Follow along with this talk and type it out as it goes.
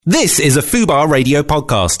This is a Fubar Radio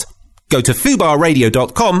podcast. Go to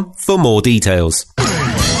fubarradio.com for more details.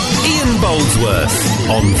 Ian Boldsworth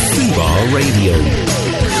on Fubar Radio.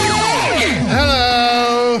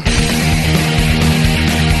 Hello.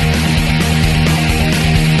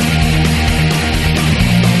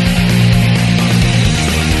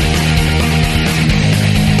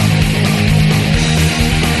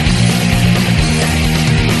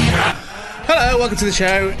 Hello, welcome to the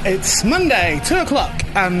show. It's Monday, 2 o'clock,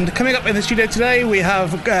 and coming up in the studio today we have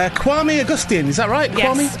Kwame Augustine. Is that right?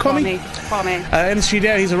 Yes, Kwame. In the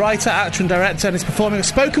studio, he's a writer, actor and director, and is performing a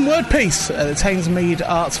spoken word piece at the Thamesmead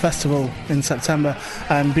Arts Festival in September,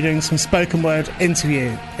 and we'll be doing some spoken word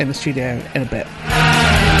interview in the studio in a bit.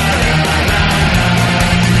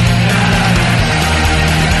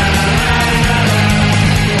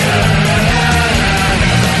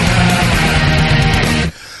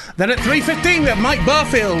 Then at 3:15 we have Mike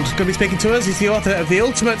Barfield going to be speaking to us. He's the author of The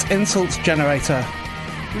Ultimate Insult Generator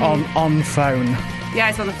on phone. Yeah,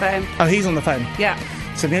 it's on the phone. Oh, he's on the phone? Yeah.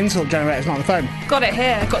 So the insult generator's not on the phone? Got it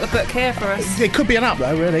here. Got the book here for us. It could be an app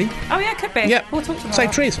though, really. Oh yeah, it could be. Yeah. We'll talk to them.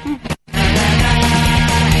 Save trees.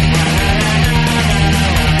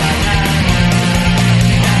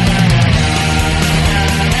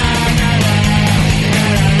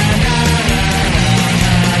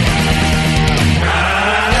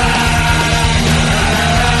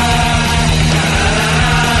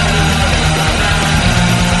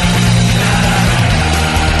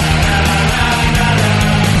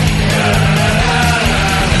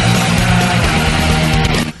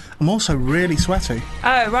 I'm also really sweaty.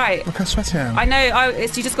 Oh, right. Look how sweaty I am. I know. You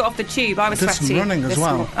just got off the tube. I was did sweaty. some running as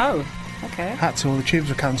well. Oh, okay. Had to, all the tubes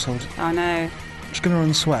were cancelled. I know. Just going to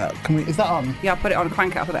run sweat. Can we? Is that on? Yeah, I'll put it on.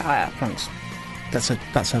 Crank it up a bit higher. Thanks. That's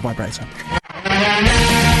a vibrator.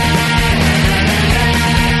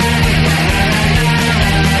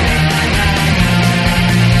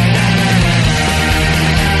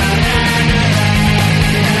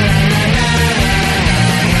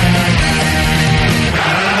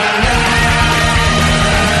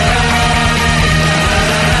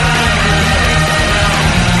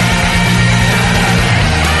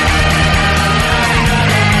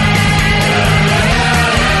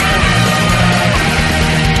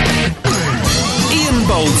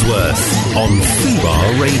 Boldsworth on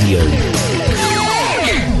Fubar Radio.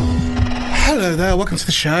 Hello there, welcome to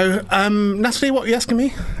the show. Natalie, what were you asking me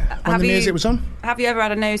when the music was on? Have you ever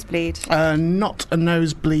had a nosebleed? Not a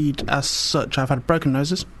nosebleed as such. I've had broken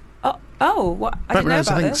noses. Oh, what? I didn't know nose,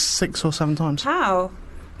 about I think this. 6 or 7 times. How?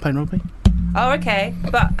 Playing rugby. Oh, okay.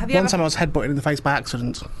 But have you One ever... time I was headbutted in the face by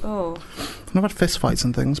accident. Oh. And I've had fist fights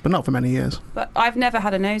and things, but not for many years. But I've never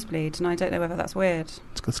had a nosebleed, and I don't know whether that's weird.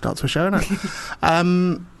 It's a good start to a show, isn't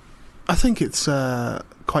it? I think it's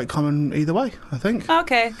quite common either way, I think.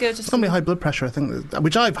 Okay, good. It's normally high blood pressure, I think,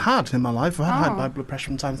 which I've had in my life. I've had Oh. high blood pressure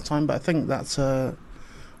from time to time, but I think that's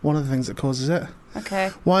one of the things that causes it. Okay.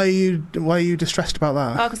 Why are you distressed about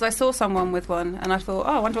that? Oh, because I saw someone with one, and I thought,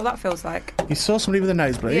 I wonder what that feels like. You saw somebody with a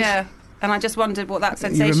nosebleed? Yeah. And I just wondered what that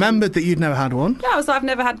sensation... You remembered that you'd never had one? Yeah, I was like, I've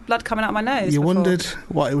never had blood coming out of my nose You before. wondered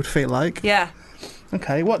what it would feel like? Yeah.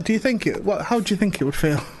 Okay, what do you think how do you think it would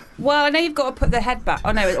feel? Well, I know you've got to put the head back.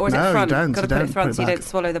 Oh, no, or is No, it you front? don't, Got to you put don't it front put it so you back. don't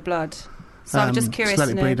swallow the blood. So I'm just curious Just let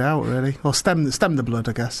to it know... bleed out, really. Or stem the blood,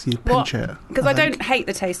 I guess. You pinch it. Because I don't hate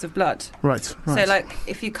the taste of blood. Right. So, like,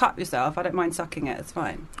 if you cut yourself, I don't mind sucking it. It's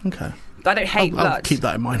fine. Okay. But I don't hate blood. I'll keep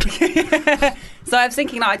that in mind. So I was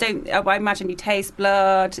thinking, I imagine you taste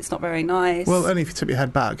blood. It's not very nice. Well, only if you tip your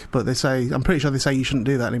head back. But I'm pretty sure they say you shouldn't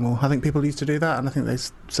do that anymore. I think people used to do that, and I think they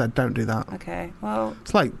said don't do that. Okay, well...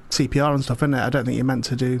 It's like CPR and stuff, isn't it? I don't think you're meant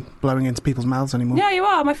to do blowing into people's mouths anymore. Yeah, you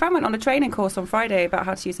are. My friend went on a training course on Friday about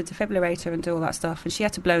how to use a defibrillator and do all that stuff, and she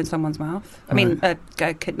had to blow in someone's mouth. I mean, not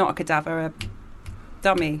a cadaver, a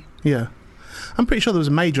dummy. Yeah. I'm pretty sure there was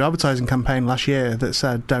a major advertising campaign last year that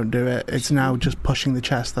said don't do it. It's now just pushing the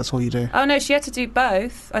chest. That's all you do. Oh no, she had to do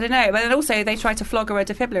both. I don't know, but then also they tried to flog her a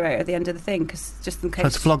defibrillator at the end of the thing, cause just in case.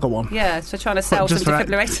 Tried to flog her one. Yeah, so trying to sell some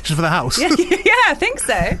defibrillators. Just for the house. Yeah, I think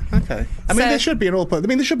so. Okay. I mean, there should be an all.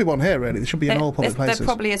 there should be one here. Really, there should be in all public places. There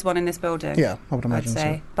probably is one in this building. Yeah, I would imagine I'd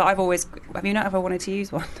say. so. But have you not ever wanted to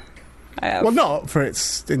use one? Well, not for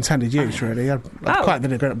its intended use, really. I'd quite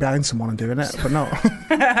good at going behind someone and doing it, but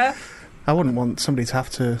not. I wouldn't want somebody to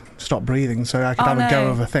have to stop breathing so I could have a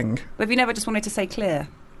go of a thing. But have you never just wanted to say clear?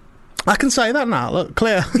 I can say that now. Look,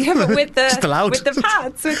 clear. Yeah, but with the just allowed. with the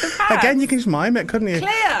pads. Again, you can just mime it, couldn't you?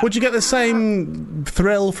 Clear. Would you get the same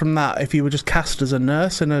thrill from that if you were just cast as a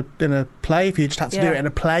nurse in a play? If you just had to do it in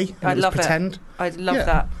a play and I'd love pretend? I'd love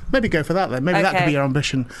that. Maybe go for that then. Maybe that could be your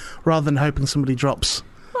ambition, rather than hoping somebody drops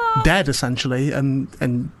dead, essentially,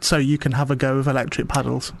 and so you can have a go with electric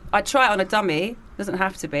paddles. I'd try it on a dummy. Doesn't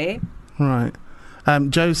have to be. Right.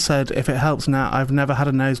 Joe said, if it helps now, I've never had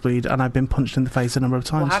a nosebleed and I've been punched in the face a number of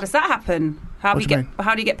times. Well, how does that happen? How What do do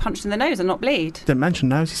you you get punched in the nose and not bleed? Didn't mention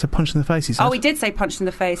nose, he said punched in the face, he said. Oh, he did say punched in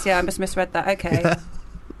the face. Yeah, I just misread that. Okay. Yeah.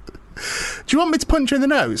 Do you want me to punch you in the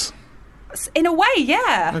nose? In a way,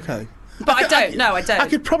 yeah. Okay. But I don't. No, I don't. I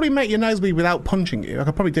could probably make your nosebleed without punching you. I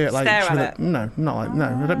could probably do it like... Stare at it. No, not like... No,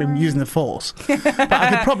 I don't mean using the force. But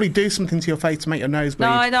I could probably do something to your face to make your nosebleed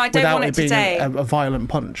No, I don't without want it it being today. a violent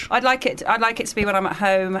punch. I'd like it to be when I'm at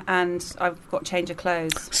home and I've got to change of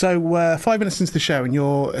clothes. So 5 minutes into the show and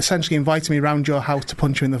you're essentially inviting me round your house to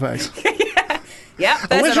punch you in the face. Yeah,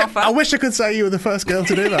 there's an offer. I wish I could say you were the first girl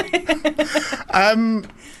to do that.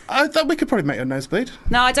 I thought we could probably make your nosebleed.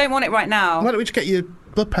 No, I don't want it right now. Why don't we just get your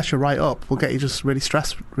blood pressure right up? We'll get you just really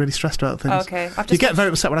stressed about things. Oh, okay. You get very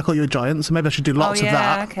upset when I call you a giant, so maybe I should do lots of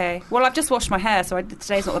that. Okay. Well, I've just washed my hair, so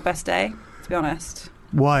today's not the best day, to be honest.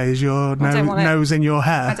 Why is your nose in your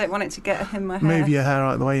hair? I don't want it to get in my hair. Move your hair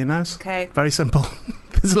out of the way of your nose. Okay. Very simple.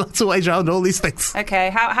 There's lots of ways around all these things.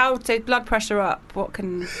 Okay, how to blood pressure up? What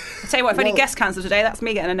can... I'll tell you what, if any guest cancel today, that's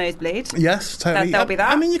me getting a nosebleed. Yes, totally. There'll be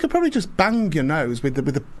that. I mean, you could probably just bang your nose with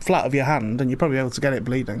the flat of your hand and you're probably able to get it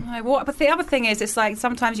bleeding. No, but the other thing is, it's like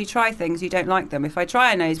sometimes you try things, you don't like them. If I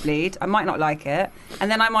try a nosebleed, I might not like it,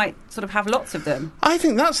 and then I might sort of have lots of them. I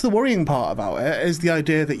think that's the worrying part about it, is the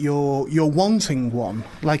idea that you're wanting one,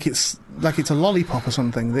 like it's a lollipop or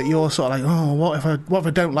something, that you're sort of like, oh, what if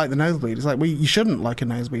I don't like the nosebleed? It's like, well, you shouldn't like a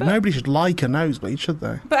nosebleed. Nobody should like a nosebleed, should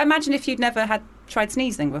they? But imagine if you'd never tried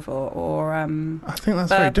sneezing before, or I think that's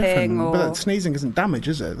very different. or... But sneezing isn't damage,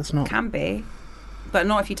 is it? That's not. Can be, but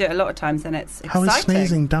not if you do it a lot of times. Then it's exciting. How is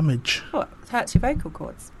sneezing damage? What? It hurts your vocal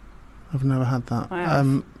cords. I've never had that. I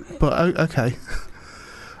have. But okay.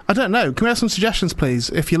 I don't know. Can we have some suggestions, please?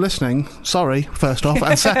 If you're listening, sorry, first off,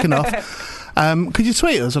 and second off. Could you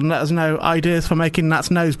tweet us and let us know ideas for making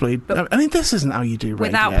Nat's nosebleed? I mean, this isn't how you do radio.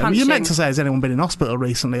 Without punching. You're meant to say, has anyone been in hospital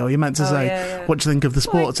recently? Or you're meant to say, what do you think of the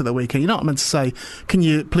sports at the weekend? You're not meant to say, can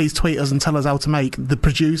you please tweet us and tell us how to make the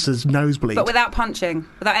producer's nosebleed? But without punching,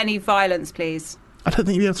 without any violence, please. I don't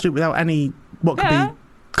think you'd be able to do it without any, what could be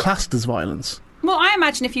classed as violence. Well, I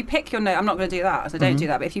imagine if you pick your nose, I'm not going to do that, so don't do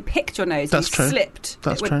that, but if you picked your nose and you slipped,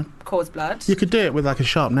 it would cause blood. You could do it with like a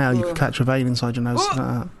sharp nail, you could catch a vein inside your nose. Like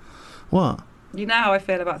that. What? You know how I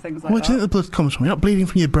feel about things like that. Where do you think the blood comes from? You're not bleeding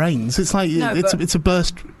from your brains. It's like it's a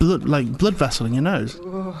burst blood vessel in your nose.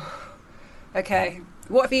 Ooh. Okay.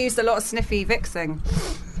 What if you used a lot of sniffy Vixing?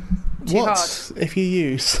 What if you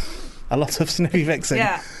use a lot of sniffy Vixing?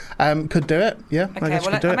 Yeah. Could do it. Yeah. Okay.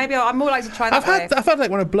 Well, maybe I'm more likely to try that. I've had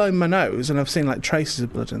like when I've blown my nose and I've seen like traces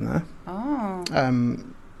of blood in there. Oh.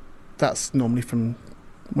 That's normally from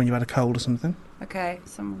when you had a cold or something. Okay.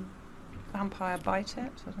 Some vampire bite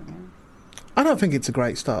it. I don't know. I don't think it's a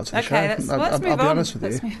great start to the show. Let's move on. I'll be honest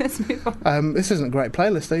with you. Let's move on. This isn't a great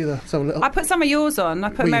playlist either. So I put some of yours on. I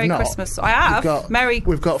put Merry Christmas. I have.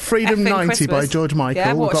 We've got Freedom 90 Christmas by George Michael.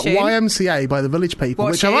 Yeah, we've got YMCA by the Village People,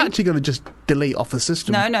 which I'm actually going to just delete off the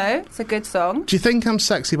system. No, it's a good song. Do you think I'm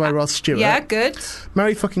sexy by Rod Stewart? Yeah, good.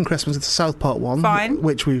 Merry fucking Christmas. It's a South Part 1. Fine.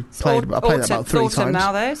 Which we played. I played that about 3 times. It's autumn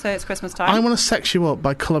now, though, so it's Christmas time. I Want to Sex You Up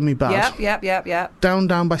by Colour Me Bad. Yep.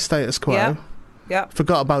 Down by Status Quo. Yep.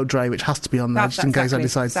 Forgot About Dre, which has to be on there, just in case I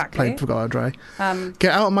decide to play Forgot About Dre.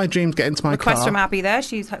 Get Out of My Dreams, Get Into My Car. Request from Abby there.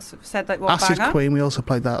 She's said that what Acid banger. Queen, we also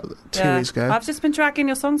played that 2 weeks ago. I've just been dragging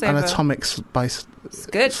your songs over. And Atomics by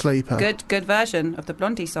Sleeper. Good version of the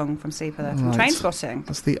Blondie song from Sleeper there, from Trainspotting.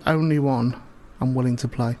 That's the only one I'm willing to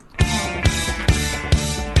play.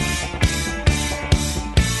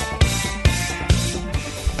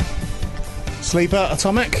 Sleeper,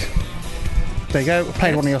 Atomic. There you go.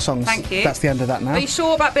 Played one of your songs. Thank you. That's the end of that now. Are you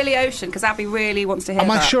sure about Billy Ocean? Because Abby really wants to hear that.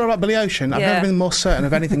 Am I sure about Billy Ocean? I've never been more certain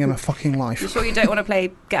of anything in my fucking life. You sure you don't want to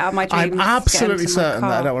play Get Out of My Dreams? I'm absolutely certain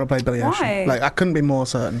that I don't want to play Billy Ocean. Like, I couldn't be more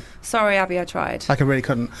certain. Sorry, Abby, I tried. Like, I really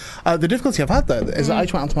couldn't. The difficulty I've had, though, is that I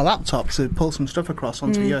just went onto my laptop to pull some stuff across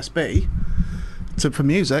onto a USB for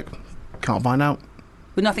music. Can't find out.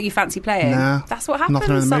 With nothing you fancy playing? Nah. That's what happens.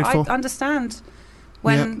 Nothing in the mood for. I understand.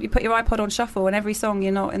 When you put your iPod on shuffle and every song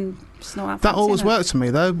you're not in, just not out. That always works for me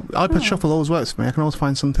though. iPod shuffle always works for me. I can always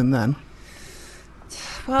find something then.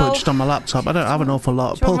 Well, but just on my laptop, I don't have an awful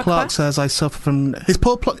lot. Paul Clark says I suffer from.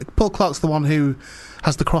 Paul Clark's the one who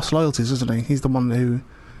has the cross loyalties, isn't he? He's the one who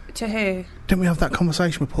To who? Didn't we have that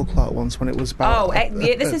conversation with Paul Clark once when it was about...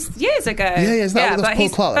 this is years ago. Yeah, is that's Paul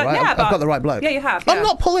Clark, right? I've got the right bloke. Yeah, you have. Yeah. I'm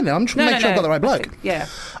not pulling it. I'm trying to make sure I've got the right bloke. Yeah.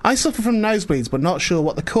 I suffer from nosebleeds, but not sure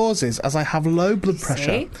what the cause is, as I have low blood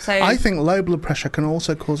pressure. So I think low blood pressure can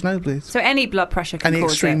also cause nosebleeds. So any blood pressure can cause it? Any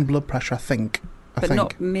extreme blood pressure, I think. But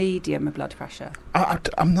not medium blood pressure.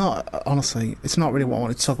 I'm not, honestly, it's not really what I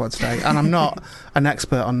wanted to talk about today. And I'm not an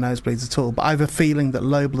expert on nosebleeds at all, but I have a feeling that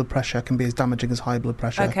low blood pressure can be as damaging as high blood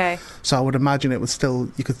pressure. Okay. So I would imagine you could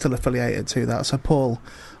still affiliate it to that. So, Paul,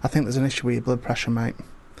 I think there's an issue with your blood pressure, mate.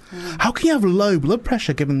 How can you have low blood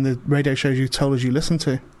pressure given the radio shows you told us you listen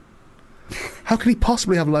to? How can he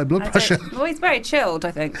possibly have low blood pressure? Well, he's very chilled,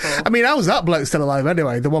 I think, Paul. I mean, how was that bloke still alive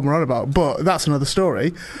anyway, the one we're on about? But that's another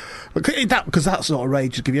story. Because that sort of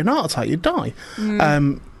rage would give you an heart attack, you'd die.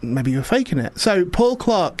 Maybe you're faking it. So Paul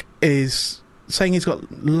Clark is saying he's got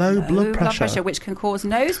low blood pressure, which can cause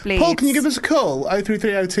nosebleeds. Paul, can you give us a call?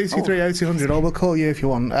 0330 230 200, or we'll call you if you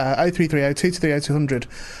want. 0330 230 200.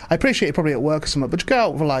 I appreciate you're probably at work or something, but go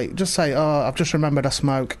out for just say, I've just remembered I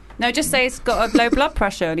smoke. No, just say he's got a low blood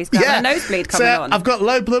pressure and he's got a nosebleed coming on. I've got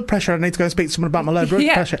low blood pressure. I need to go and speak to someone about my low blood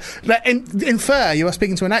pressure. In fair, you are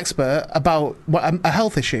speaking to an expert about a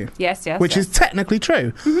health issue. Yes. Which is technically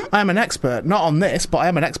true. I am an expert, not on this, but I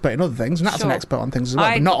am an expert in other things, and that's an expert on things as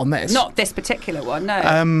well, but not on this. Not this particular one, no.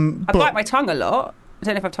 I bite my tongue a lot. I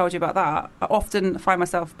don't know if I've told you about that. I often find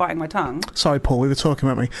myself biting my tongue. Sorry, Paul, we were talking,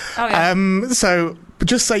 weren't we? Oh, yeah. So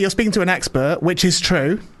just say you're speaking to an expert, which is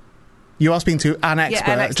true. You are speaking to an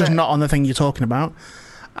expert, just not on the thing you're talking about.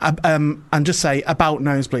 And just say about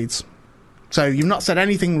nosebleeds. So you've not said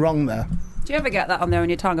anything wrong there. Do you ever get that on there on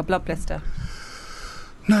your tongue, a blood blister?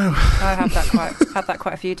 No. I have that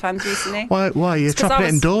quite a few times recently. Why? Are you trapping it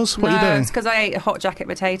indoors? What are you doing? It's because I ate a hot jacket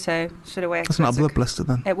potato. Should have waited. That's not a blood blister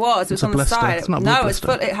then. It was. It was on the side. It's not a blood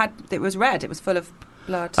blister. It was red. It was full of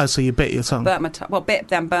blood. Oh, so you bit your tongue? Burnt my tongue. Well, bit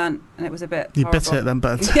then burnt, and it was a bit. You horrible. bit it then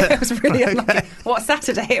burnt it. Yeah, it was really unlucky. What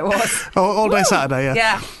Saturday it was? All day Saturday.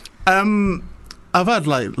 Yeah. I've had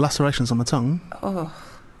lacerations on my tongue. Oh,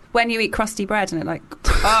 when you eat crusty bread and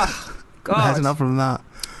oh God. Not from that.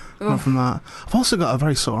 Not from that. I've also got a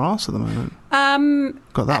very sore arse at the moment.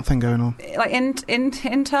 Got that thing going on. Like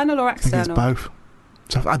internal or external? I think it's both.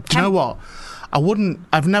 So do you know what?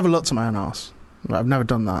 I've never looked at my own arse. I've never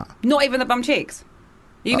done that. Not even the bum cheeks?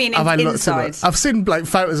 You mean inside? I've seen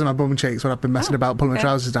photos of my bum cheeks when I've been messing about pulling my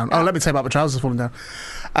trousers down. Oh, let me tell you about my trousers falling down.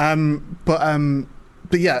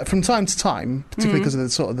 But yeah, from time to time, particularly because of the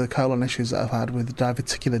sort of the colon issues that I've had with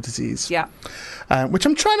diverticular disease. Yeah. Which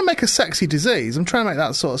I'm trying to make a sexy disease. I'm trying to make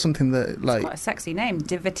that sort of something that it's quite a sexy name,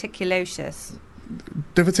 diverticulosis.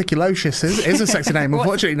 Diverticulosis is a sexy name.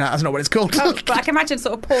 Unfortunately, that's not what it's called. But I can imagine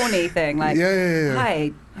sort of porny thing, like yeah.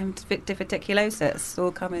 Hi, I'm diverticulosis.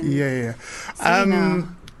 All coming. Yeah.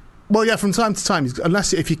 Well, yeah. From time to time,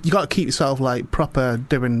 unless if you got to keep yourself proper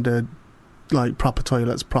doing the proper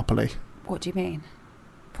toilets properly. What do you mean?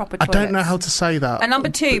 Proper toilets? I don't know how to say that. And number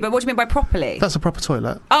two, but what do you mean by properly? That's a proper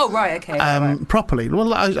toilet. Oh, right, okay. Right. Properly.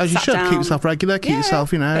 Well, as you should. Keep yourself regular, keep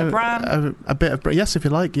yourself, a bit of... Yes, if you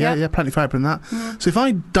like. Yeah, plenty of fibre in that. So if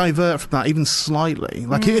I divert from that even slightly,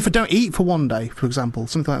 if I don't eat for one day, for example,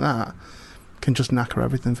 something like that, can just knacker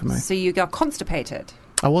everything for me. So you got constipated?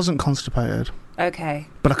 I wasn't constipated. Okay.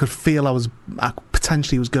 But I could feel I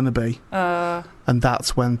potentially was going to be. And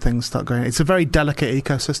that's when things start going. It's a very delicate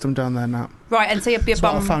ecosystem down there now. Right, and so your bum... That's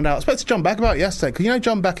what I found out. I spoke to John Beck about it yesterday, because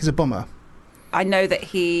John Beck is a bummer. I know that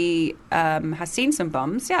he has seen some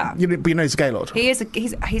bums, yeah. But you know he's a Gaylord. He's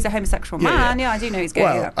a homosexual man, yeah, I do know he's gay.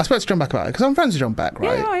 Well, I spoke to John Beck about it, because I'm friends with John Beck,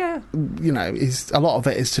 right? Yeah. A lot of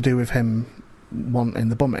it is to do with him wanting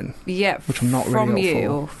the bumming. Yeah, which I'm not really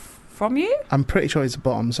up for. From you? I'm pretty sure he's a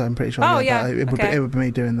bottom, so I'm pretty sure it would be me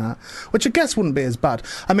doing that. Which I guess wouldn't be as bad.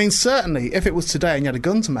 I mean, certainly, if it was today and you had a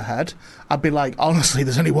gun to my head, I'd be like, honestly,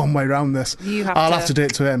 there's only one way around this. I'll have to do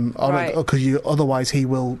it to him, because otherwise he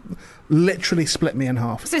will literally split me in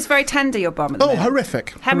half. So it's very tender, your bum at the moment.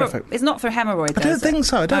 Horrific. It's not for hemorrhoid, I don't think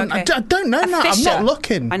so. I don't know now. I'm not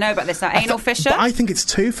looking. I know about this now. Anal fissure? But I think it's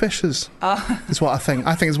two fissures. Is what I think.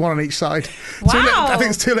 I think it's one on each side. Wow. I think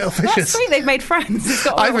it's two little fissures. That's sweet. They've made friends.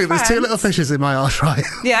 I think there's two little fissures in my arse, right?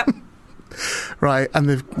 Yeah. Right, and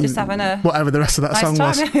they've just having a whatever the rest of that nice song time.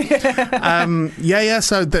 was.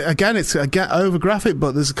 So again, it's over graphic,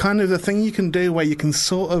 but there's kind of a thing you can do where you can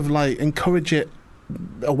sort of encourage it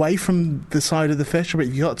away from the side of the fish. But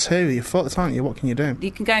if you got two, you're fucked, aren't you? What can you do? You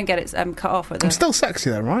can go and get it cut off with I'm still sexy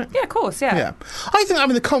though, right? Yeah, of course, yeah. I think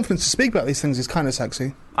having the confidence to speak about these things is kind of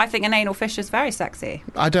sexy. I think an anal fissure is very sexy.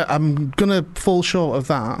 I'm gonna fall short of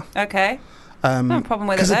that. Okay. No problem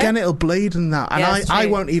with it, Because though. again, it'll bleed and that, and Yeah, it's I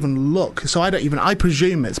true. won't even look. So I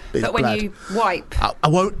presume it's But when bled. you wipe, I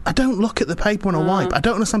won't. I don't look at the paper when I wipe. I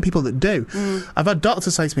don't understand people that do. I've had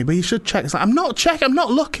doctors say to me, "But you should check." It's like, I'm not checking. I'm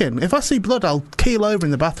not looking. If I see blood, I'll keel over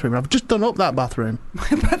in the bathroom. I've just done up that bathroom.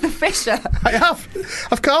 but the fissure. I have.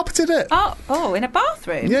 I've carpeted it. Oh, in a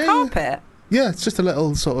bathroom? Yeah, Carpet? Yeah, it's just a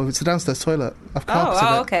little sort of. It's a downstairs toilet. I've carpeted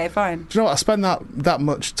it. Okay, fine. Do you know what? I spend that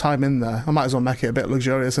much time in there. I might as well make it a bit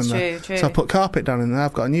luxurious in there. True. So I put carpet down in there.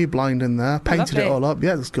 I've got a new blind in there. Painted it lovely. all up.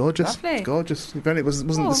 Yeah, it's gorgeous. Lovely. It's gorgeous. If only it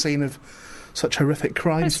wasn't Oh. the scene of such horrific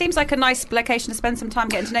Well, it crimes. seems like a nice location to spend some time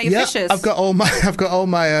getting to know your Yeah, fishers. I've got all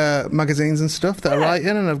my magazines and stuff that I Yeah. write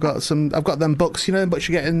in, and I've got them books. You know, books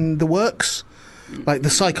you get in the works, like the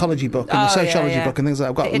psychology book and the sociology book and things like that.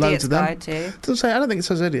 I've got the loads Idiot's of them. Guide too. Doesn't say. I don't think it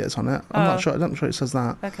says idiots on it. I'm not sure. I'm sure it says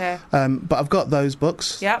that. Okay. But I've got those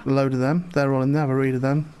books. Yep. A load of them. They're all in there. I have a read of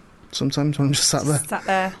them. Sometimes when I'm just sat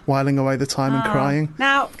there whiling away the time and crying.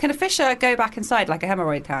 Now, can a fissure go back inside like a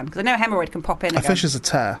hemorrhoid can? Because I know a hemorrhoid can pop in A again. fissure's a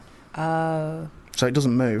tear, Oh. so it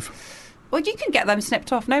doesn't move. Well, you can get them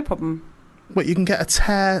snipped off, no problem. What, you can get a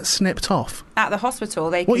tear snipped off? At the hospital,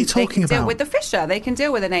 they What are you can talking deal about? with the fissure. They can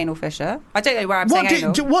deal with an anal fissure. I don't know where I'm saying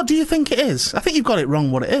anal. What do you think it is? I think you've got it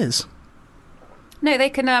wrong what it is. No, they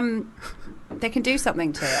can do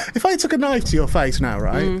something to it. If I took a knife to your face now,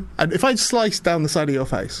 right, and if I sliced down the side of your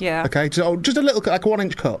face, Yeah. okay, just a little, like a 1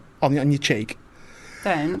 inch cut on your cheek.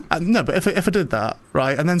 Don't. No, but if I did that,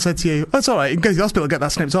 right, and then said to you, that's all right, you can go to the hospital and get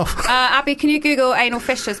that snipped off. Abby, can you Google anal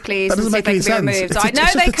fissures, please? That doesn't and make see if any they can sense. be removed. I know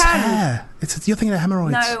it's just they a can. Tear. You're thinking of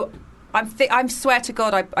hemorrhoids. No, I swear to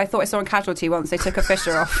God, I thought I saw on Casualty once they took a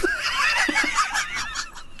fissure off.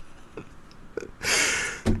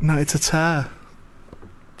 No, it's a tear.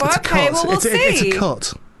 Well, It's okay, a cut. well, we'll it's see. a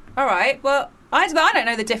cut. All right, well, I don't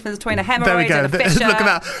know the difference between a There we hemorrhoid go. and a fissure. Look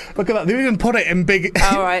at that. Look at that. They even put it in big,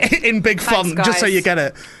 All right. in big Thanks, font, just so guys. you get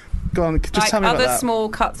it. Go on, just Like tell me about other that. small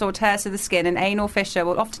cuts or tears to the skin, an anal fissure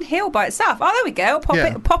will often heal by itself. Oh, there we go.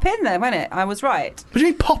 Yeah. Pop in there, won't it? I was right. What do you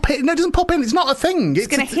mean pop it? No, it doesn't pop in. It's not a thing. It's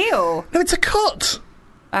going to heal. No, it's a cut.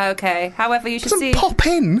 Okay. However, you It should doesn't see. pop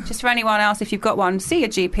in. Just for anyone else, if you've got one, see a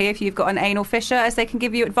GP if you've got an anal fissure, as they can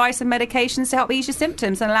give you advice and medications to help ease your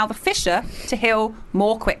symptoms and allow the fissure to heal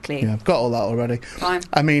more quickly. Yeah, I've got all that already. Fine.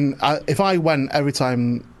 I mean, if I went every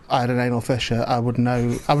time I had an anal fissure, I would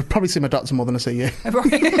know. I would probably see my doctor more than I see you.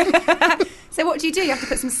 So what do? You have to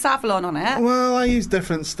put some Savlon on it. Well, I use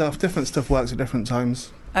different stuff. Different stuff works at different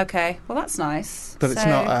times. Okay. Well, that's nice. But it's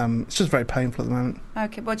not. It's just very painful at the moment.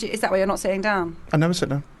 Okay. Well, is that why you're not sitting down? I never sit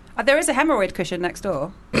down. There is a hemorrhoid cushion next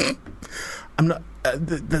door. I'm not.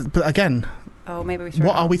 But again, Oh, maybe we.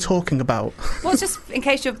 what are we talking about? Well, it's just in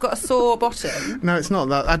case you've got a sore bottom. No, it's not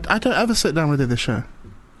that. I don't ever sit down when I do this show.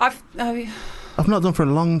 I've not done for a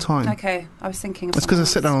long time. Okay, I was thinking. Of It's because I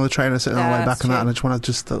sit down something on the train, I sit down on the Yeah, way back that's and that, true. and I just want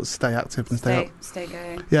to just stay active and stay up. else. Stay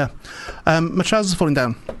going. Yeah. My trousers are falling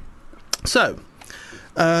down. So,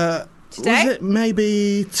 Today? was it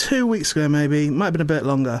maybe 2 weeks ago, might have been a bit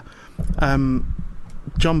longer,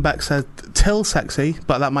 John Beck said, "Till sexy,"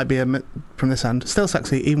 but that might be from this end. Still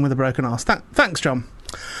sexy, even with a broken arse. Thanks, John.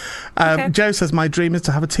 Okay. Joe says, "My dream is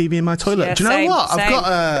to have a TV in my toilet." Yeah, Do you know same, what?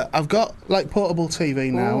 same. I've got like portable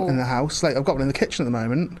TV now Ooh. in the house. Like I've got one in the kitchen at the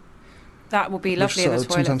moment. That would be Which lovely in the sort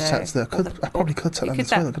of toilet. sometimes though. sets the- I probably could set you that in could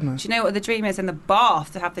the toilet, couldn't I? Do you know what the dream is in the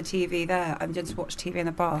bath, to have the TV there and just watch TV in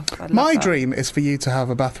the bath? I love My that. dream is for you to have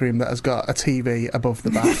a bathroom that has got a TV above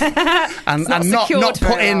the bath, and not not secured put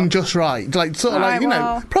very in well. just right, like sort of Right, like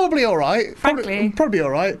well, probably all right, frankly. probably all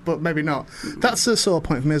right, but maybe not. That's a sore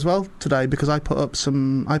point for me as well today because I put up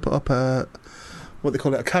a what they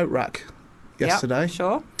call it, a coat rack yesterday. Yep,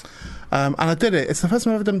 sure. And I did it. It's the first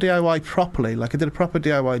time I've ever done DIY properly. Like I did a proper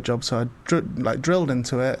DIY job, so I drilled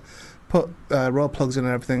into it, put raw plugs in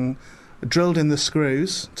and everything, drilled in the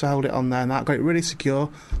screws to hold it on there, and that got it really secure.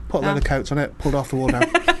 Put a load of coats on it, pulled off the wall down.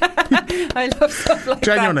 I love stuff like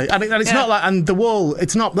Genuinely, that. and it's Yeah. not like, and the wall.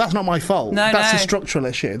 It's not. That's not my fault. No, that's no. a structural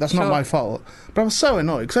issue. That's Sure. not my fault. But I was so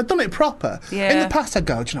annoyed because I'd done it proper. Yeah. In the past, I'd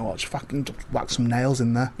go, do you know what? Just fucking whack some nails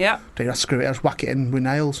in there. Yeah. Do you screw it? I just whack it in with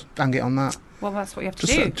nails, hang it on that. Well, that's what you have to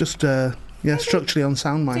do. Structurally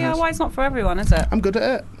unsound. My house. DIY's not for everyone, is it? I'm good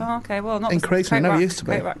at it. Oh, okay. Well, not Increasingly, never Coat used to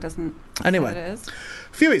be. Coat rack doesn't. Anyway. It is.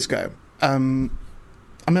 A few weeks ago, I'm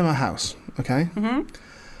in my house. Okay. Mhm.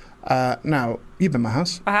 Now you've been in my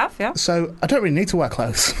house, I have, yeah. so I don't really need to wear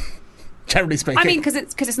clothes. Generally speaking. I mean, because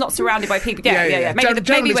it's not surrounded by people. Yeah, Yeah, yeah. yeah. Maybe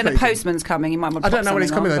Generally when the speaking. postman's coming, you might want to I don't pop know when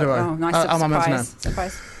he's something coming, on, though, do but- I? Oh, nice I'm meant to know.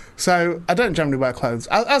 surprise. So I don't generally wear clothes.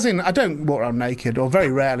 As in, I don't walk around naked, or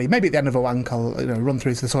very rarely. Maybe at the end of a wank, I'll run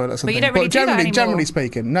through to the toilet or something. But you don't really do that anymore. generally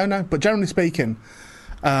speaking, no. But generally speaking,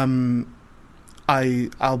 I'll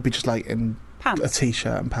be just like in Pants. a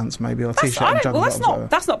t-shirt and pants, maybe, or a t-shirt and jogging well, bottoms.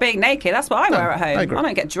 that's not being naked. That's what I wear at home. I agree. I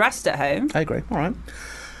don't get dressed at home. I agree. All right.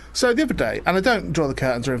 So the other day, and I don't draw the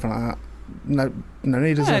curtains or anything like that. No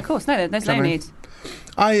need, is No, there? of course, no. There's Do you no know what I mean? need.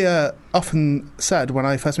 I often said when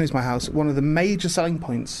I first moved to my house, one of the major selling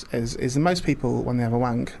points is that most people, when they have a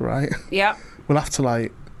wank, right, Yeah. will have to they'll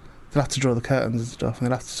have to draw the curtains and stuff, and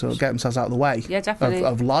they'll have to sort of get themselves out of the way. Yeah, definitely.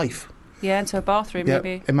 Of life. Yeah, into a bathroom Yeah.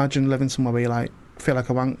 maybe. Imagine living somewhere where you feel like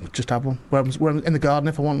a wank, just have one. Where I'm in the garden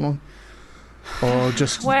if I want one, or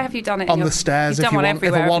just Where have you done it? on the stairs You've if done one you want. If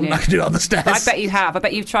everywhere, I want, haven't I you? can do it on the stairs. I bet you have. I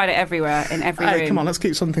bet you've tried it everywhere, in every room. Hey, come on, let's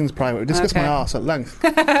keep some things private. We discuss my Okay. arse at length.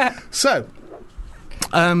 So,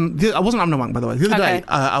 I wasn't having a wank, by the way. The other Okay. day,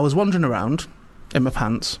 I was wandering around in my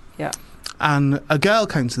pants, Yeah. and a girl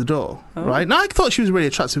came to the door, Oh. right? Now, I thought she was a really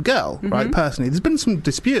attractive girl, Mm-hmm. right, personally. There's been some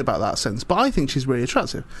dispute about that since, but I think she's really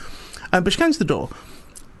attractive. But she came to the door,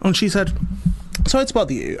 and she said, sorry to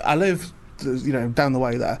bother you. I live, down the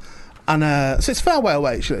way there. And so it's a fair way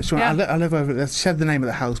away. She went, Yeah. I live over there. She said the name of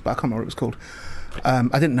the house, but I can't remember what it was called.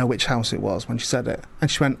 I didn't know which house it was when she said it.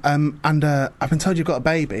 And she went, I've been told you've got a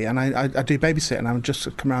baby, and I do babysitting, and I would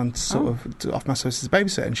just come around sort of to offer my services as a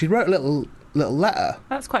babysitter. And she wrote a little letter,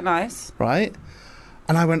 That's quite nice. right?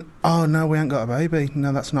 And I went, oh, no, we ain't got a baby.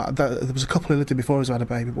 No, that's not. There was a couple who lived here before us who had a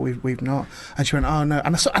baby, but we've not. And she went, oh, no.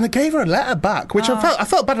 And I gave her a letter back, which I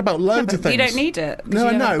felt bad about loads of But things. you don't need it. because No,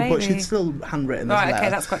 I you have a know, but baby. she'd still handwritten this Right, letter okay,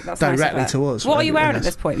 that's nice directly of her. to us. What are you right, wearing it at is.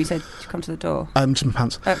 this point? You said you come to the door. Just my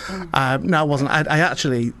pants. No, I wasn't. I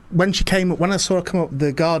actually, when I saw her come up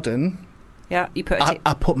the garden, Yeah, you put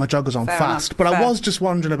I put my joggers on Fair fast. enough, but I fair. was just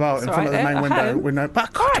wandering about It's in all front of right, the main at window. home. But I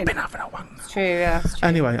could have Fine. been having a wank. It's true, yeah. It's true.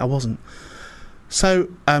 Anyway, I wasn't. So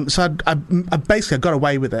I basically got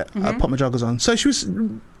away with it. I put my joggers on. So she was a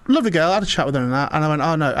lovely girl. I had a chat with her and that, and I went,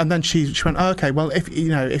 oh no. And then she went, oh, okay. Well, if you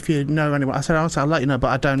know anyone, I said, I'll let you know, but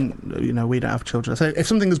I don't. We don't have children. I said, if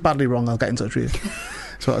something is badly wrong, I'll get in touch with you.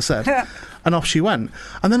 That's what I said. And off she went.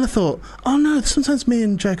 And then I thought, oh no. Sometimes me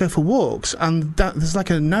and Joe go for walks, and there's like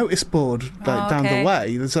a notice board down the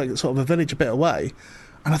way. There's like sort of a village a bit away,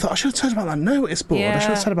 and I thought I should have told about that notice board. I should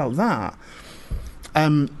have said about that.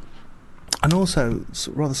 And also,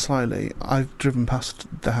 rather slyly, I've driven past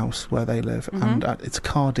the house where they live, and it's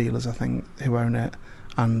car dealers, I think, who own it,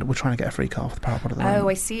 and we're trying to get a free car for the parapet at the moment. Oh,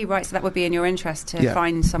 I see. Right, so that would be in your interest to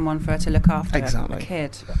find someone for her to look after Exactly. a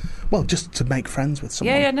kid. Well, just to make friends with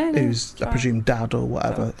someone who's, I presume, dad or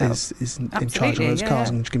whatever, is in charge of those cars,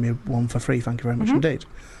 and just give me one for free, thank you very much indeed.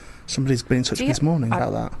 Somebody's been in touch with me this morning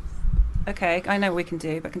about that. Okay, I know what we can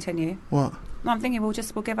do, but continue. What? No, I'm thinking we'll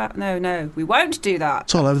give out... No, we won't do that.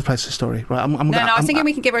 It's all over the place, the story. Right, I was thinking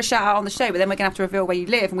we can give her a shout out on the show, but then we're going to have to reveal where you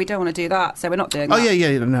live, and we don't want to do that, so we're not doing that. Oh,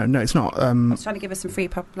 yeah, no, it's not. I was trying to give her some free...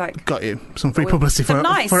 Got you. Some free publicity for a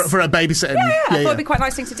babysitting. Yeah, I thought it'd be quite a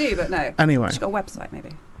nice thing to do, but no. Anyway. She's got a website,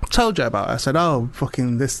 maybe. Told you about it. I said, oh,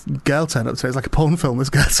 fucking this girl turned up today. It's like a porn film, this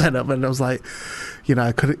girl turned up. And I was like,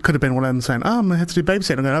 could have been one of them saying, oh, I'm here to do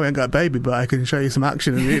babysitting. I'm going, oh, I ain't got a baby, but I can show you some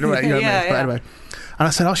action. And But anyway. And I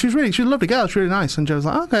said, oh, she was a lovely girl. She's really nice. And Joe was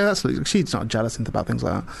like, okay, she's not jealous about things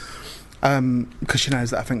like that. Because she knows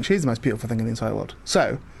that I think she's the most beautiful thing in the entire world.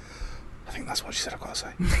 So, I think that's what she said I've got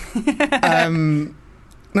to say.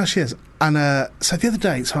 No, she is. And so the other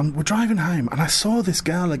day, we're driving home, and I saw this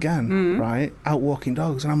girl again, right, out walking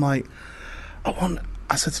dogs, and I'm like,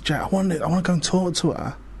 I said to Jay, I want to go and talk to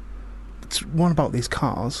her. One, about these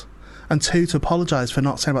cars, and two, to apologise for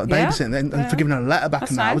not saying about the babysitting and for giving her a letter back.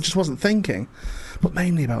 That's nice. I just wasn't thinking, but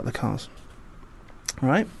mainly about the cars,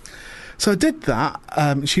 right? So I did that.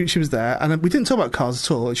 She was there, and we didn't talk about cars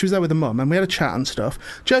at all. She was there with her mum, and we had a chat and stuff.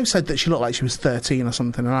 Joe said that she looked like she was 13 or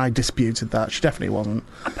something, and I disputed that. She definitely wasn't.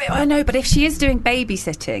 I know, but if she is doing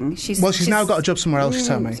babysitting, she's now got a job somewhere else. She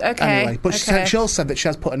told me. Okay. Anyway, but she also said that she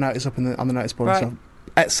has put a notice up on the notice board and stuff,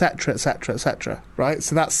 etc., etc., etc. Right.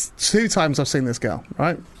 So that's 2 times I've seen this girl.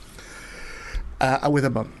 Right. With her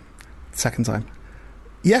mum. Second time.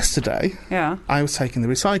 Yesterday. Yeah. I was taking the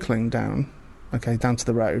recycling down. Okay, down to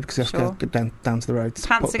the road, because you have to go down to the road to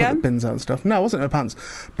put the bins out and stuff. No, it wasn't my pants.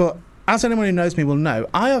 But as anyone who knows me will know,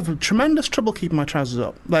 I have tremendous trouble keeping my trousers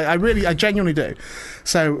up. Like, I genuinely do.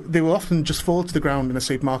 So they will often just fall to the ground in a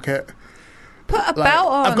supermarket. Put a belt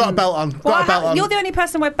on. I've got a belt on. You're the only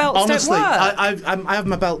person where belts Honestly, don't work. I have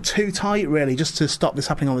my belt too tight, really, just to stop this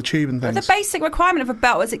happening on the tube and things. But the basic requirement of a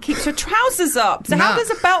belt is it keeps your trousers up. So how does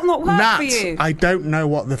a belt not work for you? I don't know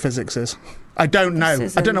what the physics is. I don't know.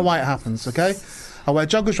 I don't know why it happens, okay? I wear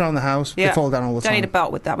joggers around the house. They fall down all the time. Don't need a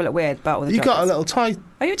belt with that. Will it weird belt with a You got a little tie.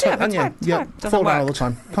 Oh, you do have a tie. Yeah, fall down all the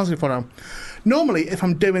time. Constantly fall down. normally if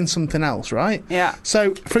I'm doing something else, right? Yeah.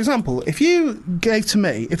 So, for example, if you gave to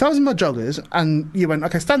me, if I was in my joggers and you went,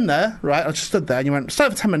 okay, stand there, right? I just stood there and you went,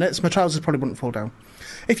 stand for 10 minutes, my trousers probably wouldn't fall down.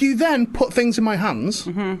 If you then put things in my hands,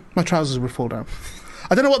 my trousers would fall down.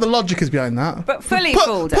 I don't know what the logic is behind that. But fully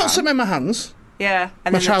fall down. Put something in my hands. Yeah,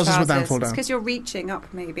 and my then trousers would then fall down. It's because you're reaching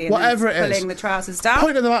up, maybe, and Whatever then it is. pulling the trousers down.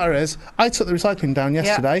 Point of the matter is, I took the recycling down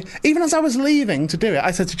yesterday. Even as I was leaving to do it, I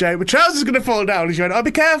said to Jo, my trousers are going to fall down. And she went, oh, be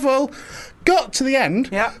careful. Got to the end,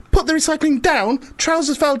 put the recycling down,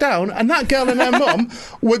 trousers fell down, and that girl and her mum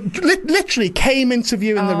literally came into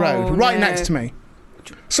view in the road, right next to me.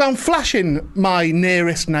 So I'm flashing my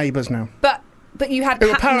nearest neighbours now. But you had...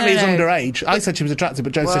 Who apparently is underage. I said she was attractive,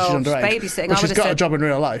 but Jo said she's underage. Babysitting. But she's got a job in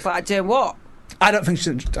real life. But doing what? I don't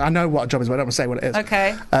think I know what a job is, but I don't want to say what it is.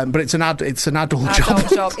 Okay. But it's an adult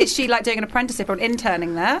job. Is she like doing an apprenticeship or an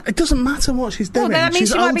interning there? It doesn't matter what she's doing. Well, that means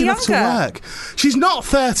she's she might old be enough younger. to work. She's not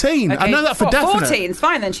 13. Okay. I know that for definite. 14's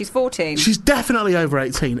fine then. She's 14. She's definitely over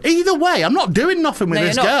 18. Either way, I'm not doing nothing with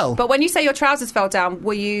this girl. But when you say your trousers fell down,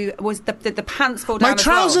 did the pants fall down? My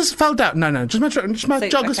trousers fell down. No, just my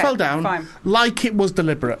joggers fell down. Fine. Like it was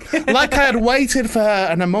deliberate. Like I had waited for her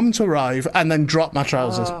and her mum to arrive and then dropped my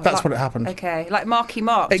trousers. That's what it happened. Okay, like Marky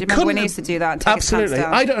Mark. Do you remember when he used to do that? And take Absolutely. His pants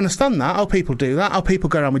down? I don't understand that. How people do that? How people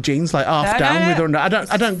go around with jeans like half down with under. I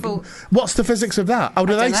don't. What's the physics of that? How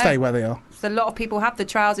do they stay where they are? So a lot of people have the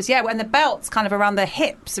trousers. Yeah, and the belt's kind of around their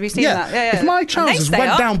hips. Have you seen that? Yeah. If my trousers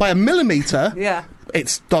went down by a millimetre, yeah,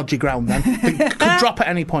 it's dodgy ground then. It could drop at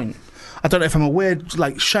any point. I don't know if I'm a weird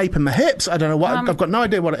shape in my hips. I don't know what. I've got no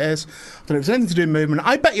idea what it is. I don't know if it's anything to do with movement.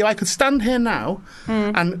 I bet you I could stand here now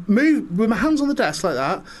and move with my hands on the desk like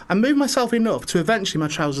that and move myself enough to eventually my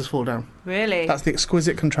trousers fall down. Really? That's the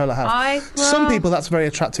exquisite control I have. Some people, that's a very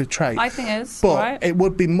attractive trait. I think it is. But it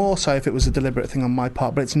would be more so if it was a deliberate thing on my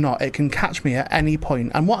part, but it's not. It can catch me at any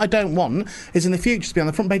point. And what I don't want is in the future to be on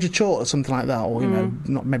the front page of Chort or something like that, or,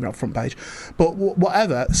 maybe not front page, but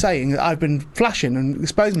whatever, saying that I've been flashing and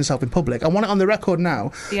exposing myself in public. I want it on the record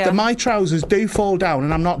now that my trousers do fall down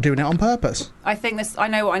and I'm not doing it on purpose. I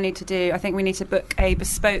know what I need to do. I think we need to book a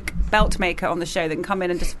bespoke belt maker on the show that can come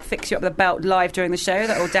in and just fix you up the belt live during the show.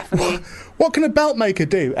 That will definitely... What can a belt maker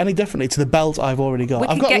do any differently to the belt I've already got?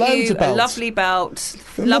 I've got loads of belts. A lovely belt,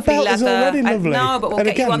 lovely leather. Is already lovely. No, but we'll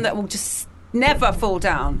get you one that will just never fall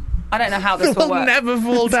down. I don't know how this will work. Never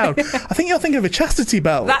fall down. I think you're thinking of a chastity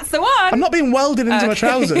belt. That's the one. I'm not being welded into my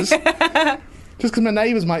trousers. Just because my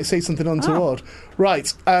neighbours might see something untoward.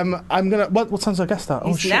 Right, I'm gonna. What time's our guest at?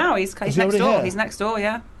 He's next door. Here? He's next door.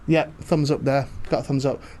 Yeah. Yeah, thumbs up there. Got a thumbs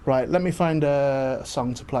up. Right, let me find a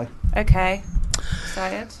song to play. Okay.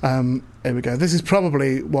 Excited. Here we go. This is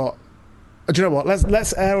probably what. Do you know what?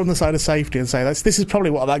 Let's err on the side of safety and say this is probably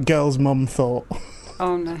what that girl's mum thought.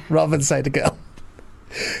 Oh no. Rather than say the girl.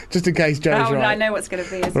 Just in case Joe's right. I know what's going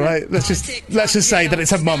to be. Right, let's just say that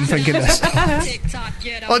it's her mum thinking this.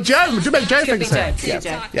 Or Joe. Do you make Joe think so?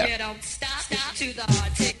 Yeah.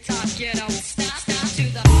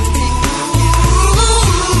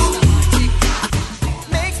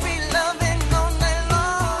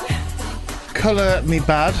 Colour Me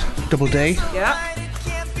Bad, Double D. Yeah.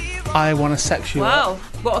 I Want to Sex You Wow, Up.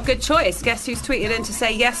 what a good choice. Guess who's tweeted in to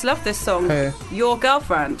say, yes, love this song? Your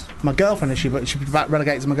girlfriend. My girlfriend, is she? But she's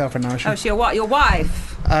relegated to my girlfriend now, is she? Oh, your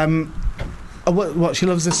wife? What, she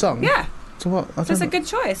loves this song? Yeah. So what? It's a good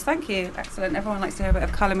choice, thank you. Excellent. Everyone likes to hear a bit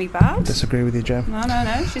of Colour Me Bad. Disagree with you, Joe.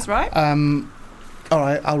 No, she's right.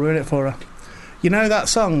 Alright, I'll ruin it for her. You know that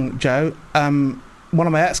song, Joe? One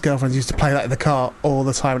of my ex-girlfriends used to play that in the car all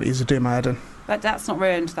the time. It used to do my head in. That's not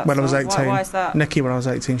ruined. When I was 18. Why is that? Nikki, when I was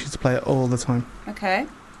 18, she used to play it all the time. Okay.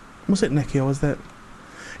 Was it Nikki or was it?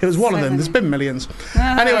 It was one of them. There's been millions.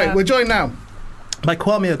 Anyway, we're joined now by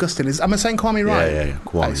Kwame Augustine. Am I saying Kwame right? Yeah.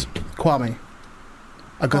 Kwame. Kwame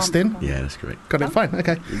Augustine? Yeah, that's correct. Got it, fine,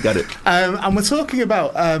 okay. You got it. And we're talking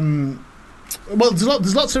about... well,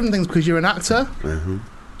 there's lots of different things because you're an actor. Mm-hmm.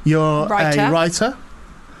 You're a writer.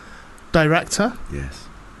 Director. Yes.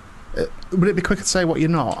 Would it be quicker to say what you're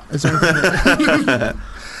not? Is there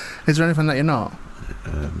anything that you're not?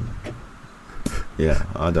 Yeah,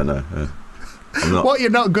 I don't know. I'm not. What you're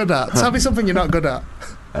not good at? Tell me something you're not good at.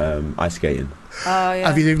 Ice skating. Oh, yeah.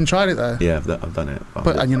 Have you even tried it though? Yeah, I've done it.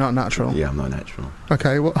 And you're not natural? Yeah, I'm not natural.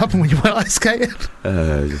 Okay, what happened when you went ice skating?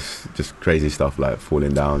 Just crazy stuff like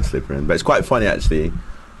falling down, slipping. But it's quite funny actually.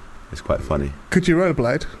 It's quite funny. Could you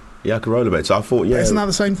rollerblade? Yeah, I could rollerblade. So I thought, yeah. But isn't that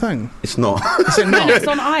the same thing? It's not. Is it not? It's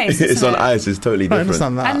on ice. It's on ice. It's totally different. I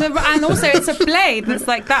understand that. And also, it's a blade that's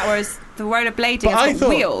like that, whereas the rollerblading has got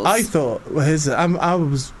wheels. I thought,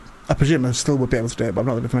 I presume I still would be able to do it, but I've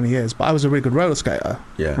not done it for many years. But I was a really good roller skater.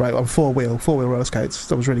 Yeah. Right, on four wheel roller skates.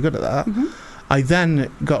 So I was really good at that. Mm-hmm. I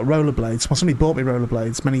then got rollerblades. Well, somebody bought me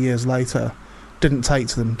rollerblades many years later. Didn't take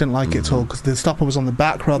to them, didn't like it at all, because the stopper was on the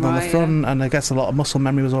back rather than on the front, and I guess a lot of muscle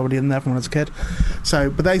memory was already in there from when I was a kid. So,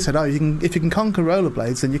 but they said, if you can conquer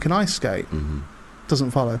rollerblades, then you can ice skate. Doesn't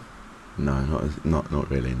follow. No,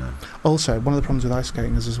 not really. No. Also, one of the problems with ice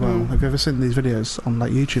skating is as well. Have you ever seen these videos on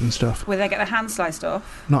like YouTube and stuff? Where they get their hands sliced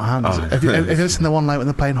off? Not hands. Oh. Have you ever seen the one like when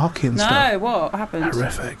they're playing hockey and stuff? No, what happens?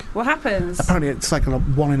 Horrific. What happens? Apparently, it's like a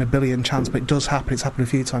 1 in a billion chance, but it does happen. It's happened a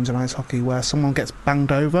few times in ice hockey where someone gets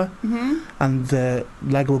banged over and the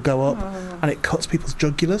leg will go up and it cuts people's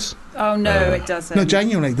jugulars. Oh no, it doesn't. No,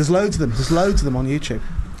 genuinely, there's loads of them. There's loads of them on YouTube.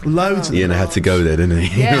 Loads of them. Ian had to go there, didn't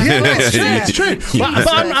he? Yeah, It's true. But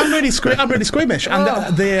I'm really squeamish.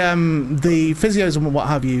 And the physios and what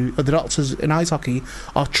have you, the doctors in ice hockey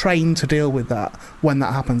are trained to deal with that when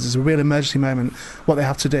that happens. It's a real emergency moment. What they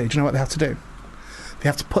have to do you know what they have to do? They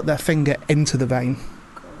have to put their finger into the vein.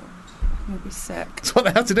 God, you'd be sick. That's what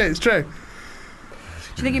they have to do. It's true.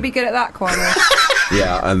 Do you think you'd be good at that, Kwame?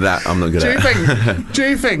 Yeah, and that I'm not good at. Do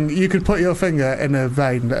you think you could put your finger in a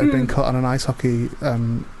vein that had been cut on an ice hockey?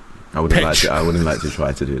 I wouldn't like to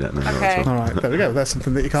try to do that. No, Okay. All right, there we go. That's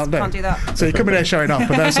something that you can't do. Can't do that. So you're coming here showing off,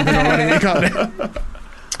 but there's something already that you can't do.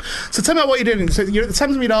 So tell me about what you're doing. So you're at the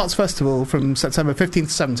Thamesmead Arts Festival from September 15th to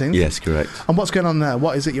 17th. Yes, correct. And what's going on there?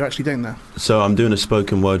 What is it you're actually doing there? So I'm doing a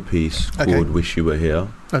spoken word piece called "Wish You Were Here."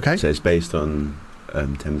 Okay. So it's based on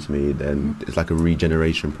Thamesmead, and it's like a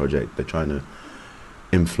regeneration project. They're trying to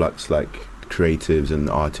influx like creatives and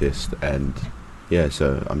artists, and yeah.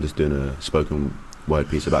 So I'm just doing a spoken word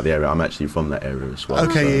piece about the area. I'm actually from that area as well.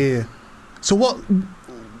 Okay, yeah. So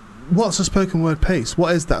what's a spoken word piece?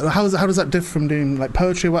 What is that? How does that differ from doing like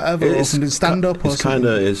poetry or whatever, or from doing stand up?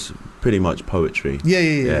 It's pretty much poetry.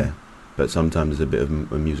 Yeah. But sometimes there's a bit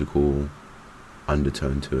of a musical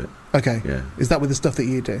undertone to it. Okay. Yeah. Is that with the stuff that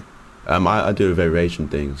you do? I do a variation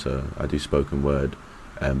thing, so I do spoken word,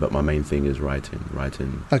 but my main thing is writing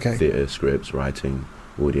Okay. theatre scripts, writing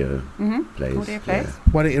audio plays. Audio plays. Yeah.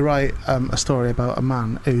 Why don't you write a story about a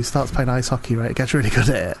man who starts playing ice hockey, right? Gets really good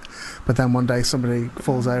at it, but then one day somebody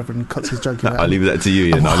falls over and cuts his jugular. I'll leave that to you,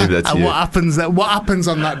 Ian. I'll leave that to you. What happens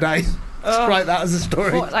on that day? Write that as a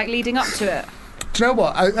story. What, like leading up to it? Do you know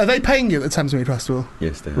what? Are they paying you at the Thamesmead Festival?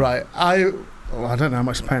 Yes, they are. Right. I don't know how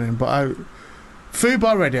much they're paying him, but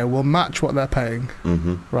Fubar Radio will match what they're paying.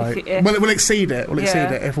 Right. Well, it will exceed it.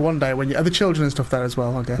 If one day when are the children and stuff there as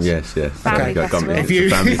well, I guess. Yes. Family festival. If you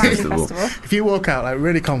Family festival. if you walk out like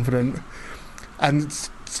really confident and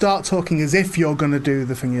start talking as if you're going to do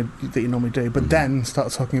the thing that you normally do, but then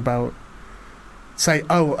start talking about, say,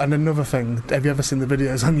 and another thing. Have you ever seen the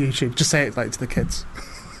videos on YouTube? Just say it like to the kids.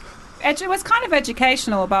 It was kind of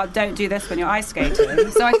educational about don't do this when you're ice skating.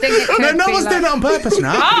 So I think it could No be one's doing it on purpose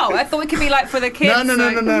now. Oh, I thought it could be like for the kids. No.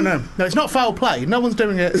 No, it's not foul play. No one's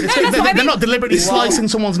doing it. They're not deliberately slicing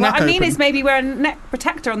someone's neck What I mean open. is maybe wear a neck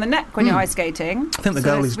protector on the neck when you're ice skating. I think the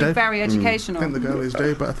goalies do. Very educational. I think the goalies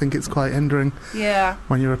do, but I think it's quite hindering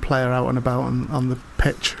when you're a player out and about on the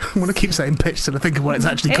pitch. I want to keep saying pitch till I think of what it's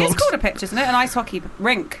actually called. It is called a pitch, isn't it? An ice hockey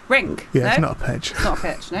rink. Yeah, no? it's not a pitch. It's not a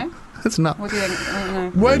pitch, no? It's not. What do you think? I don't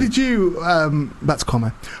know. Where did you... that's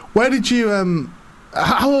Kwame. Where did you...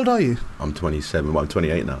 how old are you? I'm 27. Well, I'm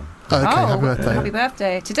 28 now. Okay, happy birthday. Happy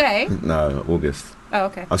birthday. Today? No, August. Oh,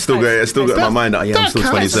 okay. I'm still great. I still got in my mind that I'm still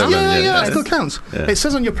 27. Yeah, that still counts. Yeah. It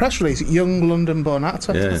says on your press release, young London-born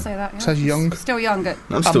actor. Yeah. I'll say that, yeah. It says young. Still young.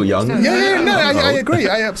 I'm still young. still No, young. I agree.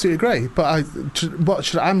 I absolutely agree. But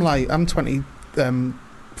I'm 24.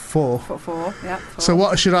 Four, yeah. Four. So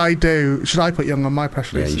what should I do? Should I put young on my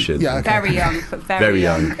press release? Yeah, you should. Yeah, okay. Very young, but very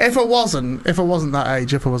young. If I wasn't that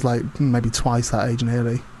age, if I was like maybe twice that age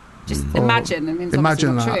nearly. Just Or imagine. I mean, it's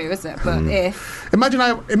imagine obviously not that. true, is it? But if.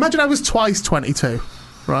 Imagine I was twice 22,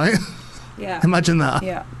 right? Yeah. Imagine that.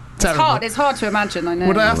 Yeah. Terrible. It's hard to imagine, I know.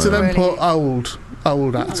 Would I have to then Really. put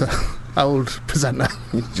old actor, old presenter?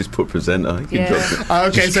 You just put presenter. You can Yeah. drop it. Oh,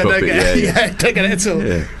 okay, Just so drop don't it, get yeah. don't get it at all.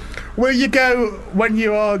 Yeah. Will you go when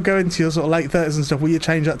you are going to your sort of late 30s and stuff? Will you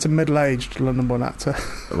change that to middle-aged London-born actor?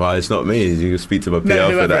 Well, it's not me. You can speak to my PR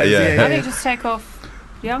whoever for that. it is, Yeah. yeah. I think just take off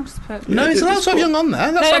young. Just put. No, it's allowed to have young on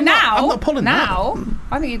there. No, I'm now. not pulling now. that.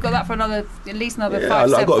 I think you've got that for at least another Yeah,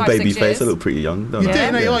 5, I've got a 5, baby 6 face. years. I look pretty young. Don't You I?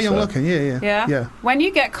 do, no, you are young so- looking. Yeah. Yeah. When you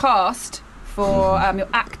get cast for your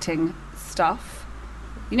acting stuff,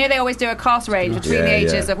 You know they always do a cast range between Yeah, the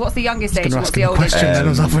ages yeah. of what's the youngest age Gonna and what's ask the him a oldest question, age. then I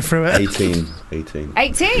was halfway through it. 18.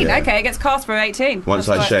 18. Yeah. Okay, it gets cast for 18. Once That's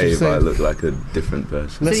I quite- shave, I look like a different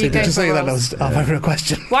person. Let's So see, you go did you for say that I roles. was halfway through a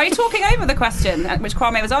question? Why are you talking over the question which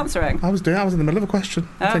Kwame was answering? I was in the middle of a question.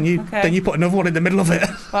 Oh, okay. Then you put another one in the middle of it.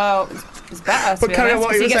 Well, it's better. To But be carry on honest,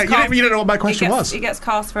 what you were 'cause he saying. gets You don't know what my cast- question was. He gets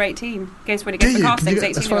cast for 18. Goes when he Do goes for you? castings, Can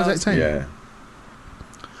you get as far as 18 year olds. 18? Yeah.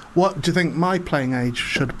 What do you think my playing age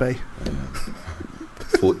should be?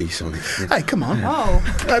 40 something. Hey, come on. Oh,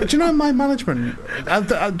 Do you know my management? Do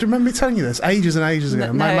you remember me telling you this ages and ages ago?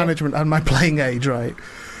 No. My management and my playing age, right?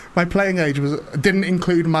 My playing age didn't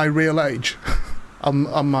include my real age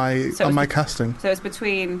on my So it's casting. so it's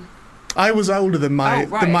between. I was older than my Oh,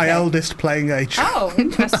 right, okay. eldest playing age. Oh,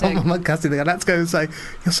 interesting. on my casting thing, and let's go and say,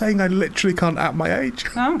 you're saying I literally can't act my age.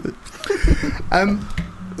 Oh.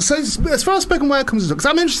 So as far as spoken word comes, because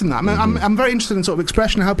I'm interested in that. I'm very interested in sort of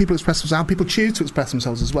expression, how people express themselves, how people choose to express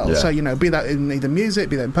themselves as well. Yeah. So, you know, be that in either music,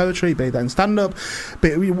 be that in poetry, be that in stand-up,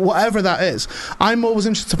 be whatever that is. I'm always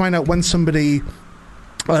interested to find out when somebody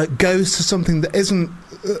goes to something that isn't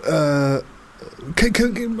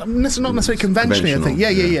not necessarily conventionally, I think.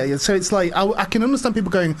 Yeah. So it's like, I can understand people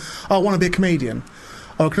going, oh, I want to be a comedian.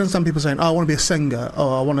 Or I can understand people saying, oh, I want to be a singer,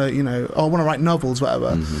 or I want to, I want to write novels,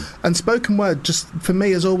 whatever. Mm-hmm. And spoken word, just for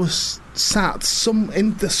me, has always sat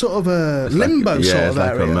in the sort of a It's limbo like, sort of it's like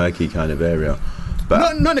area. a murky kind of area.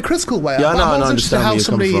 But Not in a critical way. Yeah, but no, I'm I always interested in understand how where you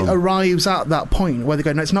somebody come from. arrives at that point where they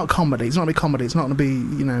go, no, it's not comedy, it's not going to be comedy, it's not going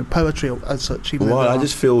to be, poetry as such. Even though well, there I are.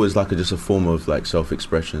 just feel it's like just a form of like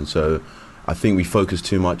self-expression. So I think we focus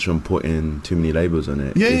too much on putting too many labels on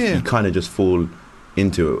it. Yeah. You kind of just fall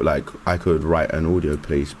into it. Like I could write an audio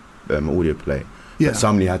play, Yeah. but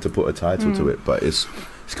somebody had to put a title to it. But it's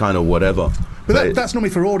kind of whatever. But that's normally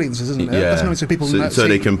for audiences, isn't it? Yeah. That's normally so people know, so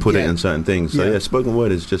they can put it yeah. in certain things. So Yeah. yeah, spoken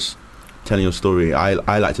word is just telling your story. I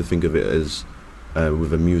like to think of it as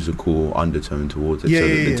with a musical undertone towards it. Yeah, so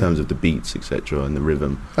yeah, that in yeah. terms of the beats, etc., and the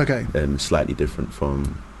rhythm, Okay. slightly different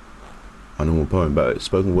from a normal poem. But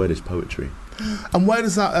spoken word is poetry. And where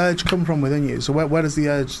does that urge come from within you? So where does the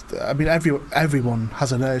urge? I mean, everyone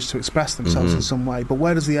has an urge to express themselves in some way, but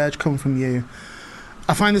where does the urge come from you?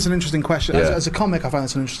 I find this an interesting question. Yeah. As a comic, I find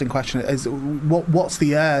this an interesting question. What's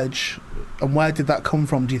the urge, and where did that come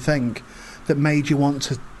from? Do you think that made you want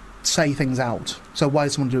to say things out? So why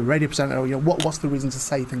does someone do a radio presenter? Or, what's the reason to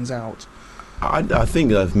say things out? I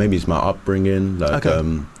think that maybe it's my upbringing. Like,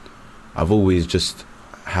 Okay. I've always just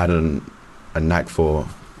had a knack for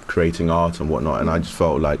creating art and whatnot, and I just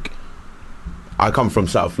felt like I come from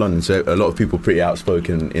South London, so a lot of people are pretty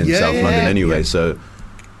outspoken in South London anyway. Yeah. So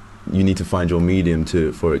you need to find your medium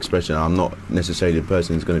for expression. I'm not necessarily the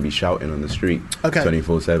person who's going to be shouting on the street Okay.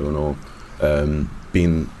 24/7 or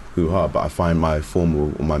being hoo-ha, but I find my form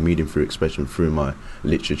or my medium for expression through my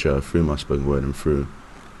literature, through my spoken word, and through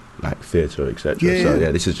like theatre, etc. Yeah, So yeah.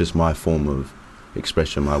 yeah, this is just my form of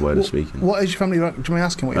expression, my way of speaking. What is your family? Do you mind me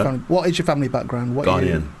asking what your family? What is your family background? What are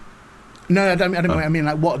you- Ghanaian. No, I don't I mean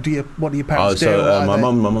like what do your parents do? So What my are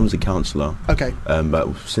they- my mum's a counsellor. Okay. But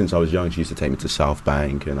since I was young, she used to take me to South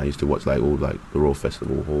Bank, and I used to watch like all like the Royal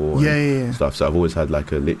Festival Hall and Yeah. stuff. So I've always had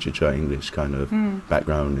like a literature, English kind of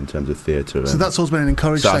background in terms of theatre. So that's always been an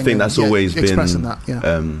encouraging. So I think that's always been expressing that.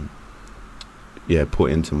 Yeah.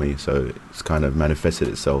 put into me. So it's kind of manifested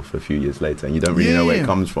itself a few years later, and you don't really know where Yeah. it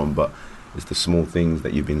comes from, but it's the small things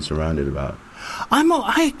that you've been surrounded about.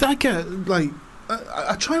 I get like.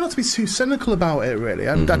 I try not to be too cynical about it, really.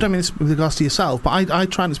 I don't mean this with regards to yourself, but I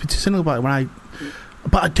try not to be too cynical about it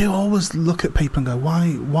but I do always look at people and go,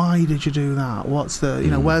 why did you do that? What's the,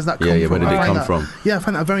 where's that come from? Where did I it find come that- from? Yeah, I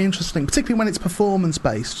find that very interesting, particularly when it's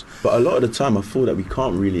performance-based. But a lot of the time, I feel that we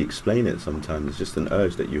can't really explain it sometimes. It's just an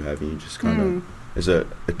urge that you have, and you just kind of... It's an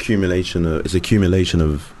accumulation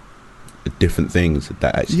of different things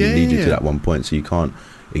that actually lead you to that one point, so you can't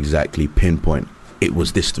exactly pinpoint it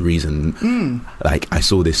was this the reason. Like I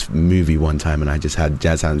saw this movie one time and I just had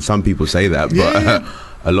jazz hands. Some people say that, but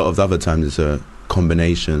a lot of the other times it's a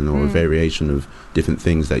combination or a variation of different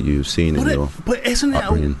things that you've seen in your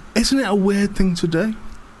upbringing. Isn't it a weird thing to do?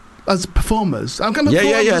 As performers, No, I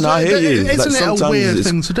hear you. Isn't Like, it a weird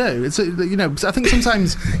thing to do? It's I think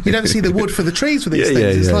sometimes you don't see the wood for the trees with these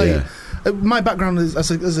things. It's my background is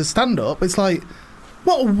as a stand-up. It's like,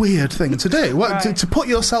 what a weird thing to do. To put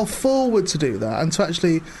yourself forward to do that, and to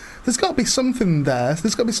actually, there's got to be something there.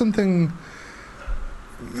 There's got to be something.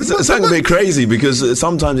 It's like a bit crazy because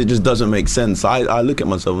sometimes it just doesn't make sense. I look at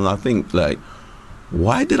myself and I think like,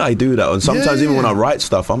 why did I do that? And sometimes even when I write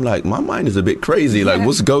stuff, I'm like, my mind is a bit crazy. Like,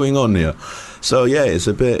 what's going on here? So yeah, it's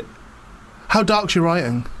a bit. How dark's your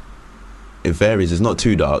writing? It varies. It's not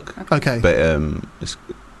too dark. Okay. But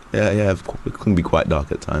it can be quite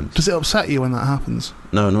dark at times. Does it upset you when that happens?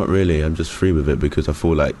 No, not really. I'm just free with it because I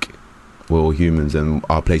feel like we're all humans and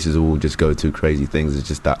our places all just go to crazy things. It's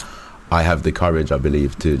just that I have the courage, I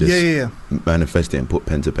believe, to just manifest it and put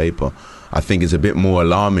pen to paper. I think it's a bit more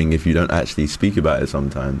alarming if you don't actually speak about it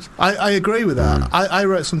sometimes. I agree with that. I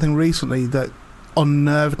wrote something recently that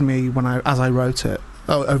unnerved me as I wrote it.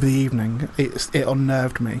 Over the evening, it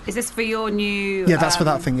unnerved me. Is this for your new? Yeah, that's for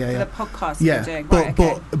that thing. Yeah, the podcast you're doing. But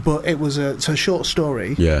right, but it was a short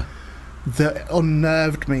story. Yeah. That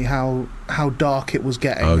unnerved me how dark it was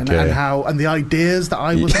getting Okay. and the ideas that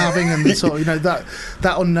I was having and the sort of, that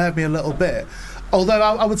unnerved me a little bit. Although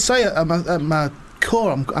I would say at my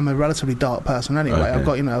core, I'm a relatively dark person anyway. Okay. I've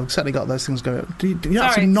got I've certainly got those things going. Do you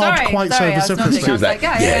actually nod quite so vociferously? She was like,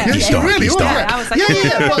 He's dark, really he's was. dark. I was like,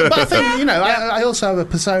 Yeah. But I think I also have a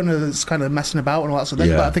persona that's kind of messing about and all that sort of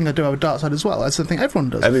thing. Yeah. But I think I do have a dark side as well. That's the thing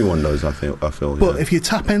everyone does. Everyone knows, I feel. But if you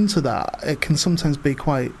tap into that, it can sometimes be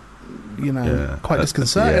quite, quite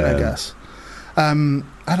disconcerting, I guess. I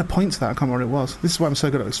had a point to that. I can't remember what it was. This is why I'm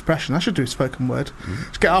so good at expression. I should do spoken word.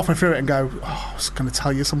 Just get halfway through it and go, I was going to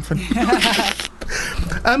tell you something.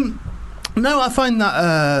 No, I find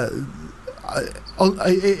that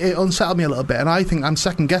it unsettled me a little bit, and I think I'm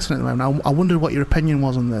second guessing at the moment. I wondered what your opinion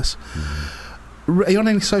was on this. Are you on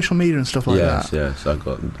any social media and stuff like that? Yes, I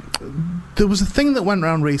got. There was a thing that went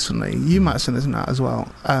around recently. You might have seen this in that as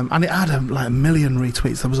well, and it had a million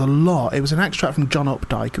retweets. There was a lot. It was an extract from John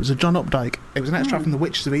Updike. It was an extract from The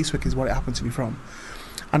Witches of Eastwick, is what it happened to be from.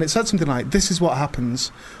 And it said something like, "This is what happens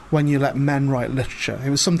when you let men write literature." It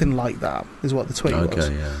was something like that, is what the tweet was.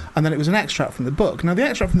 Okay, yeah. And then it was an extract from the book. Now, the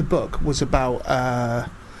extract from the book was about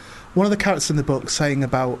one of the characters in the book saying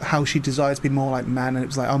about how she desires to be more like men, and it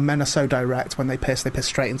was like, men are so direct. When they piss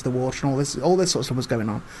straight into the water, and all this sort of stuff was going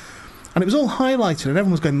on. And it was all highlighted, and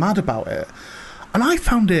everyone was going mad about it. And I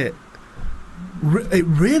found it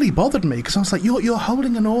really bothered me, because I was like, you're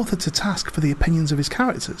holding an author to task for the opinions of his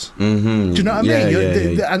characters. Mm-hmm. Do you know what I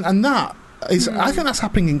mean? Yeah. And that is, I think that's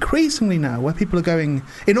happening increasingly now, where people are going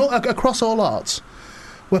across all arts,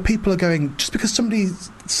 where people are going, just because somebody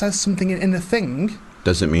says something in a thing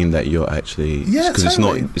doesn't mean that you're actually, because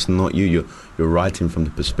totally. it's not you. You're writing from the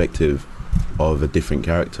perspective of a different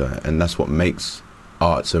character, and that's what makes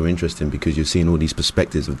art so interesting, because you're seeing all these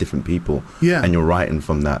perspectives of different people, and you're writing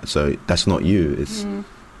from that. So that's not you. It's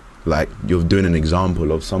like you're doing an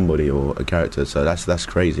example of somebody or a character. So that's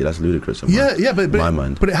crazy. That's ludicrous in my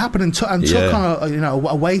mind. But it happened and took on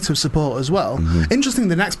a weight of support as well. Interesting.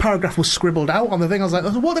 The next paragraph was scribbled out on the thing. I was like,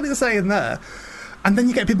 what did it say in there? And then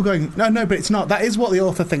you get people going, no, but it's not. That is what the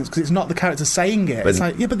author thinks, because it's not the character saying it. It's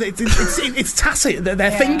like, but it's tacit.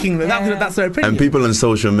 They're thinking that's their opinion. And people on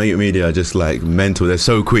social media are just like mental. They're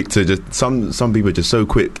so quick to just some people are just so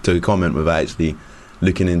quick to comment without actually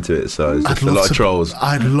looking into it. So it's just a lot of trolls.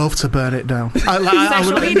 I'd love to burn it down. If it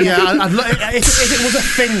was a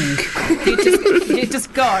thing, you'd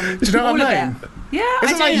just gone. Do you know what I mean? Yeah,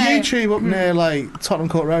 isn't like YouTube up near like Tottenham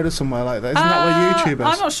Court Road or somewhere like that? Isn't that where YouTube is?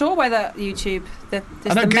 I'm not sure whether YouTube.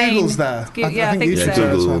 I know Google's there. I think YouTube's so. there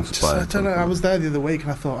as well. I don't know. I was there the other week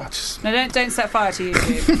and I thought, no, don't set fire to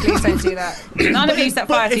YouTube. Please don't do that. None of you set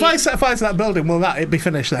fire to YouTube. If I set fire to that building, will that be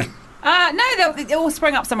finished then? No, it will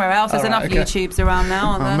spring up somewhere else. There's enough YouTubes around now.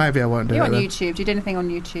 Aren't there? Maybe I won't do it. You're on YouTube. Do you do anything on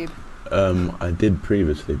YouTube? I did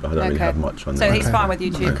previously, but I don't really have much on there. So he's fine with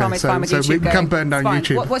YouTube. Carmen's fine with YouTube. So we can burn down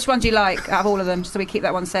YouTube. Which one do you like out of all of them, just so we keep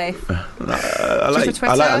that one safe? I like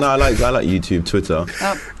YouTube, Twitter.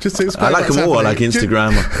 Just to explain, I like them all. I like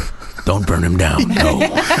Instagram. Don't burn him down. No.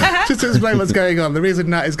 Just to explain what's going on, the reason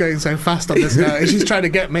Nat is going so fast on this now is she's trying to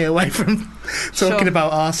get me away from talking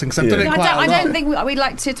about arsing. Because I've done it quite a lot. I don't think we'd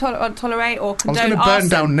like to tolerate or condone arson. Burn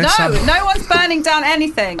down Nissan. No one's burning down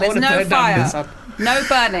anything. There's no fire. No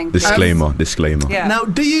burning. Disclaimer. Yeah. Now,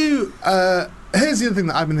 do you... here's the other thing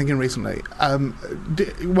that I've been thinking recently.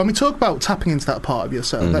 When we talk about tapping into that part of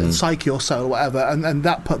yourself, that psyche or soul or whatever, and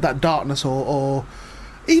that darkness or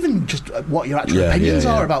even just what your actual opinions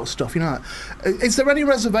are about stuff, is there any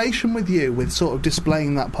reservation with you with sort of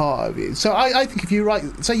displaying that part of you? So I think if you write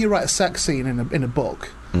a sex scene in a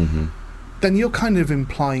book, then you're kind of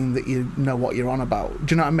implying that you know what you're on about.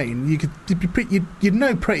 Do you know what I mean? You'd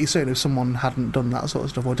know pretty soon if someone hadn't done that sort of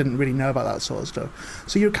stuff or didn't really know about that sort of stuff.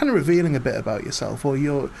 So you're kind of revealing a bit about yourself, or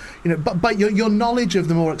but your knowledge of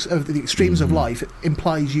of the extremes of life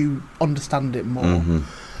implies you understand it more.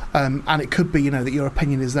 And it could be, that your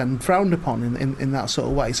opinion is then frowned upon in that sort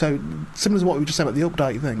of way. So similar to what we just said about the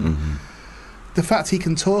Updike thing. The fact he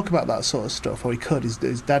can talk about that sort of stuff, or he could, is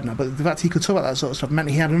dead now, but the fact he could talk about that sort of stuff meant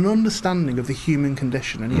he had an understanding of the human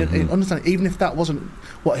condition, and he understand, even if that wasn't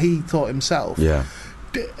what he thought himself,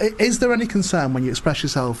 Is there any concern when you express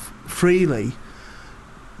yourself freely?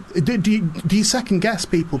 Do you second guess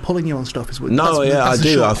people pulling you on stuff? I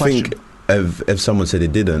do. I think if someone said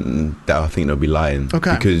it didn't, I think they'll be lying.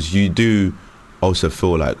 Okay. Because you do also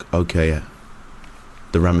feel like, okay,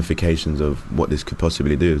 the ramifications of what this could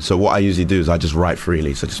possibly do. So what I usually do is I just write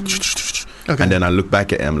freely. So just Okay. and then I look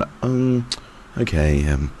back at it and I'm like,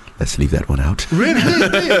 okay, let's leave that one out. Really?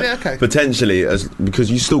 Yeah, okay. Potentially, because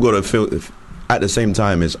you still got to feel, at the same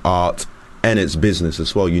time, it's art and it's business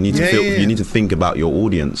as well. You need to feel. You need to think about your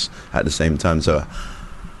audience at the same time. So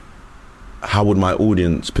how would my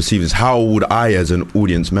audience perceive this? How would I, as an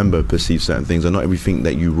audience member, perceive certain things? And not everything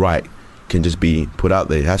that you write can just be put out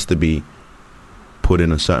there. It has to be put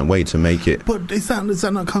in a certain way to make it. But is that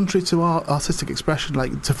not contrary to our artistic expression,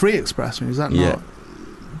 like to free expression? Is that not? Yeah.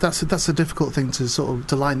 That's a difficult thing to sort of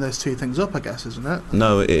to line those two things up, I guess, isn't it?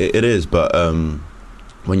 No, it is. But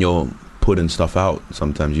when you're putting stuff out,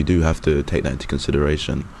 sometimes you do have to take that into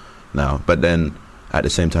consideration now. But then at the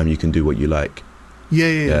same time, you can do what you like.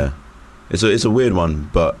 Yeah. It's a weird one.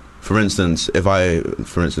 But for instance, if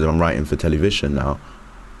I'm writing for television now,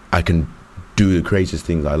 I can do the creative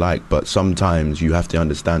things I like, but sometimes you have to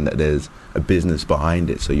understand that there's a business behind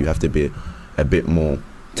it, so you have to be a bit more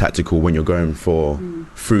tactical when you're going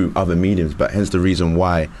through other mediums. But hence the reason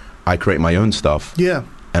why I create my own stuff. Yeah.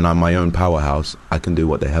 And I'm my own powerhouse. I can do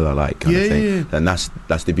what the hell I like, kind of thing. Yeah. And that's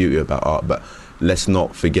the beauty about art. But let's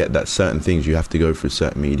not forget that certain things you have to go through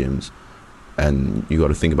certain mediums, and you got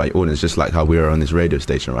to think about your audience. Just like how we are on this radio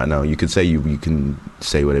station right now, you could say you can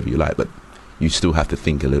say whatever you like, but you still have to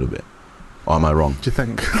think a little bit. Or am I wrong? Do you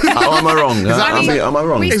think? Am I wrong? Am I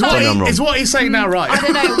wrong? Is what he's saying now right? I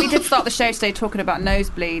don't know. We did start the show today talking about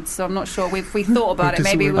nosebleeds, so I'm not sure. If we thought about it,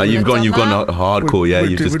 maybe we you've gone hardcore.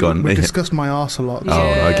 You've gone. We discussed my arse a lot.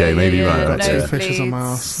 Okay, maybe you're right. Got two fissures on my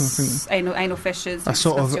arse. Anal fissures.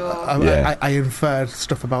 I inferred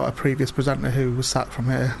stuff about a previous presenter who was sacked from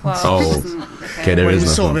here. Okay, there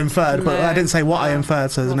is sort of inferred, but I didn't say what I inferred,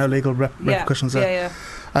 so there's no legal repercussions there. Yeah.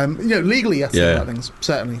 Legally, yes, about things,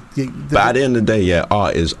 certainly. But at the end of the day,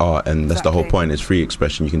 art is art, and that's the whole point. It's free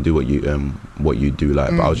expression. You can do what you do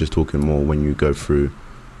like. But I was just talking more when you go through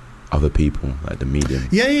other people, like the medium.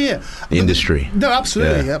 Yeah. The industry. No,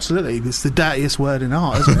 absolutely. It's the dirtiest word in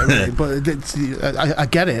art, isn't it? Really? But I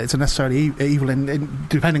get it. It's a necessarily evil, in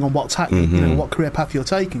depending on what tack, what career path you're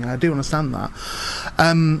taking. I do understand that.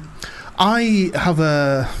 I have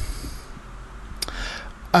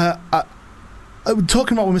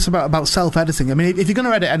talking about self-editing. I mean, if you're going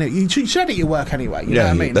to edit, you should edit your work anyway. You know what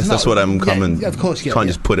I mean? That's what I'm coming. Yeah, of course, you can't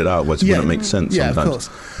just put it out. It wouldn't make sense. Yeah, sometimes.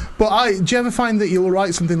 of course. But do you ever find that you'll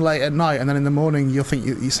write something late at night and then in the morning you'll think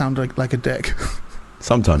you sound like a dick?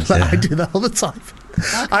 Sometimes, I do that all the time.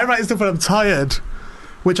 Okay. I write stuff when I'm tired,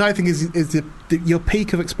 which I think is your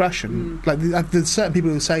peak of expression. Like there's certain people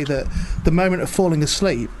who say that the moment of falling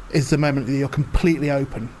asleep is the moment that you're completely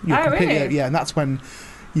open. Really? Yeah, and that's when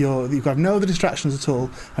you've got no other distractions at all,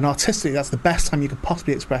 and artistically that's the best time you could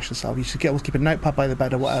possibly express yourself. You should keep a notepad by the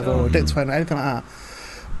bed or whatever, or a dictaphone or anything like that.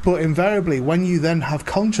 But invariably, when you then have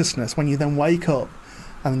consciousness, when you then wake up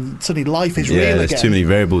and suddenly life is real again. Yeah, there's too many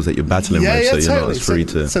variables that you're battling with, so you're not as free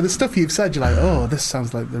to... So the stuff you've said, you're like, oh, this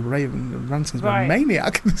sounds like the Raven Ransom's a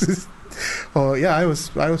maniac. I always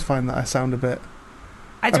find that I sound a bit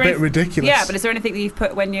ridiculous. Yeah, but is there anything that you've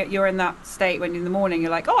put when you're in that state, when in the morning you're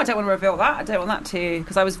like, oh, I don't want to reveal that, I don't want that to,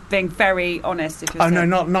 because I was being very honest. No,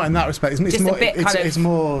 not in that respect. It's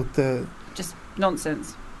more the just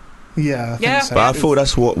nonsense. Yeah, I think so. But I thought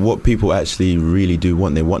that's what people actually really do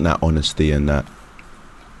want. They want that honesty and that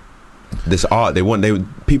this art.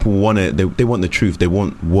 People want it. They want the truth. They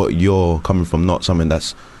want what you're coming from, not something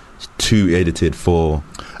that's too edited for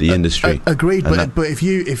the industry. Agreed, but if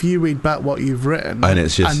you read back what you've written and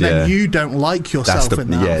it's just, and then you don't like yourself in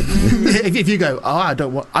that, if you go, I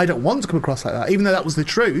don't want to come across like that, even though that was the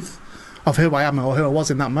truth of who I am or who I was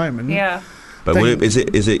in that moment. Yeah. But is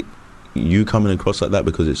it you coming across like that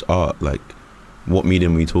because it's art? Like, what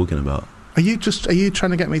medium are we talking about? Are you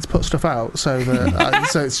trying to get me to put stuff out so that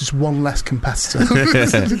so it's just one less competitor?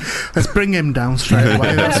 Let's bring him down straight away.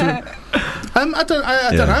 I don't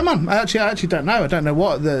know, man. I actually don't know. I don't know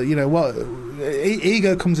what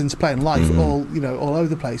ego comes into play in life all over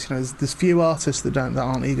the place. There's few artists that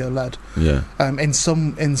aren't ego led. Yeah. In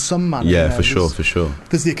some manner. Yeah, for sure.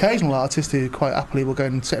 There's the occasional artist who quite happily will go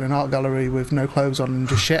and sit in an art gallery with no clothes on and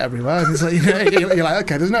just shit everywhere. And it's like, you're like,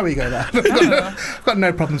 okay, there's no ego there. I've got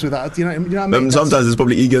no problems with that. You know what I mean? Sometimes there's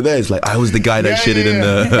probably ego there. It's like, I was the guy that shitted in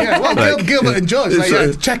the... Yeah, well, Gilbert and George,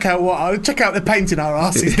 check out the painting our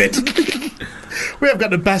asses did. We have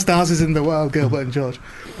got the best asses in the world, Gilbert and George.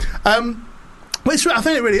 Well, I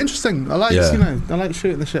find it really interesting. I like, I like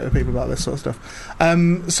shooting the shit with people about this sort of stuff.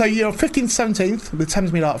 So you're 15th, 17th with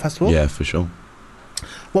Thamesmead Art Festival. Yeah, for sure.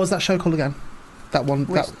 What was that show called again? That one.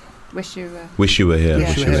 Wish You Were. Wish You Were Here. Yeah.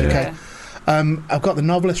 Wish You Were Here. Okay. I've got The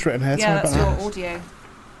Novelist written here. Yeah, Tell that's me your about audio.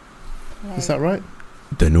 that. Is that right?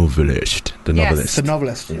 The Novelist. The Yes. Novelist. The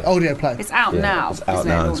Novelist. Audio play. It's out now. It's out isn't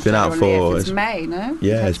now. It? It's been out for... It's May, no?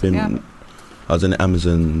 Yeah, it's been... Yeah. I was in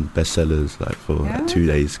Amazon bestsellers for Yeah. 2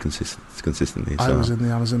 days consistently. I So. was in the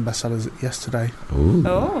Amazon bestsellers yesterday. Ooh.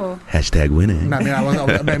 Oh. Hashtag winning. No,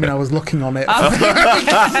 I was looking on it. I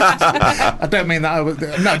don't mean that I was.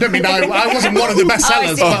 No, I don't mean that I wasn't one of the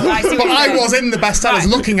bestsellers, but I was in the bestsellers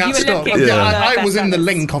looking at stuff. looking I was in the bestsellers.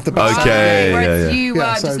 link of the bestsellers. Okay. Whereas you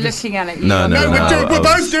Yeah, were so just just- looking at it. No, You no, were- no. We're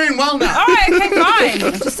both doing well now. All right, okay,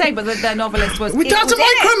 fine. I'm just saying, but the novelist was. We don't have to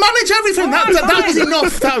micromanage everything. All right, That was fine.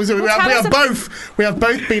 enough. That was. We tell us have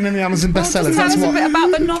both been in the Amazon Well, bestsellers. just tell That's us a what. bit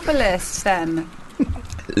about the novelist then.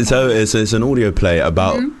 So it's an audio play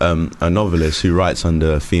about a novelist who writes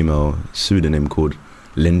under a female pseudonym called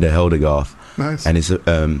Linda Heldegarth, Nice. and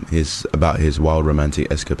it's about his wild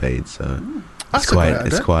romantic escapades. So That's it's a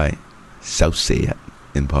great quite idea. saucy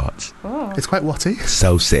in parts. Oh, It's quite whatty.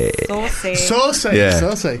 Saucy. saucy. Saucy. Yeah.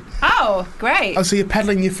 Saucy. Oh, great. Oh, so you're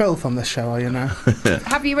peddling your filth on this show, are you now?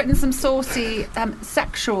 Have you written some saucy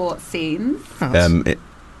sexual scenes?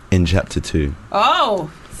 In chapter 2.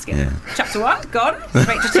 Oh, skip. Yeah. Chapter 1, gone.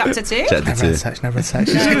 Straight to chapter 2. Chapter Never 2. had sex. Never had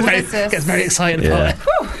sex. No, She what is this? gets very excited Yeah.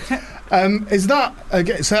 about it. Is that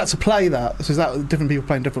so? That's a play. So is that different people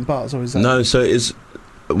playing different parts, or is that No, so it's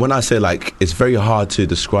when I say it's very hard to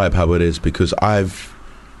describe how it is because I've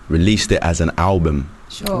released it as an album.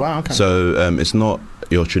 Sure. Wow. Okay. So it's not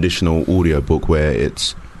your traditional audio book where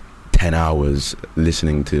it's 10 hours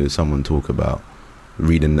listening to someone talk about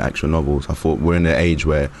reading the actual novels. I thought we're in an age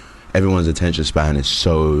where everyone's attention span is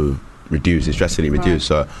so reduced, it's drastically reduced.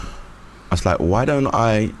 So I was like, why don't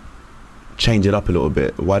I change it up a little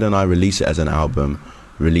bit? Why don't I release it as an album,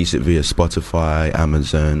 release it via Spotify,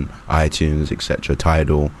 Amazon, iTunes, etc.,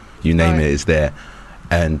 Tidal, you name Right. it, it's there.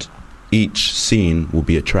 And each scene will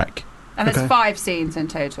be a track. And there's Okay. 5 scenes in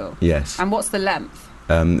total. Yes. And what's the length?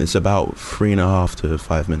 It's about 3.5 to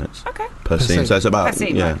 5 minutes Okay. per scene. scene. So it's about, Per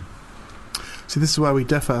scene, yeah. right. See, this is where we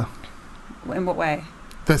differ. In what way?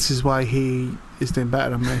 This is why he is doing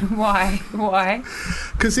better than me. Why? Why?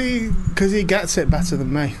 Because he gets it better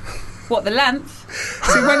than me. What, the length?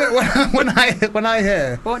 See, when I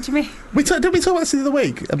hear What do you mean? did we talk about this the other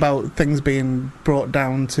week about things being brought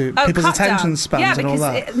down to Oh, people's cut attention down. spans and all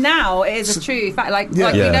that? Yeah, because now it is a true fact. Like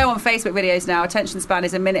Yeah. we Yeah. know on Facebook videos now, attention span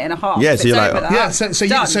is a minute and a half. Yeah, If so you're it's like- over that, Yeah,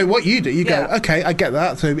 so done. what you do, you Yeah. go, okay, I get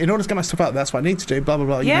that. So in order to get my stuff out, that's what I need to do. Blah blah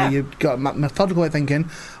blah. Yeah. You know, you've got a methodical way of thinking.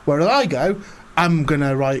 Whereas I go, I'm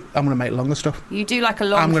gonna make longer stuff. You do like a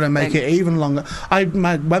long. I'm gonna make thing. it even longer.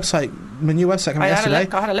 My new website came out I had a yesterday.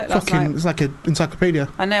 look. I had a look last Fucking, night. it's like an encyclopedia.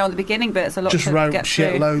 I know on the beginning, but it's a lot Just to wrote get through.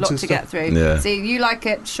 shitloads Lot of to stuff. get through. Yeah. See, you like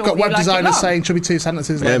it short. Got you web like it designers long. saying should be 2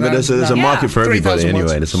 sentences. Yeah, like but that. there's a Yeah. market for everybody 3,000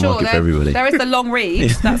 words. anyway. There's a Sure, market for everybody. there is the long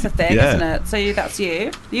read. That's the thing, Yeah. isn't it? So that's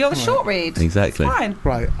you. You're the short read. Exactly. It's fine.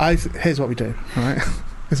 Right, here's what we do, all right?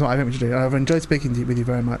 This is what I think we should do. I've enjoyed speaking with you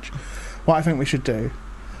very much. What I think we should do,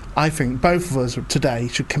 I think both of us today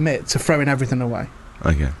should commit to throwing everything away,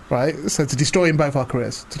 Okay. right? So to destroying both our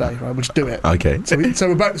careers today, right? We'll just do it. Okay. So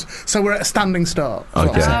we're at a standing start. is what I'm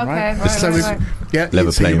Okay. saying, right? Okay, So right, we've- right. Yeah,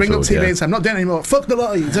 Level so you playing ring up field, TV yeah. and say, I'm not doing it anymore. Fuck the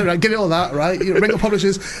lot of you. So, right, give it all that, right? You ring up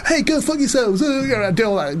publishers. Hey, go fuck yourselves. Do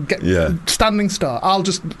all that. Yeah. Standing start.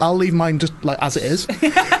 I'll leave mine just like as it is,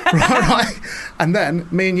 right? And then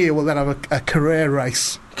me and you will then have a career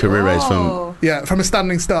race. Career race from. Oh. Yeah, from a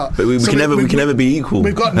standing start. But we So can never be equal.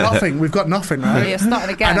 We've got nothing. We've got nothing, Yeah, right? you're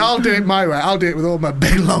starting again. And I'll do it my way. I'll do it with all my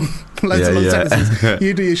big long, loads of long sentences.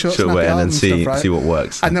 You do your short, Short snappy way and then album see stuff, right? see what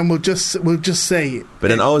works. And then we'll just see. But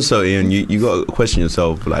then also, Ian, you got to question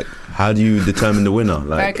yourself. Like, how do you determine the winner? Very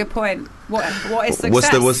Like, good point. What is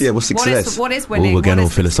success? what's success? What is winning? we're getting What all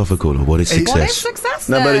is- philosophical. What is What is What is success? success?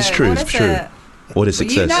 No, but it's though? true, What it's is true. it? What is But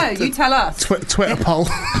success? you know, you tell us. Twitter poll.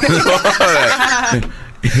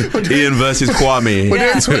 Ian versus Kwame. We're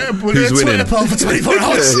Yeah. doing Twitter, we're Who's doing winning? Twitter poll for 24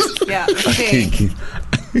 hours. Yeah. Okay.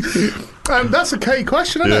 That's a key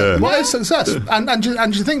question, isn't Yeah. it? What is success? And do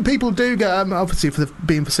you think people do get, obviously for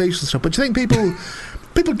being facetious and stuff, but do you think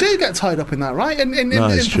people do get tied up in that, right? In No,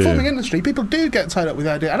 the it's true. performing industry, people do get tied up with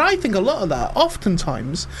the idea. And I think a lot of that,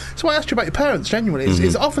 oftentimes, that's why I asked you about your parents, genuinely,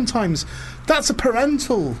 is oftentimes that's a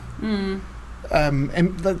parental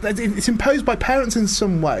it's imposed by parents in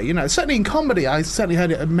some way. You know, certainly in comedy, I certainly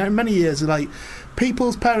heard it many years. Like,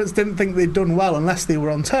 people's parents didn't think they'd done well unless they were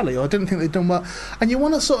on telly, or didn't think they'd done well. And you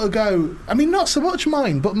want to sort of go, I mean, not so much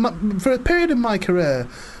mine, but for a period in my career,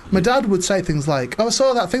 my dad would say things like, "Oh, I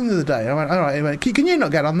saw that thing the other day." I went, "All right." He went, "Can you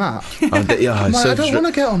not get on that?" I don't want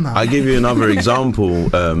to get on that. I'll give you another example.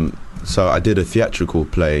 So I did a theatrical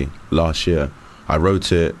play last year. I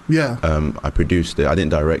wrote it. Yeah. I produced it. I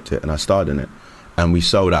didn't direct it, and I starred in it. And we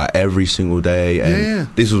sold out every single day. And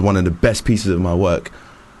this was one of the best pieces of my work.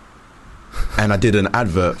 And I did an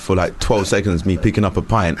advert for like 12 seconds, me picking up a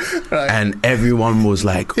pint, and everyone was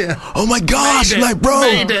like, "Oh my gosh, like, bro!"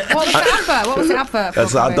 What was the advert?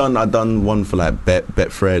 So I done one for like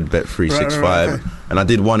Bet365, and I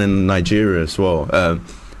did one in Nigeria as well.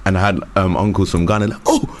 And I had uncles from Ghana, like,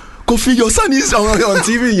 "Oh, Kofi, your son is on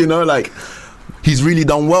TV," you know, like, he's really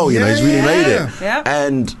done well, you know, he's really made it. Yeah.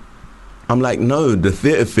 And I'm like, no, the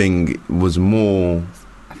theatre thing was more.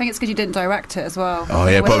 I think it's because you didn't direct it as well. Oh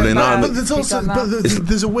yeah, probably not. But there's also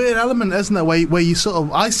there's a weird element, isn't there, where you sort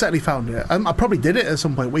of, I certainly found it. I probably did it at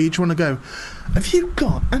some point, where you just want to go, have you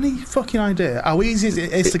got any fucking idea how easy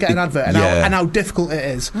it is to get an advert, and how difficult it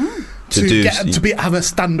is to have a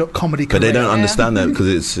stand-up comedy career? But they don't understand that, because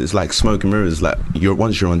it's like smoke and mirrors. Like,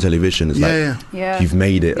 once you're on television, it's you've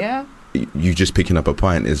made it. Yeah. You just picking up a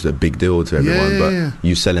pint is a big deal to everyone, but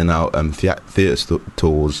you selling out theatre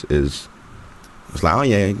tours is. It's like, oh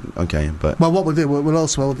yeah, okay, but well, what we'll do, we'll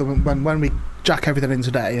also when we jack everything in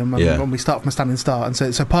today, and when we start from a standing start, and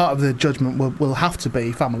so part of the judgment will have to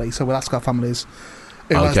be family. So we'll ask our families.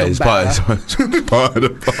 It's part of the poll.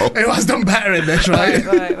 Who has done better in this, right?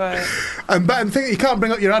 Right. And you can't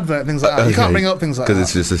bring up your advert and things like that. You can't bring up things like that.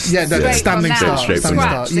 Because it's just standing start.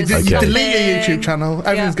 You delete your YouTube channel.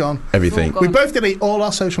 Everything's gone. Everything. We both delete all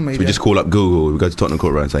our social media. So we just call up Google. We go to Tottenham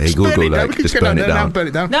Court Road and say, "Hey Google, just burn it down."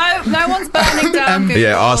 No one's burning down Google.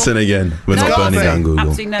 Yeah, arson again. We're not burning down Google.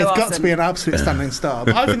 Absolutely no It's arson. got to be an absolute standing start.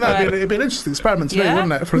 But I think it'd be an interesting experiment to do,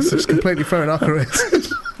 wouldn't it? For us to just completely throw in our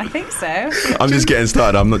careers. I think so. I'm just getting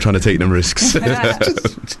started. I'm not trying to take them risks.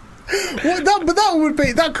 That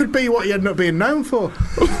could be what you end up being known for.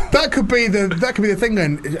 That could be the thing.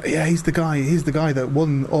 Going, yeah, he's the guy that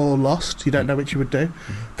won or lost. You don't know which you would do.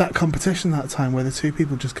 That competition that time where the two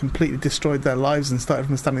people just completely destroyed their lives and started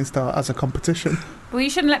from a standing start as a competition. Well, you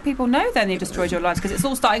shouldn't let people know then you've destroyed your lives, because it's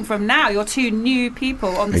all starting from now. You're two new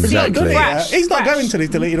people on the Exactly. scene. He's not going until he's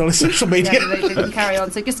deleted all his social media. Yeah, they can carry on.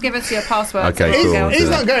 So just give us your password. Okay, cool. He's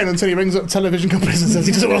not going until he rings up television companies and says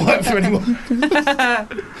he doesn't want to work for anyone.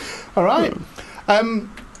 All right.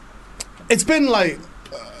 It's been like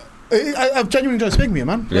I've genuinely enjoyed speaking with you,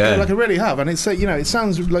 man. Like I really have, and it's it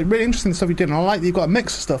sounds like really interesting stuff you did, and I like that you've got a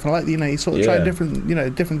mix of stuff, and I like that you sort of try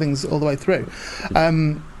different things all the way through.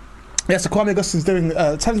 Yes, so Kwame Augustine's doing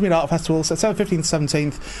Thamesmead Art Festival, September 15th to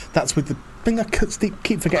 17th. That's with the thing I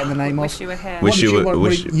keep forgetting the name of. Wish you were here.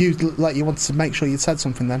 You wanted to make sure you said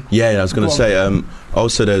something then. Yeah, I was going to say.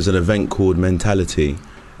 Also, there's an event called Mentality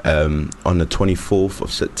on the 24th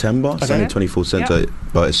of September, Sunday 24th September,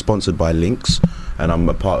 but it's sponsored by Lynx, and I'm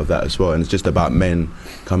a part of that as well. And it's just about men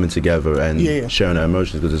coming together and sharing their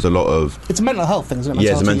emotions, because there's a lot of. It's a mental health thing, isn't it?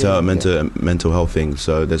 Yeah, it's a mental health thing.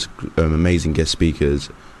 So there's amazing guest speakers.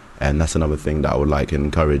 And that's another thing that I would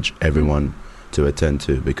encourage everyone to attend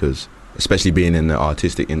to, because especially being in the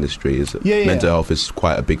artistic industry, mental health is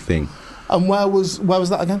quite a big thing. And where was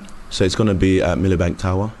that again? So it's going to be at Millbank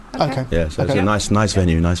Tower. Okay. Yeah, so it's a nice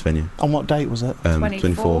venue. On what date was it?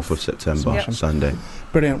 24th of September, Sunday.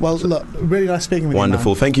 Brilliant. Well, look, really nice speaking with you.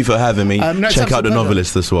 Wonderful. Thank you for having me. Check out The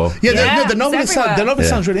Novelist as well. Yeah, the Novelist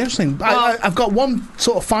sounds really interesting. I've got one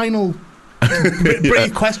sort of final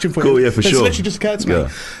brief question for you. Cool, yeah, for sure. It's literally just occurred to me.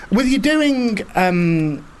 With you doing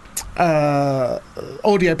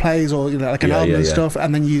audio plays or like an album and stuff,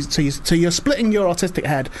 and then you're splitting your artistic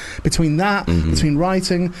head between that, between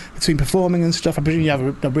writing, between performing and stuff. I presume you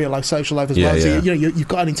have a real life, social life as well. So you've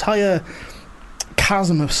got an entire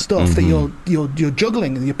chasm of stuff that you're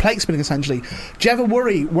juggling and you're plate spinning essentially. Do you ever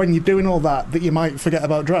worry when you're doing all that you might forget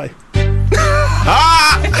about Dre?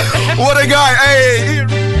 What a guy! Hey.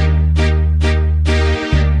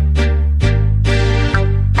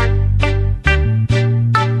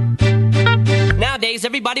 Nowadays,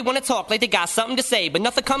 everybody wanna talk like they got something to say, but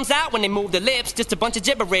nothing comes out when they move their lips. Just a bunch of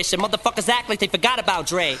gibberish, and motherfuckers act like they forgot about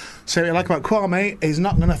Dre. So what you like about Kwame, he's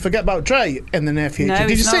not gonna forget about Dre in the near future. No,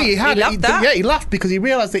 Did you see he had? He loved that. Yeah, he laughed because he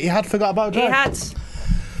realised that he had forgot about Dre. He had.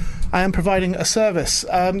 I am providing a service.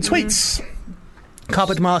 Tweets.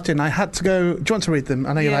 Carpet Martin, I had to go. Do you want to read them?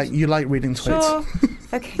 I know you like reading tweets. Sure.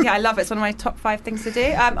 Okay. Yeah, I love it. It's one of my top 5 things to do.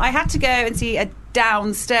 I had to go and see a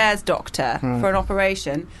downstairs doctor for an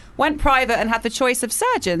operation. Went private and had the choice of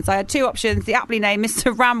surgeons. I had two options, the aptly named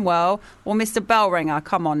Mr. Ramwell or Mr. Bellringer.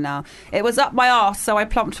 Come on now. It was up my arse, so I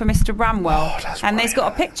plumped for Mr. Ramwell. And they've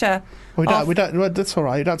got a picture. We don't, that's all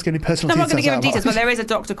right. You don't have to give any personal I'm not details. going to give him details, but there is a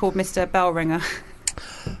doctor called Mr. Bellringer.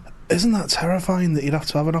 Isn't that terrifying that you'd have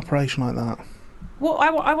to have an operation like that? What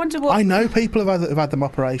I wonder what... I know people who've had them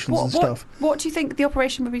operations and stuff. What do you think the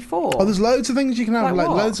operation would be for? Oh, there's loads of things you can have. Like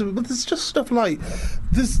what? Loads of... But there's just stuff like...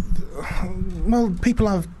 Well, people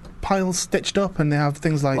have piles stitched up and they have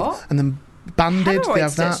things like... What? And then banded. Hemorrhoids They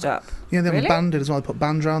have stitched that. up? Yeah, they have Really? them banded as well. They put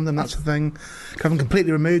bands around them. That's the thing. You can have them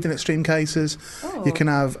completely removed in extreme cases. Oh. You can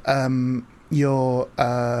have your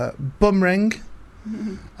bum ring.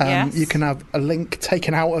 Yes. You can have a link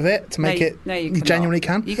taken out of it to make you you genuinely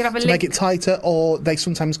can. You can have a to link. make it tighter, or they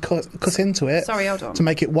sometimes cut into it. Sorry, hold on. To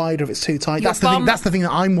make it wider if it's too tight. Your That's the thing. bum- That's the thing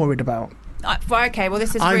that I'm worried about. Okay, well,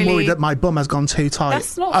 this is I'm really... worried that my bum has gone too tight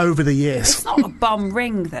That's not- over the years. It's not a bum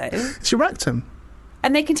ring, though. It's your rectum.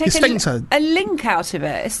 And they can take Your sphincter. a link out of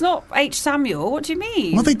it. It's not H. Samuel. What do you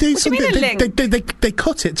mean? Well, they do what do you something. mean a link? They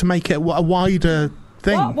cut it to make it a wider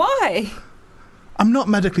thing. What? Why? I'm not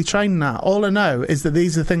medically trained now. All I know is that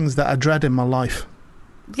these are things that I dread in my life.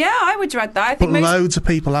 Yeah, I would dread that. I But think most... loads of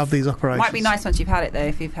people have these operations. Might be nice once you've had it, though,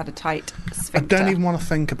 if you've had a tight I sphincter. don't even want to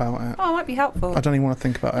think about it. Oh, it might be helpful. I don't even want to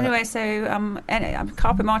think about it. Anyway, so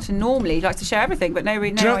Carpet Martin normally likes to share everything, but no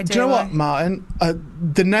idea. Do you know why. what, Martin?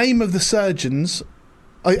 The name of the surgeons.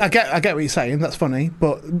 I get what you're saying. That's funny,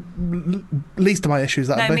 but least of my issues.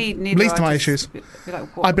 That'd No, be me neither. least of my I'd just issues. be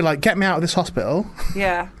like, what? I'd be like, get me out of this hospital.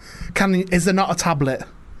 Yeah. Is there not a tablet?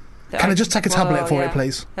 Can I just take a tablet for it,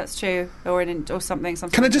 please? That's true. Or something.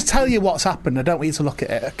 Can I just tell you what's happened? I don't want you to look at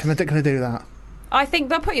it. Can I do that? I think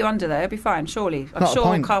they'll put you under there. It'll be fine, surely. I'm Not the sure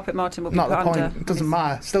point. Carpet Martin will be Not put the point. under. It doesn't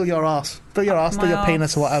matter. Still your arse. Still your arse. Still My your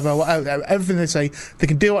penis or arse. whatever. Everything they say, they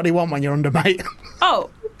can do what they want when you're under, mate. Oh,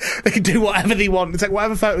 They can do whatever they want. They take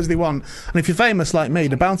whatever photos they want. And if you're famous like me,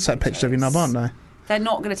 they're bound to take pictures of your knob, aren't they? they're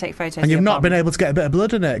not going to take photos. And of you've your not bum. been able to get a bit of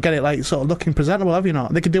blood in it, get it like sort of looking presentable, have you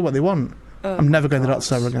not? They can do what they want. Oh, I'm never going to the God.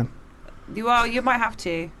 doctor ever again. You might have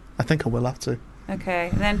to. I think I will have to. Okay.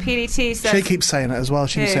 And then PDT says... She keeps saying it as well.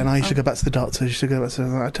 She keeps Who? saying, you should Oh. go back to the doctor. You should go back to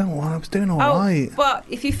the... I don't want. I was doing all Oh, right. but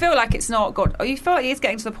if you feel like it's not got... Oh, you feel like it's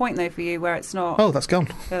getting to the point, though, for you, where it's not... Oh, that's gone.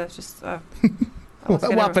 It's just... What what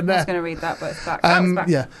happened there? I was going to read that, but it's back. That was back.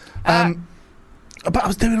 Yeah. But I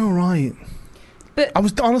was doing all right. But I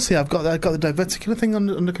was honestly, I've got the diverticular thing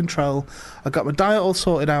under control. I got my diet all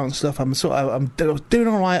sorted out and stuff. I was doing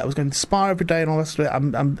all right. I was going to spa every day and all the rest of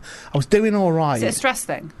it. I was doing all right. is it a stress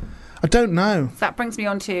thing? I don't know. So that brings me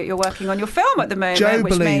on to you're working on your film at the moment, Joe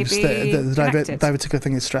which may believes be that the connected. diverticular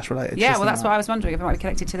thing is stress related. Yeah, well, that's what I was wondering, if it might be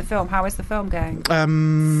connected to the film. How is the film going? It's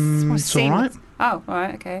all Scene- right. Oh, all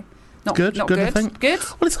right, okay. Not Good, Not good, good. I think. Good.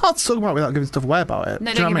 Well, it's hard to talk about without giving stuff away about it.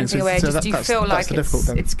 No, Do you know don't what I give mean? anything away. Just do you feel like the difficult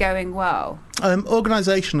thing. it's going well?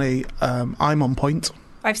 Organisationally, I'm on point.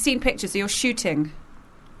 I've seen pictures. So you're shooting.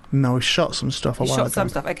 No, we shot some stuff a You while shot ago. some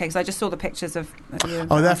stuff. Okay, because I just saw the pictures of you.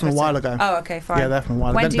 Oh, they're on from a Twitter. while ago. Oh, okay, fine. Yeah, they're from a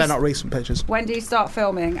while When ago. do They're you not recent pictures. When do you start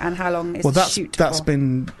filming, and how long is Well, the shoot that's for?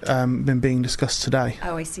 been being discussed today.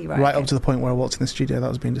 Oh, I see. Right. Right okay. up to the point where I walked in the studio, that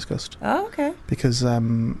was being discussed. Oh, okay. Because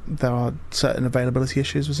there are certain availability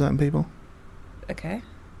issues with certain people. Okay.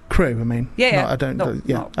 Crew, I mean. Yeah, yeah. I don't. Not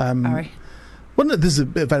yeah. Harry. Well, no, there's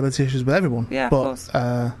availability issues with everyone. Yeah, but, of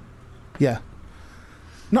course. Yeah.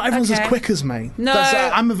 Not everyone's Okay. as quick as me. No.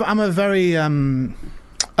 I'm a very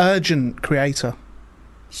urgent creator,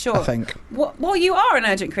 Sure. I think. Well, you are an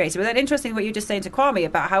urgent creator, but then interesting what you were just saying to Kwame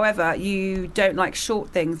about, however, you don't like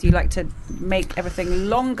short things, you like to make everything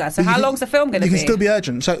longer. So how long's the film going to You be? can still be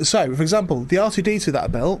urgent. So, for example, the R2-D2 that I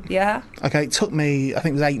built, Yeah? okay, it took me, I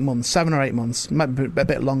think it was 8 months, 7 or 8 months, maybe a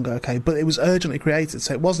bit longer, okay, but it was urgently created,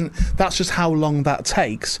 so it wasn't, that's just how long that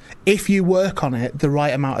takes. If you work on it, the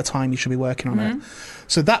right amount of time you should be working on it.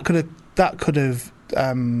 So that could have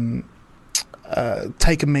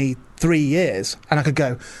taken me 3 years, and I could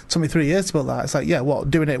go, it took me 3 years to build that. It's like, yeah,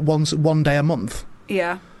 what, doing it one day a month?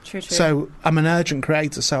 Yeah, true. So I'm an urgent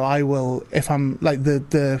creator, so I will, if I'm, like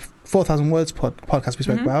the 4,000 Words podcast we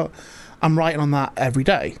spoke about, I'm writing on that every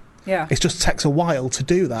day. Yeah. It just takes a while to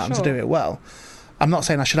do that and to Sure. do it well. I'm not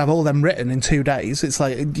saying I should have all them written in 2 days. It's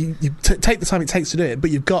like, you take the time it takes to do it,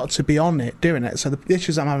 but you've got to be on it doing it. So the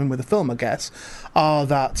issues I'm having with the film, I guess, are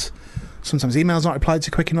that sometimes emails not replied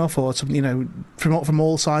to quick enough, or from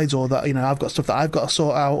all sides, or that I've got stuff that I've got to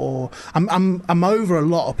sort out, or I'm over a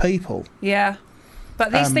lot of people. Yeah.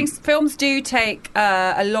 But these films do take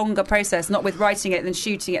a longer process, not with writing it, then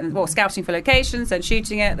shooting it, and scouting for locations, then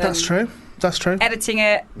shooting it, then That's true. editing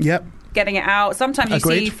it. Yep. getting it out. Sometimes you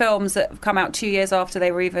Agreed. see films that come out 2 years after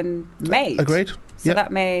they were even made. Agreed. So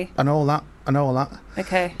that may... I know all that.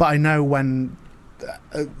 Okay. But I know when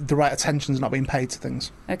the right attention's not being paid to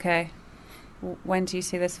things. Okay. When do you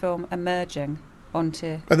see this film emerging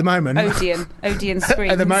onto At the moment... Odeon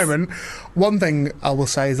screens? At the moment, one thing I will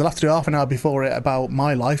say is I'll have to do half an hour before it about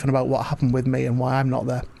my life and about what happened with me and why I'm not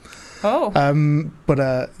there. Oh. But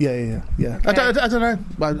yeah. Okay. I don't know.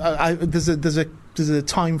 Well, there's a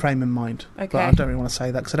time frame in mind. Okay. But I don't really want to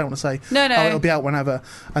say that because I don't want to say No. oh, it'll be out whenever,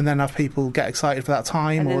 and then have people get excited for that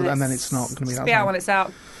time, and then it's not going to be that. Be out time. when it's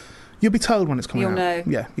out. You'll be told when it's coming You'll out. know.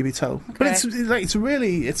 Yeah, you'll be told. Okay. But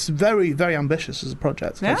it's very, very ambitious as a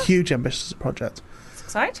project. Yeah. Like, huge ambitious as a project. It's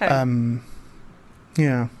exciting.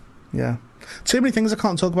 Yeah. Too many things I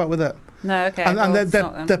can't talk about with it. No, okay. And well,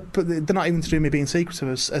 they're not even to do with me being secretive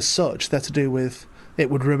as such. They're to do with it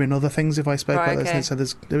would ruin other things if I spoke Right, about okay. this. So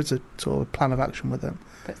there is a sort of plan of action with it.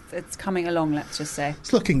 But it's coming along, let's just say.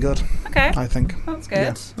 It's looking good, Okay. I think. That's good.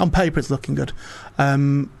 Yeah. On paper, it's looking good.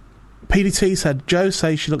 PDT said Joe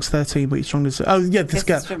says she looks 13, but he's strongly. Oh yeah, this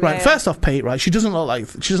girl. Right. Yeah. First off, Pete. Right. She doesn't look like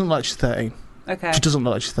she's 13. Okay. She doesn't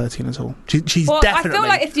look like she's 13 at all. She's Well, definitely. I feel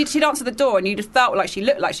like if she'd answered the door and you just felt like she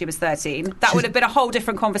looked like she was 13, that would have been a whole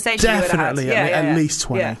different conversation. Definitely, you would have had. at least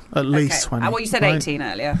 20. Yeah. At least Okay. 20. Well, you said right? 18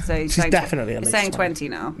 earlier, so you're She's saying definitely at you're least saying 20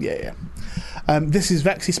 now. Yeah. This is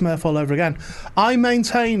Vexy Smurf all over again. I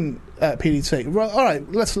maintain PDT. Right, all right,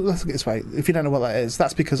 let's look at this way. If you don't know what that is,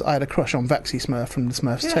 that's because I had a crush on Vexy Smurf from the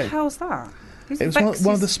Smurfs Who 2. the hell's that? Who's It was Vexy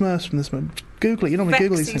one of the Smurfs from the Smurfs. Google it. You know when you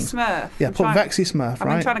Google these Vexy things. Smurf. Yeah, I'm put trying- Vexy Smurf, I've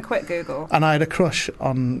right? been trying to quit Google. And I had a crush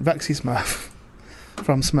on Vexy Smurf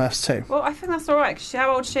from Smurfs 2. Well, I think that's all right. 'Cause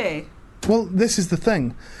how old is she? Well, this is the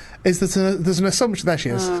thing. Is that there's an assumption. There she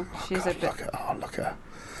is. Oh, she's a bit. Look at her.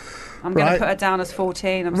 I'm going right. to put her down as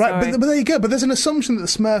 14. I'm Right, sorry. but there you go. But there's an assumption that the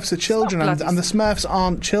Smurfs are children not and bloody the Smurfs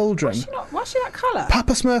aren't children. Why's she that colour?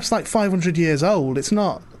 Papa Smurf's like 500 years old. It's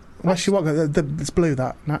not. Why she what? It's blue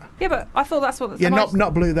that. No. Yeah, but I thought that's what. Yeah,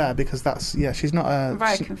 not blue there because that's she's not a. I'm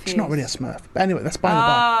very She's not really a confused. Smurf. But anyway, that's by the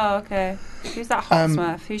by. Oh, okay. Who's that hot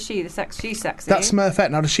Smurf? Who's she? She's sexy. That's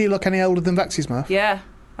Smurfette. Now, does she look any older than Vexy Smurf? Yeah,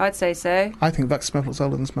 I'd say so. I think Vexy Smurf looks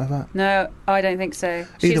older than Smurfette. No, I don't think so.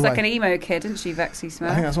 She's Either like way. an emo kid, isn't she, Vexy Smurf?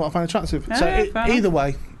 I think that's what I find attractive. Oh, So fair either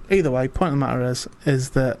way, point of the matter is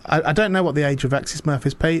that I don't know what the age of Vexy Smurf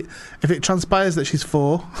is, Pete. If it transpires that she's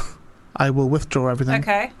 4, I will withdraw everything.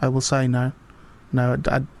 Okay. I will say no. No,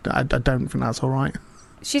 I don't think that's all right.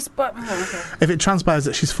 She's. Oh, okay. If it transpires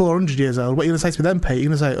that she's 400 years old, what are you going to say to me then, Pete? You're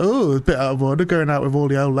going to say, oh, it's a bit out of order going out with all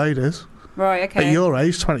the old ladies. Right, okay. At your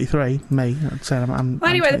age, 23, me, I'd say I'm Well,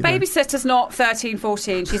 anyway, the 23. babysitter's not 13,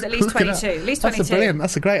 14. She's at least Look at 22. that. At least That's 22.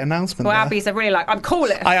 That's a great announcement. Well, there. Abby's are really like, I'm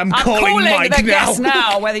calling. I'm calling Mike the now. guest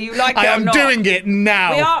now, whether you like it I or am not. doing it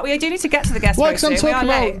now. We do need to get to the guest. Why? very Because I'm soon. We talking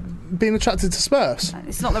are about late. being attracted to Smurfs.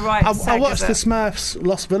 It's not the right. I seg, watched is the it? Smurfs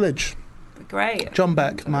Lost Village. Great. John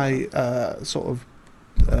Beck, my sort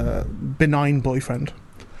of benign boyfriend.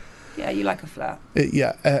 Yeah, you like a flirt. He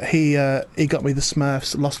got me the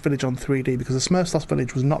Smurfs Lost Village on 3D because the Smurfs Lost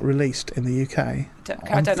Village was not released in the UK.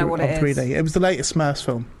 I don't know what it on is. 3D. It was the latest Smurfs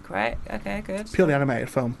film, Great. Okay, good. purely animated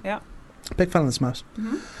film. Yeah. Big fan of the Smurfs.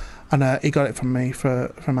 Mm-hmm. And he got it from me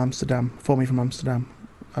from Amsterdam,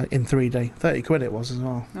 in 3D. 30 quid it was as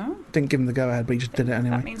well. Oh, Didn't give him the go ahead, but he just did it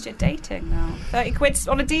anyway. that means you're dating now. 30 quid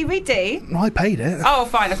on a DVD? No, I paid it. Oh,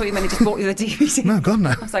 fine. I thought you meant he just bought you the DVD. No, God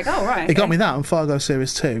no. I was like, oh, right. He got okay. me that on Fargo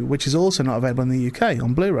Series 2, which is also not available in the UK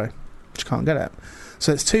on Blu-ray, which you can't get it.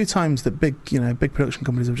 So it's 2 times that big production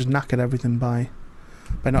companies have just knackered everything by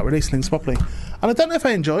not releasing things properly. And I don't know if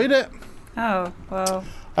I enjoyed it. Oh, well.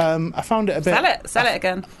 I found it a bit... Sell it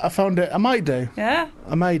again. I found it... I might do. Yeah?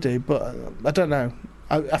 I may do, but I don't know.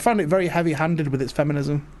 I found it very heavy-handed with its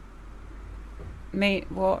feminism. Me,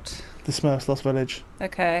 what? The Smurfs Lost Village.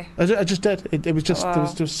 Okay. I just did. It was just... Oh, wow. There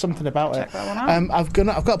was just something about Check it. that one out. I've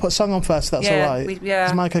got to put a song on first, so that's yeah, all right. yeah.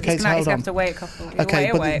 Is Mike okay He's to gonna hold on? have to wait a couple.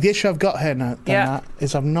 Okay, but the issue I've got here now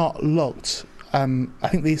is I've not looked. I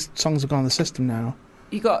think these songs have gone on the system now.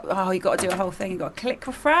 You got to do a whole thing. You got to click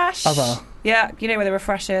refresh. Have I? Yeah, you know where the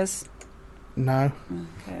refresh is. No.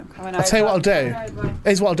 Okay, I'm coming I'll tell you what I'll do. over.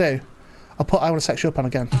 Here's what I'll do. I'll put I Want to Sex You Up on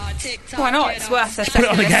again. Why not? It's worth a it second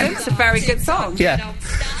on listen. again. It's a very good song. Yeah.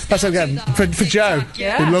 That's again. For Joe.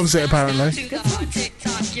 Yeah. Who loves it apparently.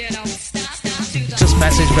 Just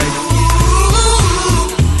message me.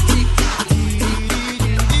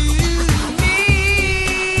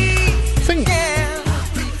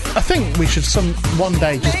 I think we should one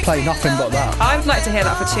day just play nothing but that. I'd like to hear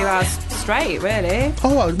that for 2 hours straight, really.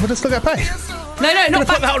 Oh, well, we'll just still get paid. No, not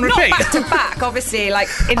put that on repeat? Not back to back, obviously, like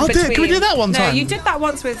in I'll do between. it. Can we do that one time? No, you did that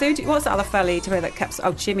once with what's that other fella that kept?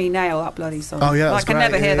 Oh, Jimmy Nail, that bloody song. Oh yeah, I that's can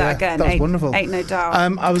great. never hear that again. That was wonderful. Ain't no doubt.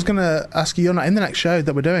 I was going to ask you, you're not in the next show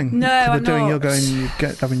that we're doing. No, I'm not.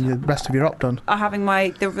 You're having the rest of your op done. I'm having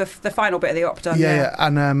the final bit of the op done. Yeah.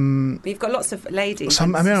 And but you've got lots of ladies.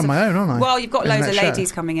 I'm here on my own, aren't I? Well, you've got In the loads of next ladies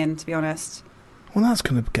show. coming in. To be honest. Well, that's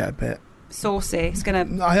going to get a bit saucy. It's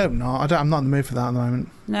going to. I hope not. I'm not in the mood for that at the moment.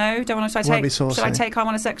 No, don't want to. Won't be saucy. Should I take I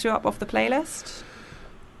Want to Sex You Up off the playlist?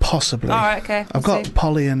 Possibly. All right, okay. I've got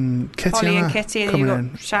Polly and Kitty. Polly and Kitty, and you've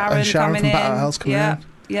got Sharon and Sharon coming from in. Battle House coming in.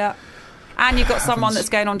 Yeah. And you've got someone that's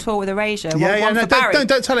going on tour with Erasure. Don't tell him.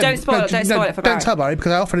 Don't spoil it for Barry. Don't tell Barry,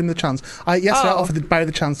 because I offered him the chance. Yesterday I offered Barry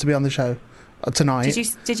the chance to be on the show tonight.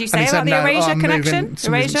 Did you say about the Erasure connection?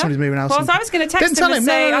 Somebody's moving out. Well, I was going to text him and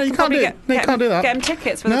say I can probably get him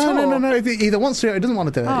tickets for the tour. No. If he either wants to or he doesn't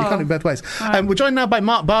want to do it. You can't do it both ways. We're joined now by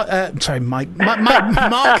Mark Byfield.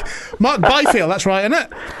 That's right, isn't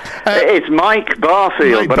it? It's Mike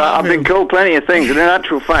Barfield, but I've been called plenty of things. And in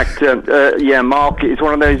actual fact, Mark is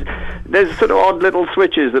one of those. There's sort of odd little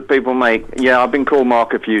switches that people make. Yeah, I've been called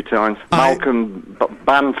Mark a few times. Malcolm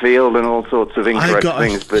Banfield and all sorts of incorrect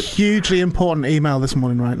things. But hugely important email this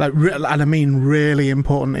morning, right? And I mean really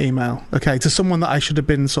important email. Okay, to someone that I should have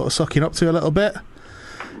been sort of sucking up to a little bit.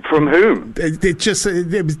 From whom? It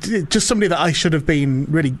was just somebody that I should have been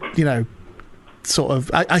really, sort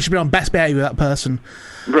of. I should be on best behaviour with that person.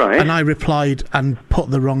 Right. And I replied and put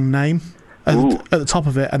the wrong name at the top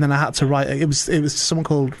of it, and then I had to write it was someone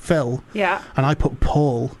called Phil. Yeah. And I put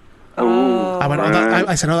Paul. I went.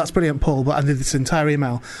 I said, "Oh, that's brilliant, Paul." But I did this entire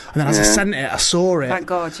email, and then as I sent it, I saw it. Thank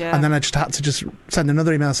God, yeah. And then I just had to send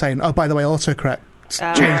another email saying, "Oh, by the way, autocorrect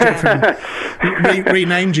changed it from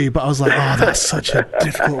renamed you." But I was like, "Oh, that's such a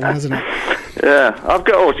difficult one, isn't it?" Yeah, I've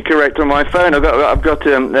got autocorrect on my phone. I've got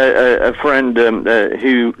a friend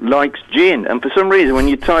who likes gin, and for some reason, when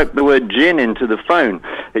you type the word gin into the phone,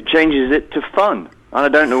 it changes it to fun. And I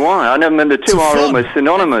don't know why. I know the two are almost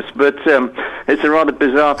synonymous, but it's a rather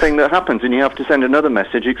bizarre thing that happens, and you have to send another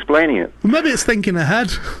message explaining it. Well, maybe it's thinking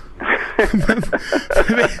ahead.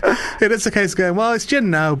 Maybe it's a case of going, well, it's gin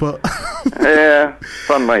now, but... Yeah,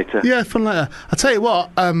 fun later. Yeah, fun later. I'll tell you what,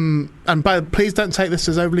 and please don't take this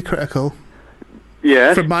as overly critical.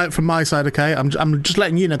 Yes. From my side, okay? I'm just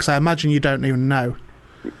letting you know, because I imagine you don't even know.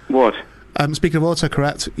 What? Speaking of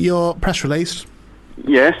autocorrect, your press release...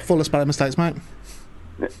 Yes? Full of spelling mistakes, mate.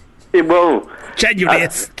 Well... Genuinely,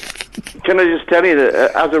 it's... Can I just tell you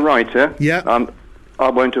that, as a writer... Yeah. I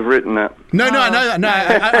won't have written that. No, I know that. No,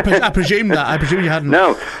 I presume that. I presume you hadn't.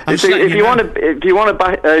 No. If you want to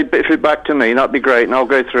bit it back to me, that'd be great, and I'll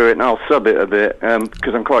go through it and I'll sub it a bit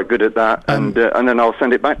because I'm quite good at that, and then I'll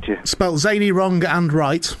send it back to you. Spelled zany wrong and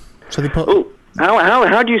right. So they put. Oh,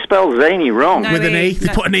 how do you spell zany wrong? No, with an E. They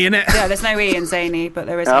put an E in it. Yeah, there's no E in zany, but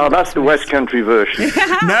there is. Oh, that's the West Country version.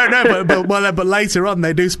 No, but later on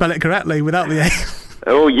they do spell it correctly without the A.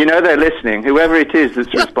 Oh, they're listening. Whoever it is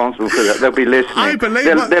that's responsible for that, they'll be listening. I believe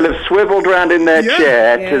they'll have swiveled round in their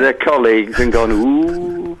chair to their colleagues and gone,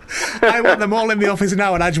 ooh. I want them all in the office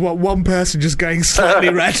now, and I just want one person just going slightly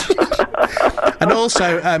red. And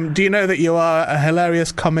also, do you know that you are a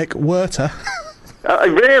hilarious comic worter?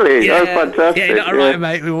 Really? Yeah. Oh, fantastic. Yeah, you're not right,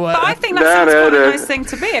 mate. But I think that sounds quite a nice thing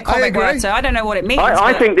to be, a comic writer. I don't know what it means.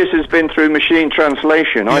 I think this has been through machine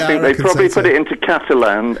translation. I think they probably put it into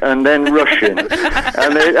Catalan and then Russian.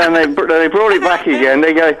 and they brought it back again.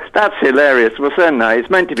 They go, that's hilarious. We'll send that.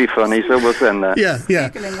 It's meant to be funny, so we'll send that. Yeah.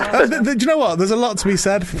 Do you know what? There's a lot to be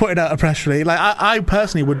said for putting out a press release. Like, I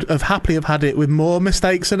personally would have happily have had it with more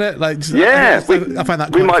mistakes in it. Like, I find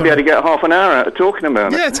that we might be able to get half an hour out of talking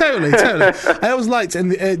about it. Yeah, totally. I always liked,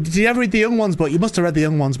 did you ever read the Young Ones book? You must have read the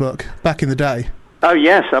Young Ones book back in the day. Oh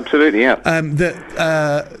yes, absolutely, yeah.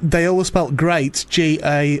 That they always spelt great,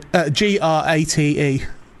 Grate.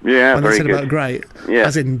 Yeah, when very they said good. about great,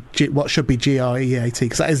 as in what should be Great,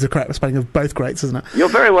 because that is the correct spelling of both greats, isn't it? You're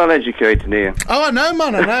very well educated, Ian. Oh, I know,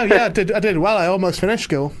 man. I know. Yeah, I did well. I almost finished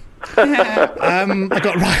school. I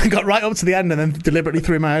got right up to the end and then deliberately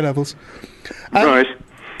threw my A-levels. Right.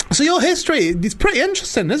 So your history, it's pretty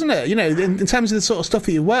interesting, isn't it? In terms of the sort of stuff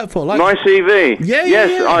that you work for. Like my CV. Yeah.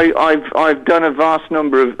 I've done a vast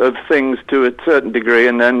number of things to a certain degree,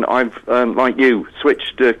 and then I've, like you,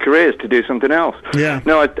 switched careers to do something else. Yeah.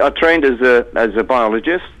 No, I trained as a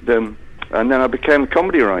biologist, and then I became a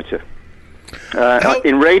comedy writer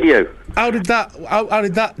in radio. How did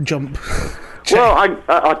that jump Well,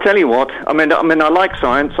 I'll tell you what. I mean, I like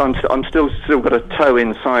science. I'm still got a toe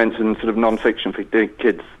in science and sort of non-fiction for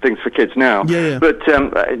things for kids now. Yeah. But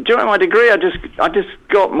during my degree, I just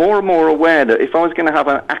got more and more aware that if I was going to have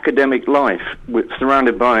an academic life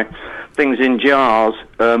surrounded by things in jars,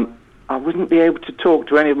 I wouldn't be able to talk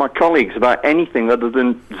to any of my colleagues about anything other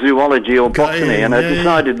than zoology or botany. And I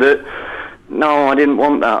decided that. No, I didn't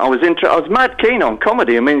want that. I was mad keen on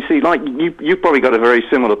comedy. I mean, see, like you probably got a very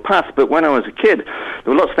similar path. But when I was a kid,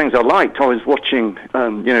 there were lots of things I liked. I was watching,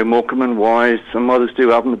 Morecambe and Wise. Some others do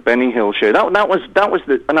have the Benny Hill show. That was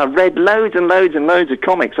the. And I read loads and loads and loads of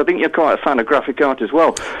comics. I think you're quite a fan of graphic art as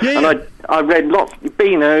well. Yeah. And I read lots of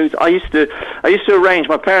Beanos. I used to arrange.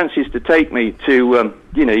 My parents used to take me to,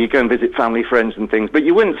 you go and visit family, friends, and things. But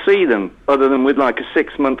you wouldn't see them other than with like a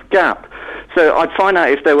 6-month gap. So I'd find out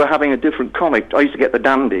if they were having a different comic. I used to get the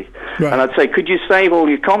Dandy. Right. And I'd say, could you save all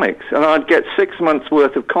your comics? And I'd get 6 months'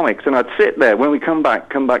 worth of comics, and I'd sit there. When we come back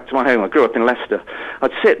to my home, I grew up in Leicester,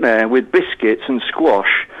 I'd sit there with biscuits and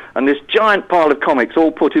squash and this giant pile of comics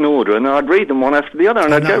all put in order, and I'd read them one after the other,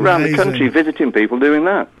 and I'd go around the country visiting people doing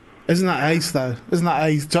that. Isn't that ace, though? Isn't that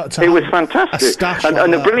ace? It was fantastic.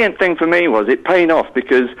 And the brilliant thing for me was it paid off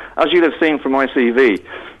because, as you'll have seen from my CV,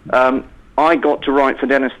 I got to write for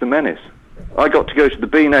Dennis the Menace. I got to go to the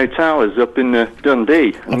Beano Towers up in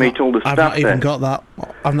Dundee and meet all the staff there. I've not even got that.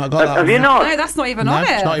 I've not got that. Have you not? No, that's not even on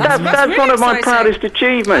it. That's really one of my exciting. proudest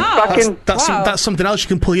achievements. Oh, That's something else you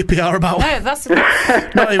can pull your PR about. No, that's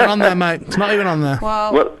Not even on there, mate. It's not even on there.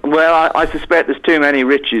 Well, I suspect there's too many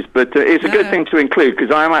riches, but it's a good thing to include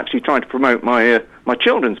because I am actually trying to promote my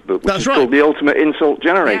children's book, which is called The Ultimate Insult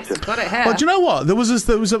Generator. Yes, got it here. Well, do you know what?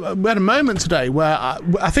 We had a moment today where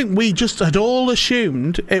I think we just had all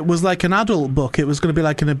assumed it was like an adult book. It was going to be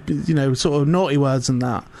like sort of naughty words and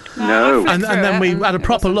that. No. And then we had a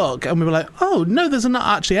proper look, and we were like, oh no, there's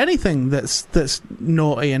not actually anything that's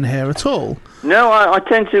naughty in here at all. No, I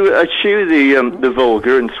tend to eschew the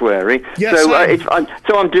vulgar and sweary. Yes,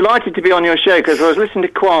 so I'm delighted to be on your show because I was listening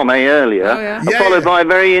to Kwame earlier, followed by a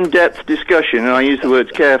very in-depth discussion, and I use the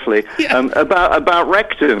words carefully, about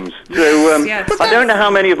rectums. So I don't know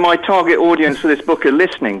how many of my target audience for this book are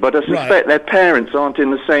listening, but I suspect their parents aren't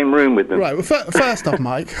in the same room with them. Right, well, first off,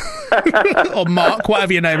 Mike, or Mark,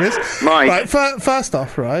 whatever your name is. Mike. Right, first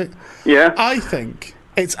off, right? Yeah? I think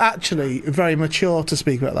it's actually very mature to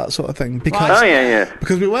speak about that sort of thing because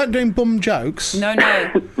because we weren't doing bum jokes. No.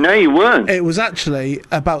 No, you weren't. It was actually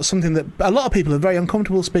about something that a lot of people are very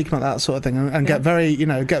uncomfortable speaking about that sort of thing and get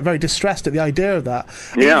very distressed at the idea of that.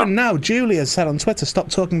 Yeah. Even now, Julie has said on Twitter, stop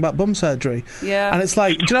talking about bum surgery. Yeah. And it's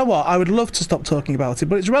like, do you know what? I would love to stop talking about it,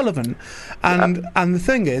 but it's relevant. And the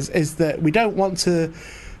thing is that we don't want to.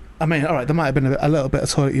 I mean, all right, there might have been a little bit of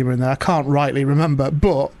toilet humour in there. I can't rightly remember,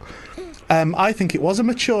 but I think it was a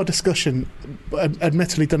mature discussion,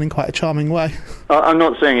 admittedly done in quite a charming way. I'm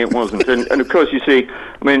not saying it wasn't. and of course, you see,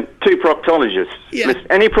 I mean, two proctologists. Yeah.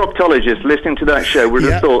 Any proctologist listening to that show would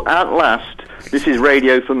have thought, at last, this is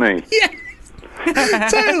radio for me. Yeah.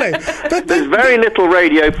 Totally. There's very little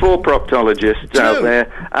radio for proctologists out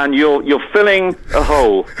there, and you're filling a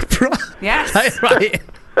hole. Yes. Right.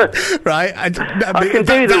 Right, I can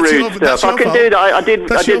do the rude stuff. I can do that. I did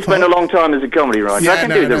spend a long time as a comedy writer. Yeah, I can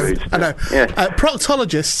do the rude stuff. I know. Yeah.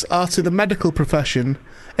 Proctologists are to the medical profession,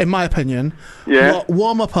 in my opinion, what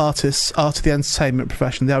warm-up artists are to the entertainment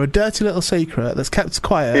profession. They are a dirty little secret that's kept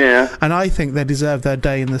quiet, and I think they deserve their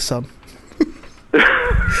day in the sun.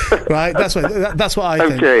 Right, that's what I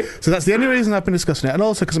think. Okay. So that's the only reason I've been discussing it, and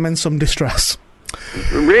also because I'm in some distress.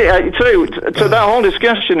 Really? So that whole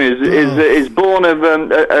discussion is born of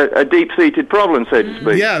a deep-seated problem, so to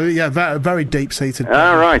speak. Yeah, very, very deep-seated.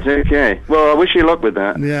 Right, okay. Well, I wish you luck with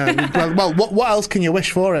that. Yeah. Well, what else can you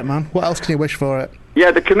wish for it, man? What else can you wish for it?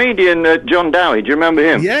 Yeah, the comedian John Dowie. Do you remember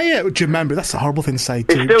him? Yeah. Do you remember? That's a horrible thing to say.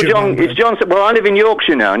 It's still John. It's John. Well, I live in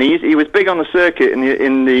Yorkshire now, and he was big on the circuit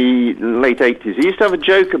in the late 80s. He used to have a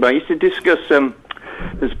joke about. He used to discuss.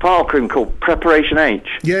 There's a pile cream called Preparation H.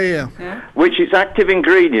 Yeah. Which its active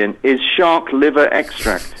ingredient is shark liver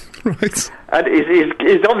extract. Right. And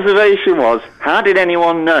his observation was, how did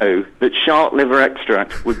anyone know that shark liver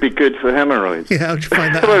extract would be good for hemorrhoids? Yeah, how'd you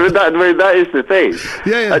find that Well, out? that is the thing.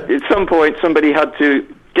 Yeah. At some point, somebody had to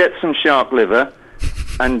get some shark liver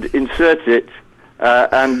and insert it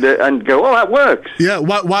and go, oh, that works. Yeah,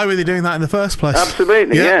 why were they doing that in the first place?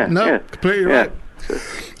 Absolutely, yeah. Completely right.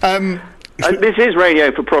 This is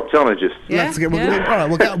radio for proctologists. All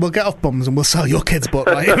right, we'll get off bums and we'll sell your kids' book,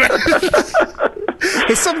 right?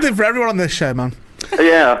 There's something for everyone on this show, man.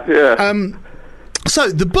 Yeah. So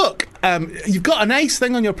the book, you've got an ace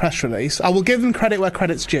thing on your press release. I will give them credit where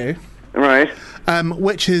credit's due. Right.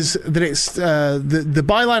 Which is that it's the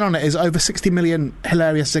byline on it is over 60 million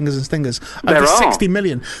hilarious singers and stingers. Over 60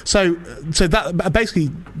 million. So that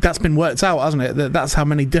basically that's been worked out, hasn't it? That's how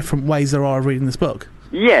many different ways there are of reading this book.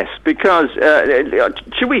 Yes, because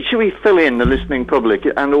should we fill in the listening public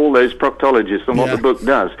and all those proctologists on what the book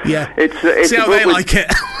does? Yeah. It's See how they like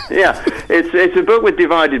it. Yeah, it's a book with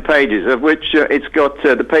divided pages, of which it's got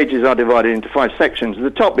the pages are divided into 5 sections. At the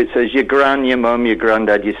top it says your gran, your mum, your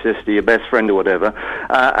granddad, your sister, your best friend, or whatever,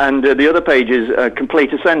 and the other pages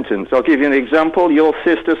complete a sentence. I'll give you an example. Your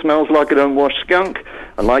sister smells like an unwashed skunk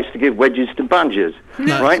and likes to give wedges to badgers.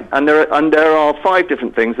 Nice. Right, and there are 5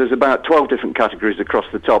 different things. There's about 12 different categories across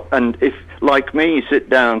the top. And if, like me, you sit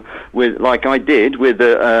down with, like I did, with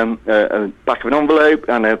a back of an envelope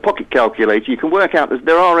and a pocket calculator, you can work out that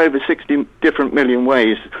there are over 60 million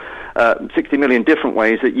ways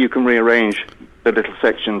that you can rearrange the little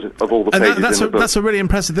sections of all the pages in the book. That's a really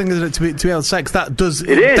impressive thing, isn't it, to be able to say? 'Cause that does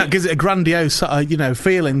that gives it a grandiose,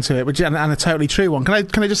 feeling to it, which and a totally true one.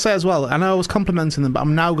 Can I just say as well? I know I was complimenting them, but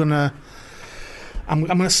I'm now gonna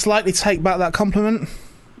slightly take back that compliment.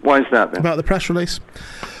 Why is that, then? About the press release.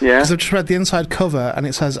 Yeah. Because I've just read the inside cover, and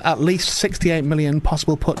it says at least 68 million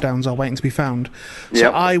possible put-downs are waiting to be found. So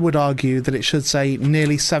I would argue that it should say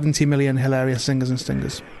nearly 70 million hilarious singers and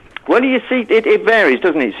stingers. Well, you see, it varies,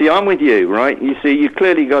 doesn't it? See, I'm with you, right? You see, you've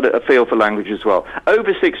clearly got a feel for language as well.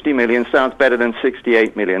 Over 60 million sounds better than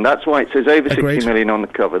 68 million. That's why it says over 60 million on the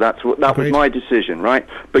cover. That was my decision, right?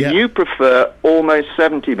 But you prefer almost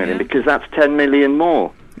 70 million because that's 10 million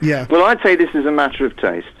more. Yeah. Well, I'd say this is a matter of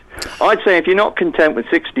taste. I'd say if you're not content with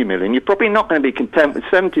 60 million, you're probably not going to be content with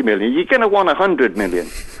 70 million. You're going to want 100 million,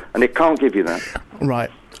 and it can't give you that. Right.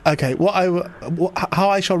 Okay. How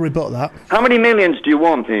I shall rebut that? How many millions do you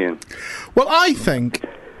want, Ian? Well, I think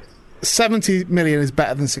 70 million is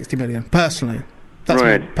better than 60 million, personally. That's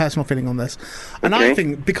my personal feeling on this. And I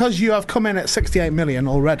think because you have come in at 68 million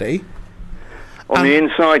already... On the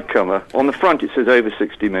inside cover, on the front it says over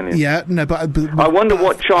 60 million. Yeah, no, but I wonder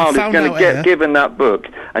what child is going to get given that book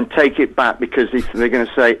and take it back because they're going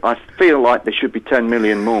to say, I feel like there should be 10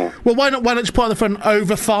 million more. Well, why not just put on the front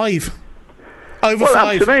over 5? Over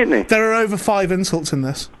 5. Absolutely. There are over 5 insults in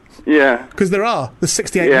this. Yeah. Because there's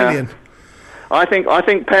 68 million. I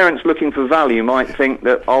think parents looking for value might think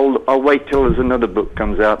that I'll wait till there's another book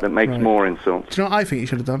comes out that makes more insults. Do you know what I think you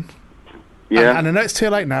should have done? Yeah. And I know it's too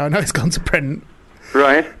late now. I know it's gone to print.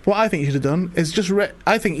 Right. What I think you should have done is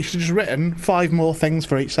I think you should have just written 5 more things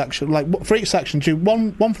for each section. Like for each section, do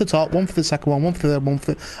one for the top, one for the second one for the third one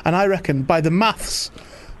for. And I reckon by the maths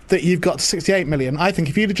that you've got to 68 million, I think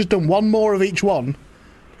if you'd have just done one more of each one,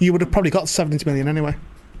 you would have probably got 70 million anyway.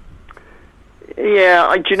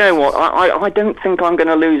 Yeah, do you know what? I don't think I'm going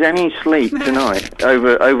to lose any sleep tonight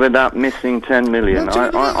over that missing 10 million. All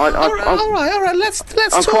right. Let's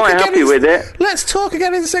I'm talk quite again happy with it. Let's talk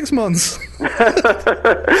again in 6 months. I'll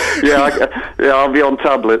be on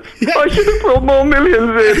tablets. Yeah. I should have put more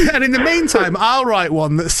millions in. And in the meantime, I'll write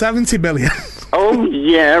one that's 70 million. Oh,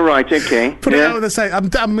 yeah, right, okay. Put it out with the same.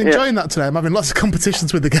 I'm enjoying that today. I'm having lots of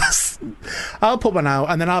competitions with the guests. I'll put one out,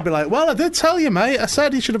 and then I'll be like, well, I did tell you, mate. I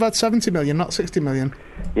said he should have had 70 million, not 60 million.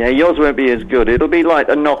 Yeah, yours won't be as good. It'll be like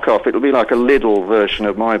a knockoff. It'll be like a Lidl version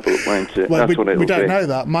of my book, won't it? Well, That's what it'll be. We don't know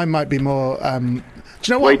that. Mine might be more... do you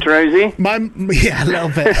know what? Waitrosey? Yeah, a little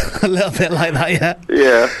bit. A little bit like that, yeah.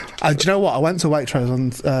 Yeah. Do you know what? I went to Waitrose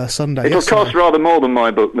on Sunday. It'll cost rather more than my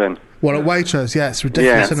book, then. Well, at Waitrose, yeah, it's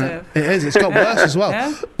ridiculous, isn't it? It is. It's got worse as well.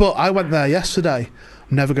 Yeah. But I went there yesterday.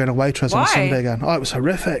 I'm never going to Waitrose on a Sunday again. Oh, it was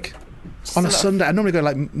horrific. On a Sunday, I normally go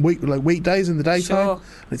like weekdays in the daytime. Sure.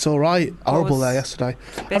 It's all right. Horrible there yesterday.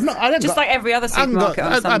 Like every other supermarket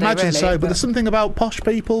on a Sunday, I imagine really, so, but there's something about posh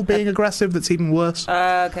people being aggressive that's even worse.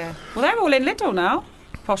 Okay. Well, they're all in Lidl now,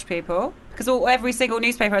 posh people. Because every single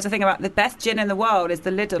newspaper has a thing about the best gin in the world is the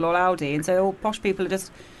Lidl or Aldi, and so all posh people are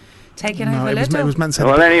just taking over Lidl. It was meant to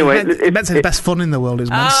say the best fun in the world is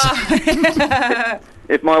meant to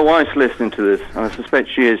If my wife's listening to this, and I suspect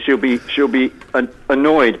she is, she'll be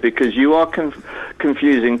annoyed because you are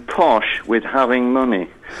confusing posh with having money.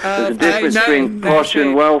 There's a difference between posh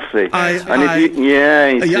and wealthy.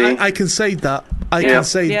 I concede that. I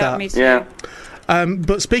concede that. Me too. Yeah.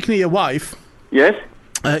 But speaking of your wife, yes,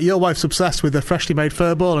 your wife's obsessed with a freshly made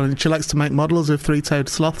fur ball, and she likes to make models of 3-toed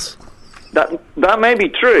sloths. That may be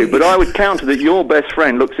true, but I would counter that your best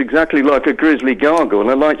friend looks exactly like a grizzly gargoyle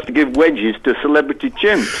and likes to give wedges to celebrity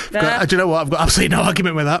chimps. Do you know what? I've got absolutely no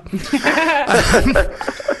argument with that.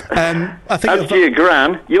 I think as to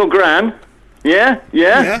your gran, Yeah,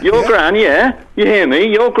 Yeah, your yeah. gran, yeah. You hear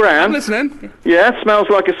me? Your I'm gran. listening. Yeah, smells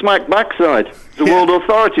like a smack backside. The Yeah. world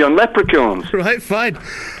authority on leprechauns. Right, fine.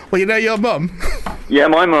 Well, you know your mum. Yeah,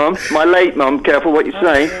 my mum. My late mum. Careful what you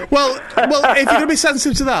say. Well, if you're going to be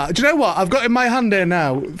sensitive to that, do you know what? I've got in my hand here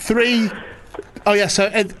now 3... Oh, yeah, so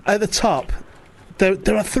at the top,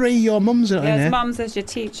 there are 3 your mums in There's here. mum, there's your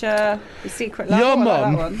teacher, your secret love. Your I like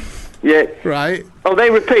mum. that one. Yeah. Right. Oh, they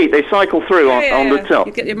repeat. They cycle through on the top.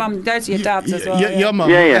 You get your mum, those are your dads as well. Your mum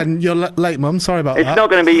Yeah, yeah. and your late mum. Sorry about It's that. not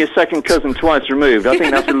going to be your second cousin twice removed. I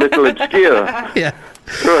think that's a little obscure. Yeah.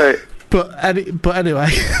 Right. But anyway,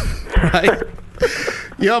 right.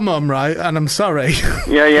 Your mum, right? And I'm sorry.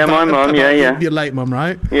 Yeah, my mum. Yeah. Your late mum,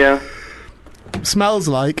 right? Yeah. Smells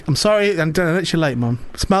like, I'm sorry, and it's your late mum.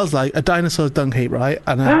 Smells like a dinosaur's dung heap, right?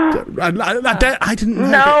 And I didn't know.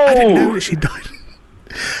 No! I didn't know that she died.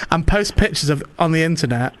 And post pictures on the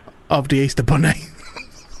internet of the Easter Bunny.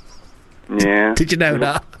 Yeah. Did you know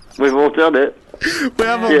that? We've all done it. We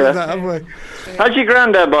have all Yeah. done that, haven't we? How's your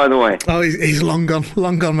granddad, by the way? Oh, he's long gone,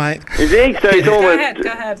 mate. Is he? So he's Go almost...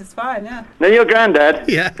 ahead, it's fine, yeah. Now, your granddad,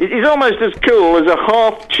 Yeah. he's almost as cool as a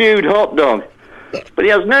half-chewed hot dog. But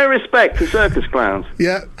he has no respect for circus clowns.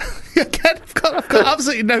 Yeah. Again, I've got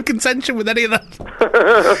absolutely no contention with any of that.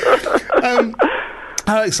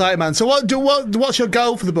 How exciting, man! So, what's your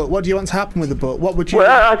goal for the book? What do you want to happen with the book? What would you?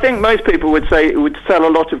 Well, I think most people would say it would sell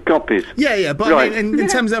a lot of copies. Yeah, but Right. I mean, in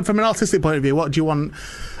terms of from an artistic point of view, what do you want?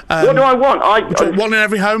 What do I want? One in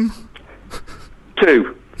every home.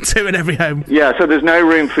 2. 2 in every home. Yeah, so there's no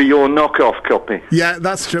room for your knockoff copy. Yeah,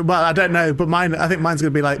 that's true. Well, I don't know, but I think mine's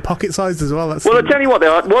going to be like pocket sized as well. Well, I'll tell you what,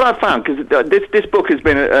 what I've found, because this book has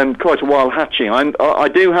been quite a while hatching. I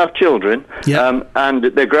do have children, Yeah. and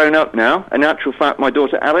they're grown up now. In actual fact, my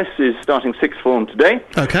daughter Alice is starting 6th form today.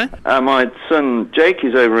 Okay. My son Jake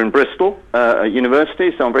is over in Bristol at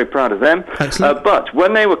university, so I'm very proud of them. Excellent. But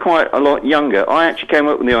when they were quite a lot younger, I actually came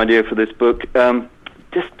up with the idea for this book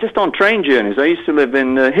just on train journeys. I used to live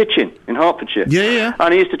in Hitchin in Hertfordshire. Yeah.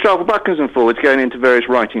 And I used to travel backwards and forwards going into various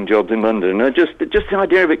writing jobs in London. And just the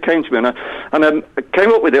idea of it came to me, and I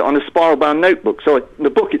came up with it on a spiral-bound notebook. So the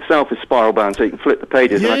book itself is spiral-bound, so you can flip the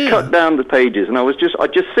pages. Yeah, and I yeah. cut down the pages, and I just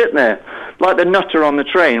sit there like the nutter on the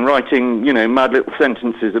train, writing, mad little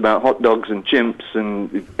sentences about hot dogs and chimps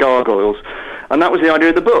and gargoyles. And that was the idea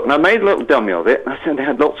of the book. And I made a little dummy of it. I said they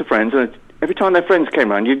had lots of friends, and every time their friends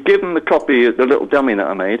came around, you'd give them the copy of the little dummy that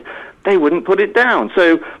I made, they wouldn't put it down.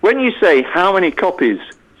 So when you say how many copies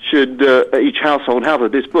should each household have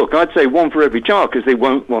of this book, I'd say 1 for every child, because they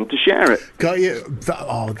won't want to share it. Got you.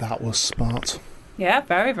 That was smart. Yeah,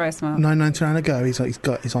 very, very smart. $9.99 a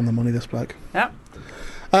go. He's on the money. This bloke. Yep.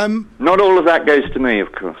 Not all of that goes to me,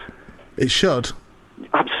 of course. It should.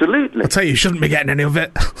 Absolutely. I'll tell you, you shouldn't be getting any of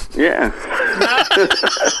it. Yeah.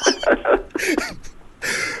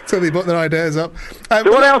 Till they put their ideas up. So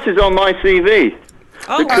what else is on my CV?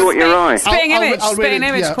 Oh, That caught your eye? Spitting image. I'll read Spitting it,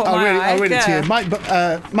 image yeah, caught I'll my read it, eye. I'll read it to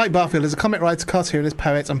yeah. you. Mike Barfield is a comic writer, cartoonist,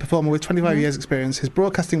 poet, and performer with 25 years' experience. His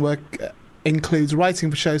broadcasting work includes writing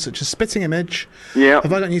for shows such as Spitting Image, Yeah.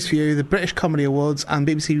 Have I Got News for You, the British Comedy Awards, and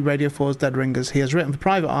BBC Radio 4's Dead Ringers. He has written for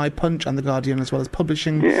Private Eye, Punch, and The Guardian, as well as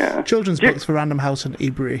publishing Yeah. children's Do you- books for Random House and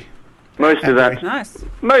Ebury. Most of that. Nice.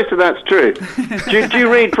 Most of that's true. do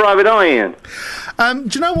you read Private Eye, Ian? Do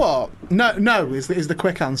you know what? No is the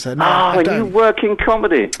quick answer. No, Oh, I you don't. work in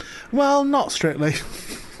comedy. Well, not strictly.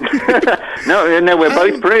 No, we're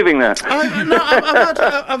both proving that.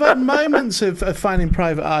 I've had moments of finding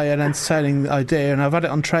Private Eye an entertaining idea, and I've had it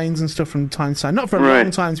on trains and stuff from time to time. Not for a Right.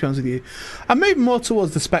 long time, to be honest with you. I'm moving more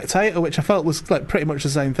towards The Spectator, which I felt was like pretty much the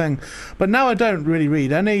same thing. But now I don't really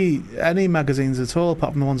read any magazines at all,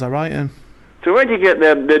 apart from the ones I write in. So where do you get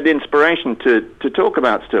the inspiration to talk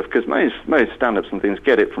about stuff? Because most stand-ups and things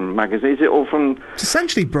get it from magazines. Is it all from... It's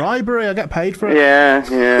essentially bribery. I get paid for it.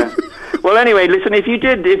 Yeah. Well, anyway, listen. If you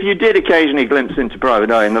did occasionally glimpse into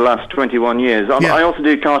Private Eye in the last 21 years, Yeah. I also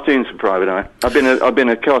do cartoons for Private Eye. I've been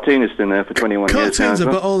a cartoonist in there for 21 years now. Cartoons as I've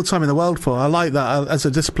well. got all the time in the world for. I like that as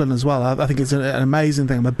a discipline as well. I think it's an amazing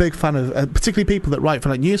thing. I'm a big fan of particularly people that write for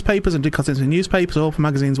like newspapers and do cartoons for newspapers or for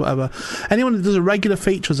magazines, whatever. Anyone that does a regular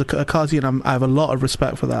feature as a cartoon, I have a lot of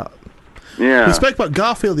respect for that. Yeah. We spoke about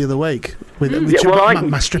Garfield the other week with Yeah, well,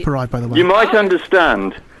 my strip arrived, by the way. You might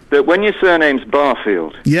understand that when your surname's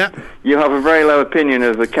Barfield, Yeah, you have a very low opinion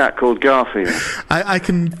of a cat called Garfield. I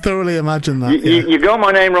can thoroughly imagine that. You got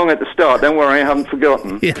my name wrong at the start. Don't worry, I haven't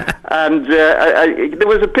forgotten. Yeah. And there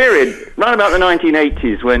was a period, right about the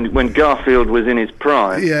 1980s, when Garfield was in his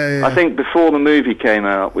prime. Yeah. I think before the movie came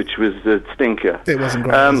out, which was a stinker. It wasn't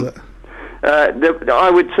great, was it? I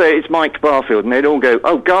would say it's Mike Barfield, and they'd all go,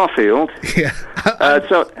 "Oh, Garfield." Yeah.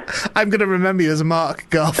 So I'm going to remember you as Mark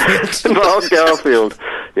Garfield. Mark Garfield.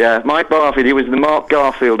 Yeah, Mike Barfield. He was the Mark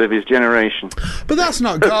Garfield of his generation. But that's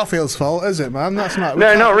not Garfield's fault, is it, man? That's not.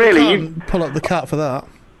 No, not really. You can't pull up the cat for that.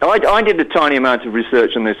 I did a tiny amount of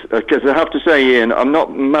research on this because I have to say, Ian, I'm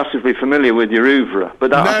not massively familiar with your oeuvre,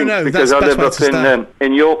 but I think because I live up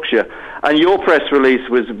in Yorkshire, and your press release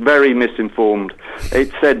was very misinformed.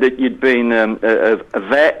 It said that you'd been a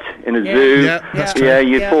vet in a zoo. Yeah, that's true. Yeah,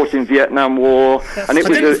 you'd fought in Vietnam War, and it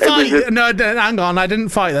was. No, hang on. I didn't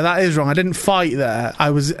fight there. That is wrong. I didn't fight there. I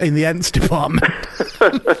was in the Ents department.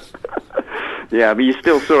 Yeah, but you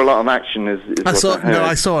still saw a lot of action. I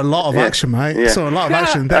saw a lot of action, mate. Yeah. I saw a lot of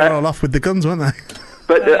action. They were all off with the guns, weren't they?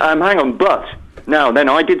 But hang on. But now, then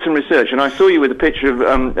I did some research, and I saw you with a picture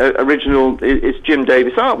of original. It's Jim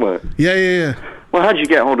Davis artwork. Yeah. Well, how did you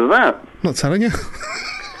get hold of that? Not telling you.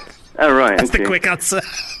 Oh, right. That's the quick answer.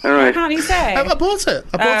 All right. Can't you say? I bought it.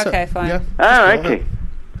 Okay, fine. Yeah. Oh, okay.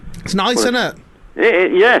 It's nice, isn't it?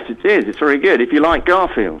 Yes, it is. It's very good. If you like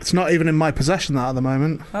Garfield. It's not even in my possession that at the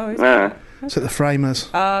moment. Oh, is it? It's at the Framers.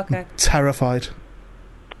 Oh, okay. Terrified.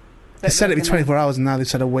 They said it'd be 24 hours, and now they've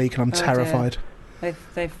said a week, and I'm terrified.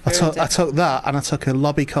 They've I took that, and I took a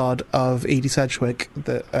lobby card of Edie Sedgwick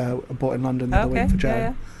that I bought in London the other week for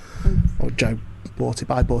Joe. Yeah. Or Joe bought it,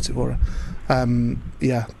 but I bought it for her.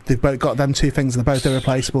 They've both got them two things, and they're both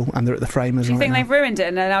irreplaceable, and they're at the Framers. Do you think now. they've ruined it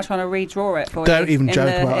and they're now trying to redraw it for Don't you? even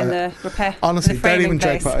joke about it. In the repair. Honestly, in the don't even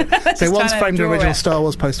joke place. about it. They once framed an original it. Star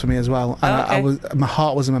Wars poster for me as well, and my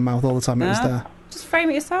heart was in my mouth all the time it was there. Just frame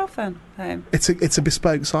it yourself then. Home. It's a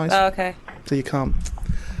bespoke size. Oh, okay. So you can't.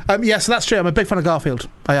 So that's true. I'm a big fan of Garfield.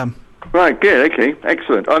 I am. Right, good, okay,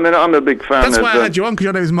 excellent. I mean, I'm a big fan. That's why I had you on, because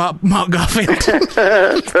your name is Mark Garfield.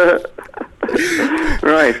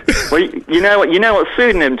 Right. Well, you know what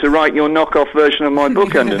pseudonym to write your knockoff version of my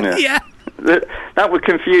book under now? Yeah. That would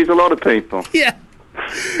confuse a lot of people. Yeah.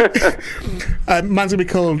 Mine's going to be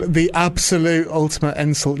called The Absolute Ultimate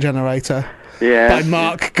Insult Generator. Yeah. By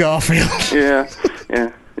Mark Garfield. Yeah.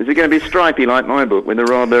 Is it going to be stripy like my book with a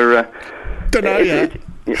rather... Don't know yet.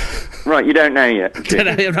 Right, you don't know yet. Don't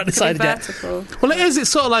know, I've not decided yet. Well, it is. It's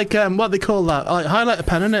sort of like what they call that, like highlighter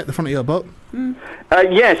pen, isn't it? The front of your book.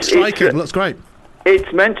 Yes. Striking. Looks great.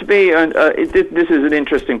 It's meant to be. This is an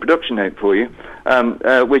interesting production note for you,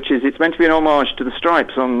 which is it's meant to be an homage to the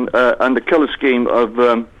stripes on and the colour scheme of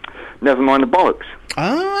Never Mind the Bollocks.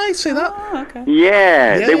 Oh, I see that. Oh, okay.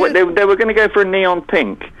 Yeah, they were going to go for a neon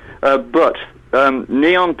pink, but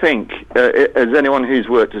neon pink, as anyone who's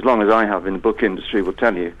worked as long as I have in the book industry will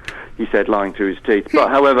tell you, he said, lying through his teeth. But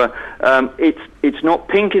however, it's not,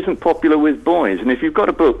 pink isn't popular with boys, and if you've got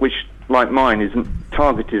a book which, like mine, isn't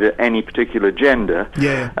targeted at any particular gender,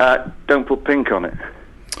 don't put pink on it.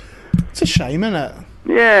 It's a shame, isn't it?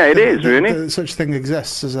 Yeah, it is really. Such thing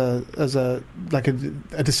exists as a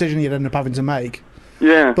decision you'd end up having to make.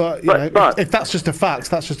 Yeah, but if that's just a fact,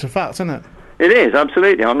 that's just a fact, isn't it? It is,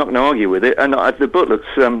 absolutely. I'm not going to argue with it, and the book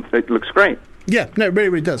looks great. Yeah, no, it really,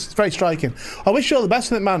 really does. It's very striking. I wish you all the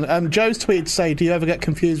best with it, man. Joe's tweet say, "Do you ever get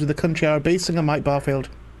confused with the country R&B singer Mike Barfield?"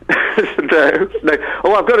 No.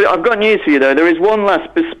 Oh, I've got news for you though. There is one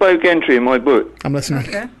last bespoke entry in my book. I'm listening.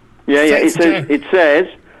 Okay. Yeah. It says.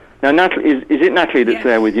 Now, Natalie, is it Natalie that's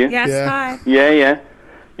there with you? Yes, hi. Yeah.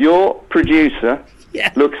 Your producer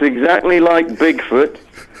looks exactly like Bigfoot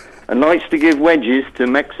and likes to give wedges to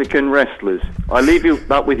Mexican wrestlers. I leave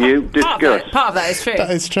that with you. Discuss. Part of that is true.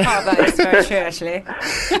 That is true. Part of that is very true, actually.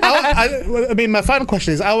 I mean, my final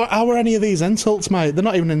question is, how are any of these insults, mate? They're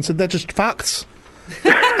not even insults, they're just facts.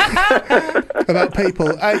 About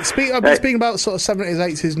people. I've been speaking about sort of 70s,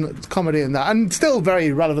 80s comedy and that, and still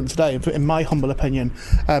very relevant today, in my humble opinion.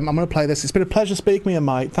 I'm going to play this. It's been a pleasure speaking with you,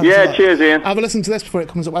 Mike. Thanks a lot. Cheers, Ian. Have a listen to this before it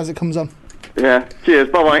comes up, as it comes on. Yeah, cheers.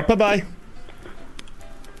 Bye-bye. Bye-bye.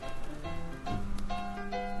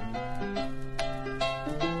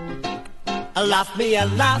 Laugh me a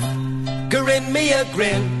laugh, grin me a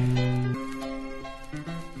grin.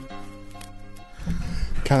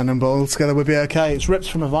 Cannon and Ball together would be okay. It's ripped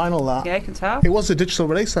from a vinyl, that. Yeah, you can tell. It was a digital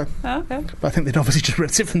release, though. Oh, okay. But I think they'd obviously just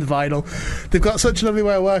ripped it from the vinyl. They've got such a lovely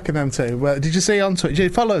way of working, them two. Did you see on Twitter? Did you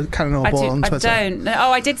follow Cannon or Ball on Twitter? I don't.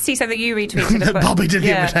 Oh, I did see something you retweeted. that Bobby did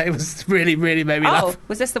the other day. It was really, really made me laugh.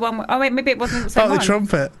 Was this the one? Wait, maybe it wasn't the same one. The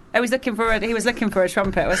trumpet. He was looking for a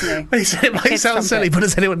trumpet, wasn't he? He said it might sound silly, but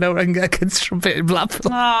does anyone know where I can get a kid's trumpet in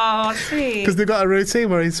Blackpool? Oh, sweet. Because they've got a routine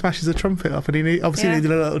where he smashes a trumpet off, and he obviously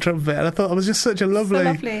needed a little trumpet, and I thought it was just such a lovely... So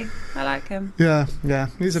lovely. I like him. Yeah.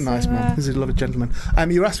 He's a nice man. He's a lovely gentleman.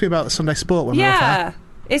 You asked me about Sunday Sport when we were off air.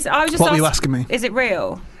 I was just What were you asking me? Is it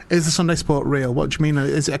real? Is the Sunday Sport real? What do you mean?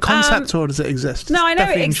 Is it a concept or does it exist? No, I know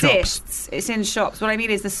Definitely it in shops. exists. It's in shops. What I mean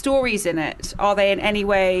is the stories in it, are they in any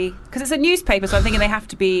way... Because it's a newspaper, so I'm thinking they have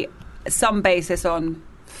to be some basis on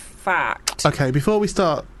fact. Okay, before we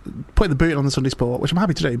start putting the boot on the Sunday Sport, which I'm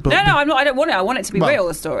happy to do, but... No, I'm not. I don't want it. I want it to be Well- real,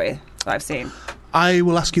 the story that I've seen. I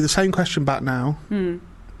will ask you the same question back now,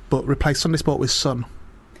 but replace Sunday Sport with Sun.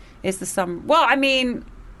 Is the Sun... Well, I mean...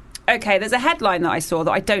 Okay, there's a headline that I saw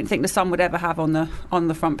that I don't think the Sun would ever have on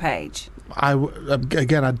the front page.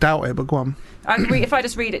 Again, I doubt it, but go on. If I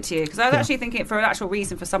just read it to you, because I was actually thinking it for an actual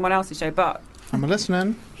reason for someone else's show, but... I'm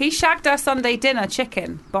listening. He shagged our Sunday dinner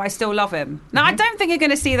chicken, but I still love him. Now, I don't think you're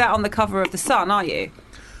going to see that on the cover of the Sun, are you?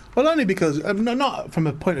 Well, only because... no, not from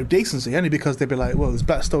a point of decency, only because they'd be like, well, there's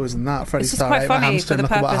better stories than that. Freddie It's just Starr quite ate my funny hamster, for the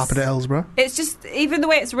look at what purpose- happened at Hillsborough. It's just, even the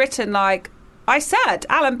way it's written, like... I said,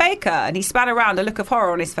 Alan Baker, and he span around, a look of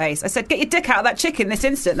horror on his face. I said, get your dick out of that chicken this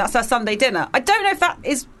instant. That's our Sunday dinner. I don't know if that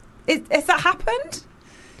if that happened.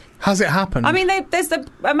 Has it happened? I mean, there's a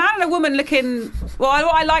man and a woman looking... Well,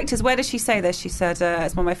 what I liked is, where does she say this? She said,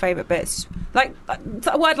 it's one of my favourite bits. Like,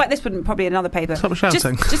 a word like this wouldn't probably be in another paper. Stop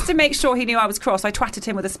shouting. Just to make sure he knew I was cross, I twatted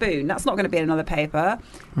him with a spoon. That's not going to be in another paper.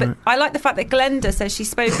 But I like the fact that Glenda says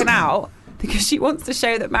she's spoken out because she wants to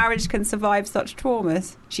show that marriage can survive such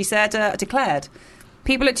traumas. She said, declared,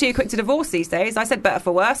 people are too quick to divorce these days. I said better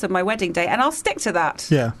for worse on my wedding day, and I'll stick to that.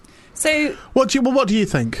 Yeah. So... What do you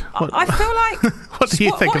think? I feel like... What do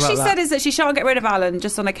you think what about she that? said is that she shan't get rid of Alan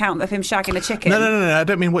just on account of him shagging a chicken. No. I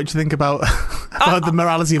don't mean what you think about the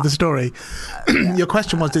morality of the story. Your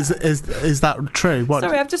question was, is that true? What?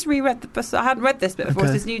 Sorry, I've just reread the... I hadn't read this bit before,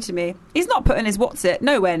 Okay. so it's new to me. He's not putting his what's-it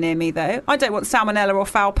nowhere near me, though. I don't want salmonella or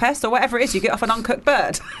foul pest or whatever it is you get off an uncooked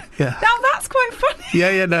bird. Yeah. Now, that's quite funny.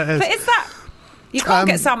 Yeah, no, it is. But is that... You can't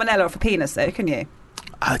get salmonella off a penis, though, can you?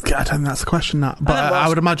 I don't think that's the question, but well, I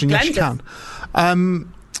would imagine yes, you Glenda's-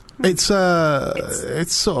 can.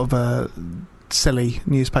 It's sort of a silly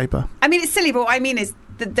newspaper. I mean, it's silly, but what I mean is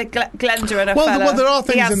the Glenda and a Well, fella... there are he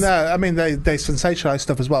things has- in there. I mean, they sensationalise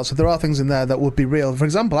stuff as well. So there are things in there that would be real. For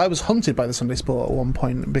example, I was hunted by the Sunday Sport at one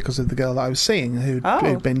point because of the girl that I was seeing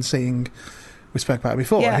who'd been seeing... We spoke about it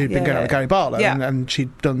before. Yeah, who'd been going out with Gary Barlow, Yeah. and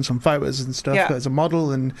she'd done some photos and stuff as a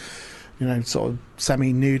model, and sort of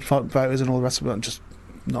semi-nude photos and all the rest of it, and just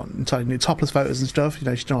not entirely nude, topless photos and stuff.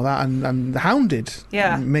 She'd done all that and hounded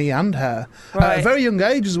me and her at a very young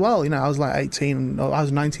age as well. I was like 18, or I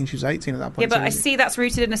was 19, she was 18 at that point. Yeah, but so I see that's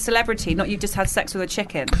rooted in a celebrity, not you've just had sex with a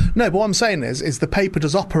chicken. No, but what I'm saying is the paper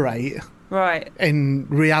does operate Right. in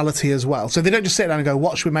reality as well. So they don't just sit down and go,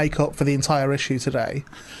 what should we make up for the entire issue today?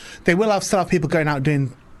 They will still have people going out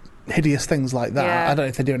doing hideous things like that. Yeah. I don't know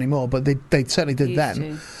if they do anymore, but they certainly did Used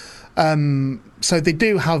then. to. So they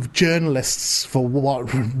do have journalists, for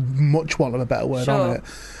what much want of a better word, Sure. on it.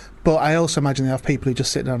 But I also imagine they have people who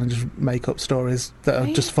just sit down and just make up stories that are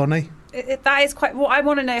just funny. That is quite... Well, I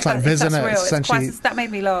want to know if like that's Viz, real. innit? It's Essentially- that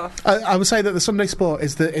made me laugh. I would say that the Sunday Sport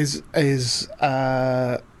is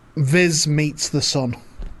Viz meets the Sun.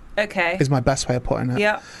 Okay. Is my best way of putting it.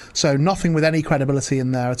 Yeah. So nothing with any credibility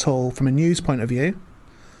in there at all from a news point of view.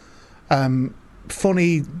 The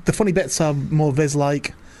funny bits are more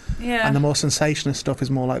Viz-like, Yeah. and the more sensationalist stuff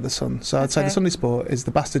is more like the Sun. So I'd say the Okay. Sunday Sport is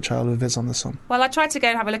the bastard child of Viz on the Sun. Well, I tried to go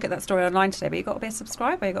and have a look at that story online today, but you've got to be a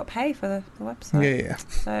subscriber. You've got to pay for the website. Yeah.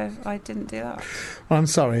 So I didn't do that. Well, I'm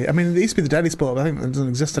sorry. I mean, it used to be the Daily Sport, but I think it doesn't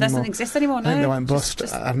exist It anymore. doesn't exist anymore, I no. think they went Just-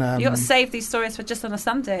 bust. just- And, you've got to save these stories for just on a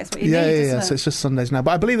Sunday. That's what you yeah, need, yeah. isn't it? So it's just Sundays now.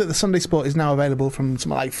 But I believe that the Sunday Sport is now available from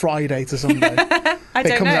something like Friday to Sunday. I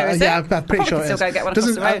don't know, is yeah, it? I'm pretty I sure probably it still is. go and get one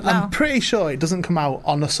across the road now. I'm pretty sure it doesn't come out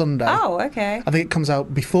on a Sunday. Oh, okay. I think it comes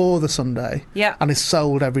out before the Sunday. Yeah. And is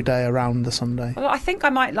sold every day around the Sunday. Well, I think I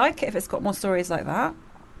might like it if it's got more stories like that.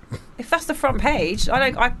 If that's the front page,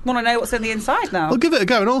 I want to know what's in the inside now. Well, give it a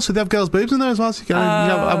go. And also, they have girls' boobs in there as well, so you can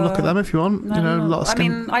have a look at them if you want. no. A lot of I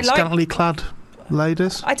mean, I like- scantily clad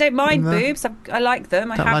ladies. I don't mind in there. boobs. I like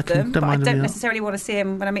them. I Don't have like 'em, them. don't But I mind them, don't yeah. necessarily want to see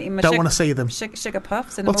them when I'm eating my Don't want to see them. sugar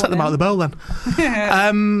puffs in We'll the take them out of the morning. bowl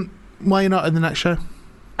then. Why are you not in the next show?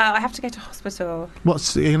 I have to go to hospital. Are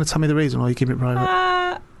you going to tell me the reason, or are you keeping it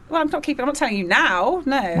private? Well, I'm not telling you now.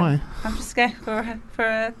 No. Why? I'm just going I'm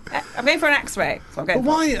going for an X-ray. So I'm going But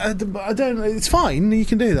why? I don't. It's fine. You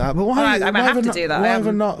can do that. But why? Well, I why have have to not, do that. Why I have I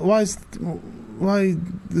am. not? Why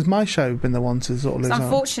has my show been the one to sort of lose out?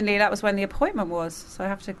 Unfortunately, that was when the appointment was, so I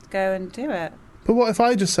have to go and do it. But what if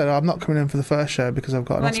I just said, I'm not coming in for the first show because I've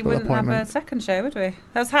got an Then you hospital wouldn't appointment? have a second show, would we?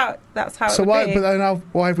 That's how So it would why? be. But then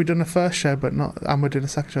why have we done a first show but not? And we're doing a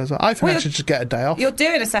second show as well. I think Well, I should just get a day off. You're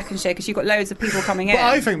doing a second show because you've got loads of people coming in. But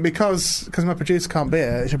I think because my producer can't be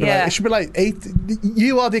here, it should be Yeah. like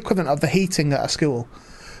you are the equivalent of the heating at a school.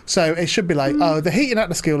 So it should be like, oh, the heating at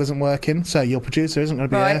the school isn't working, so your producer isn't going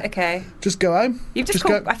to be Right, here. okay. Just go home. You've just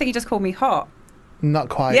go. I think you just called me hot. Not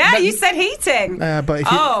quite. Yeah, No, you said heating. but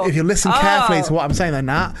if you listen carefully to what I'm saying, then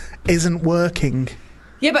Nat isn't working.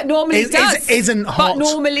 Yeah, but normally it does. Isn't hot. But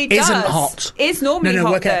normally does. Isn't hot. Is normally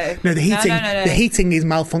hot, though. No, the heating. No. The heating is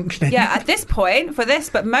malfunctioning. Yeah, at this point, for this,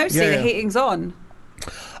 but mostly the heating's on.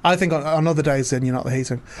 I think on other days, then you're not the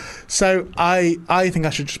heating. So I think I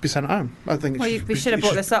should just be sent home. I think. We should have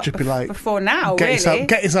brought this up before now.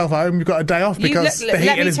 Get yourself home. You've got a day off because the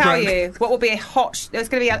heating is broke. Let me tell you, what will be there's going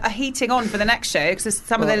to be a heating on for the next show because there's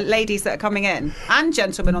some of the ladies that are coming in and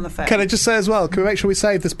gentlemen on the phone. Can I just say as well? Can we make sure we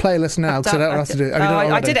save this playlist now? Because I don't have to do it.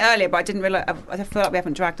 I did it earlier, but I didn't realise. I feel like we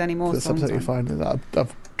haven't dragged any more. That's songs absolutely on. fine.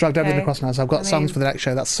 I've dragged everything across now, so I've got songs for the next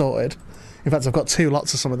show. That's sorted. In fact, I've got 2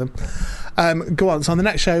 lots of some of them. Go on. So on the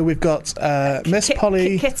next show, we've got Miss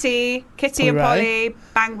Polly... Kitty and Polly,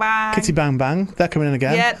 Bang Bang. Kitty Bang Bang. They're coming in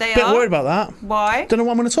again. Yeah, they are. Bit worried about that. Why? Don't know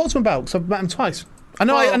what I'm going to talk to them about, because I've met them twice. I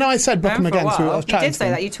know I said book them again, so I was chatting You did say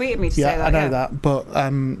that. You tweeted me to say that. Yeah, I know that. But,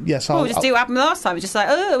 yes, I'll just do what happened last time. It's just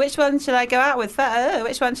like, which one should I go out with?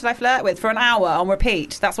 Which one should I flirt with? For an hour on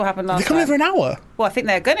repeat. That's what happened last time. They come in for an hour? Well, I think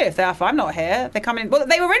they're going to if I'm not here. They're coming. Well,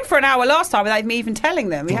 they were in for an hour last time without me even telling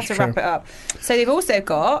them. We had to wrap it up. So they've also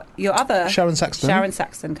got your other... Sharon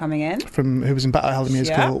Saxton coming in. Who was in Battle Hell the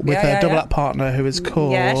Musical with her double-act partner who is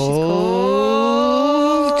called... Yeah, she's called...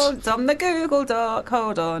 It's on the Google Doc.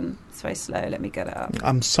 Hold on. It's very slow. Let me get it up.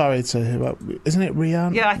 I'm sorry to... Isn't it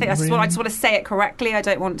Rihanna? Yeah, I think I just want to say it correctly. I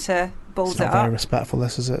don't want to balls it up. It's not very respectful,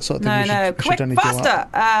 this, is it? Sort of no. Quick, faster!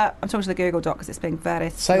 I'm talking to the Google Doc because it's being very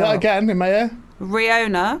slow. Say that again in my ear.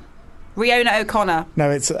 Rihanna O'Connor. No,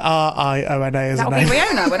 it's Riona, isn't it? That would be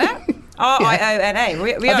Rihanna, wouldn't it? Riona.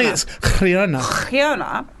 Rihanna. I think it's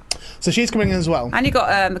Rihanna. So she's coming in as well. And you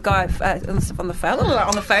got the guy on the phone,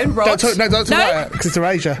 Rod. Don't talk about it, because it's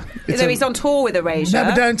Erasure. He's on tour with Erasure. No,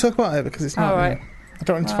 but don't talk about it, because it's not. All right. I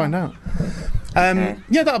don't want to find out.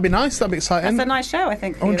 Yeah, that'll be nice. That'll be exciting. That's a nice show, I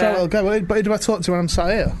think. I wonder how it'll go. But who do I talk to when I'm sat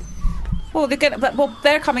here? Well,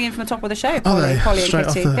 they're coming in from the top of the show. Polly and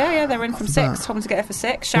Kitty. Yeah, they're in from 6. Tom's to get here for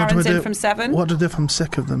 6. Sharon's in from 7. What do I do if I'm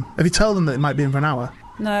sick of them? Have you told them that it might be in for an hour?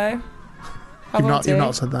 No. You've not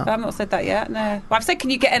said that? I've not said that yet, no. Well, I've said, can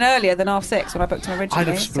you get in earlier than 6:30 when I booked them originally? I'd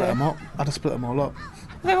have split them up. I'd have split them all up.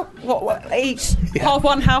 What each? Yeah. Half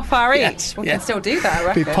one, half hour each? We can still do that, I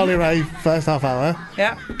reckon. Be Polly Ray first half hour.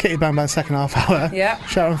 Yeah. Kitty Bang Bang second half hour. Yeah.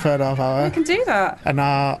 Sharon third half hour. We can do that. And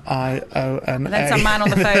R-I-O-N-A. And then some man on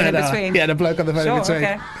the phone in between. Yeah, the bloke on the phone in between.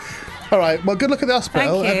 Okay. All right, well, good luck at the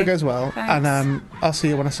hospital. Thank you. Hope it goes well. Thanks. And I'll see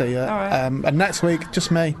you when I see you. All right. And next week, just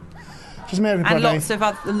me. Just me, everybody.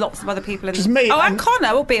 And lots of other people in just me. And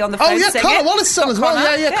Connor will be on the phone singing. Connor Wallace on as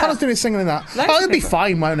well. Yeah, Connor's doing his singing in that. It'll be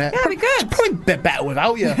fine, won't it? Yeah, it'll be good. It's probably a bit better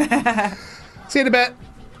without you. See you in a bit.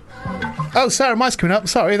 Oh, Sarah, mine's coming up.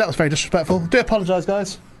 Sorry, that was very disrespectful. Do apologise,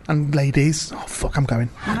 guys. And ladies. Oh, fuck, I'm going.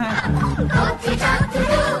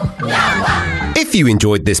 If you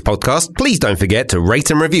enjoyed this podcast, please don't forget to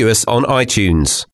rate and review us on iTunes.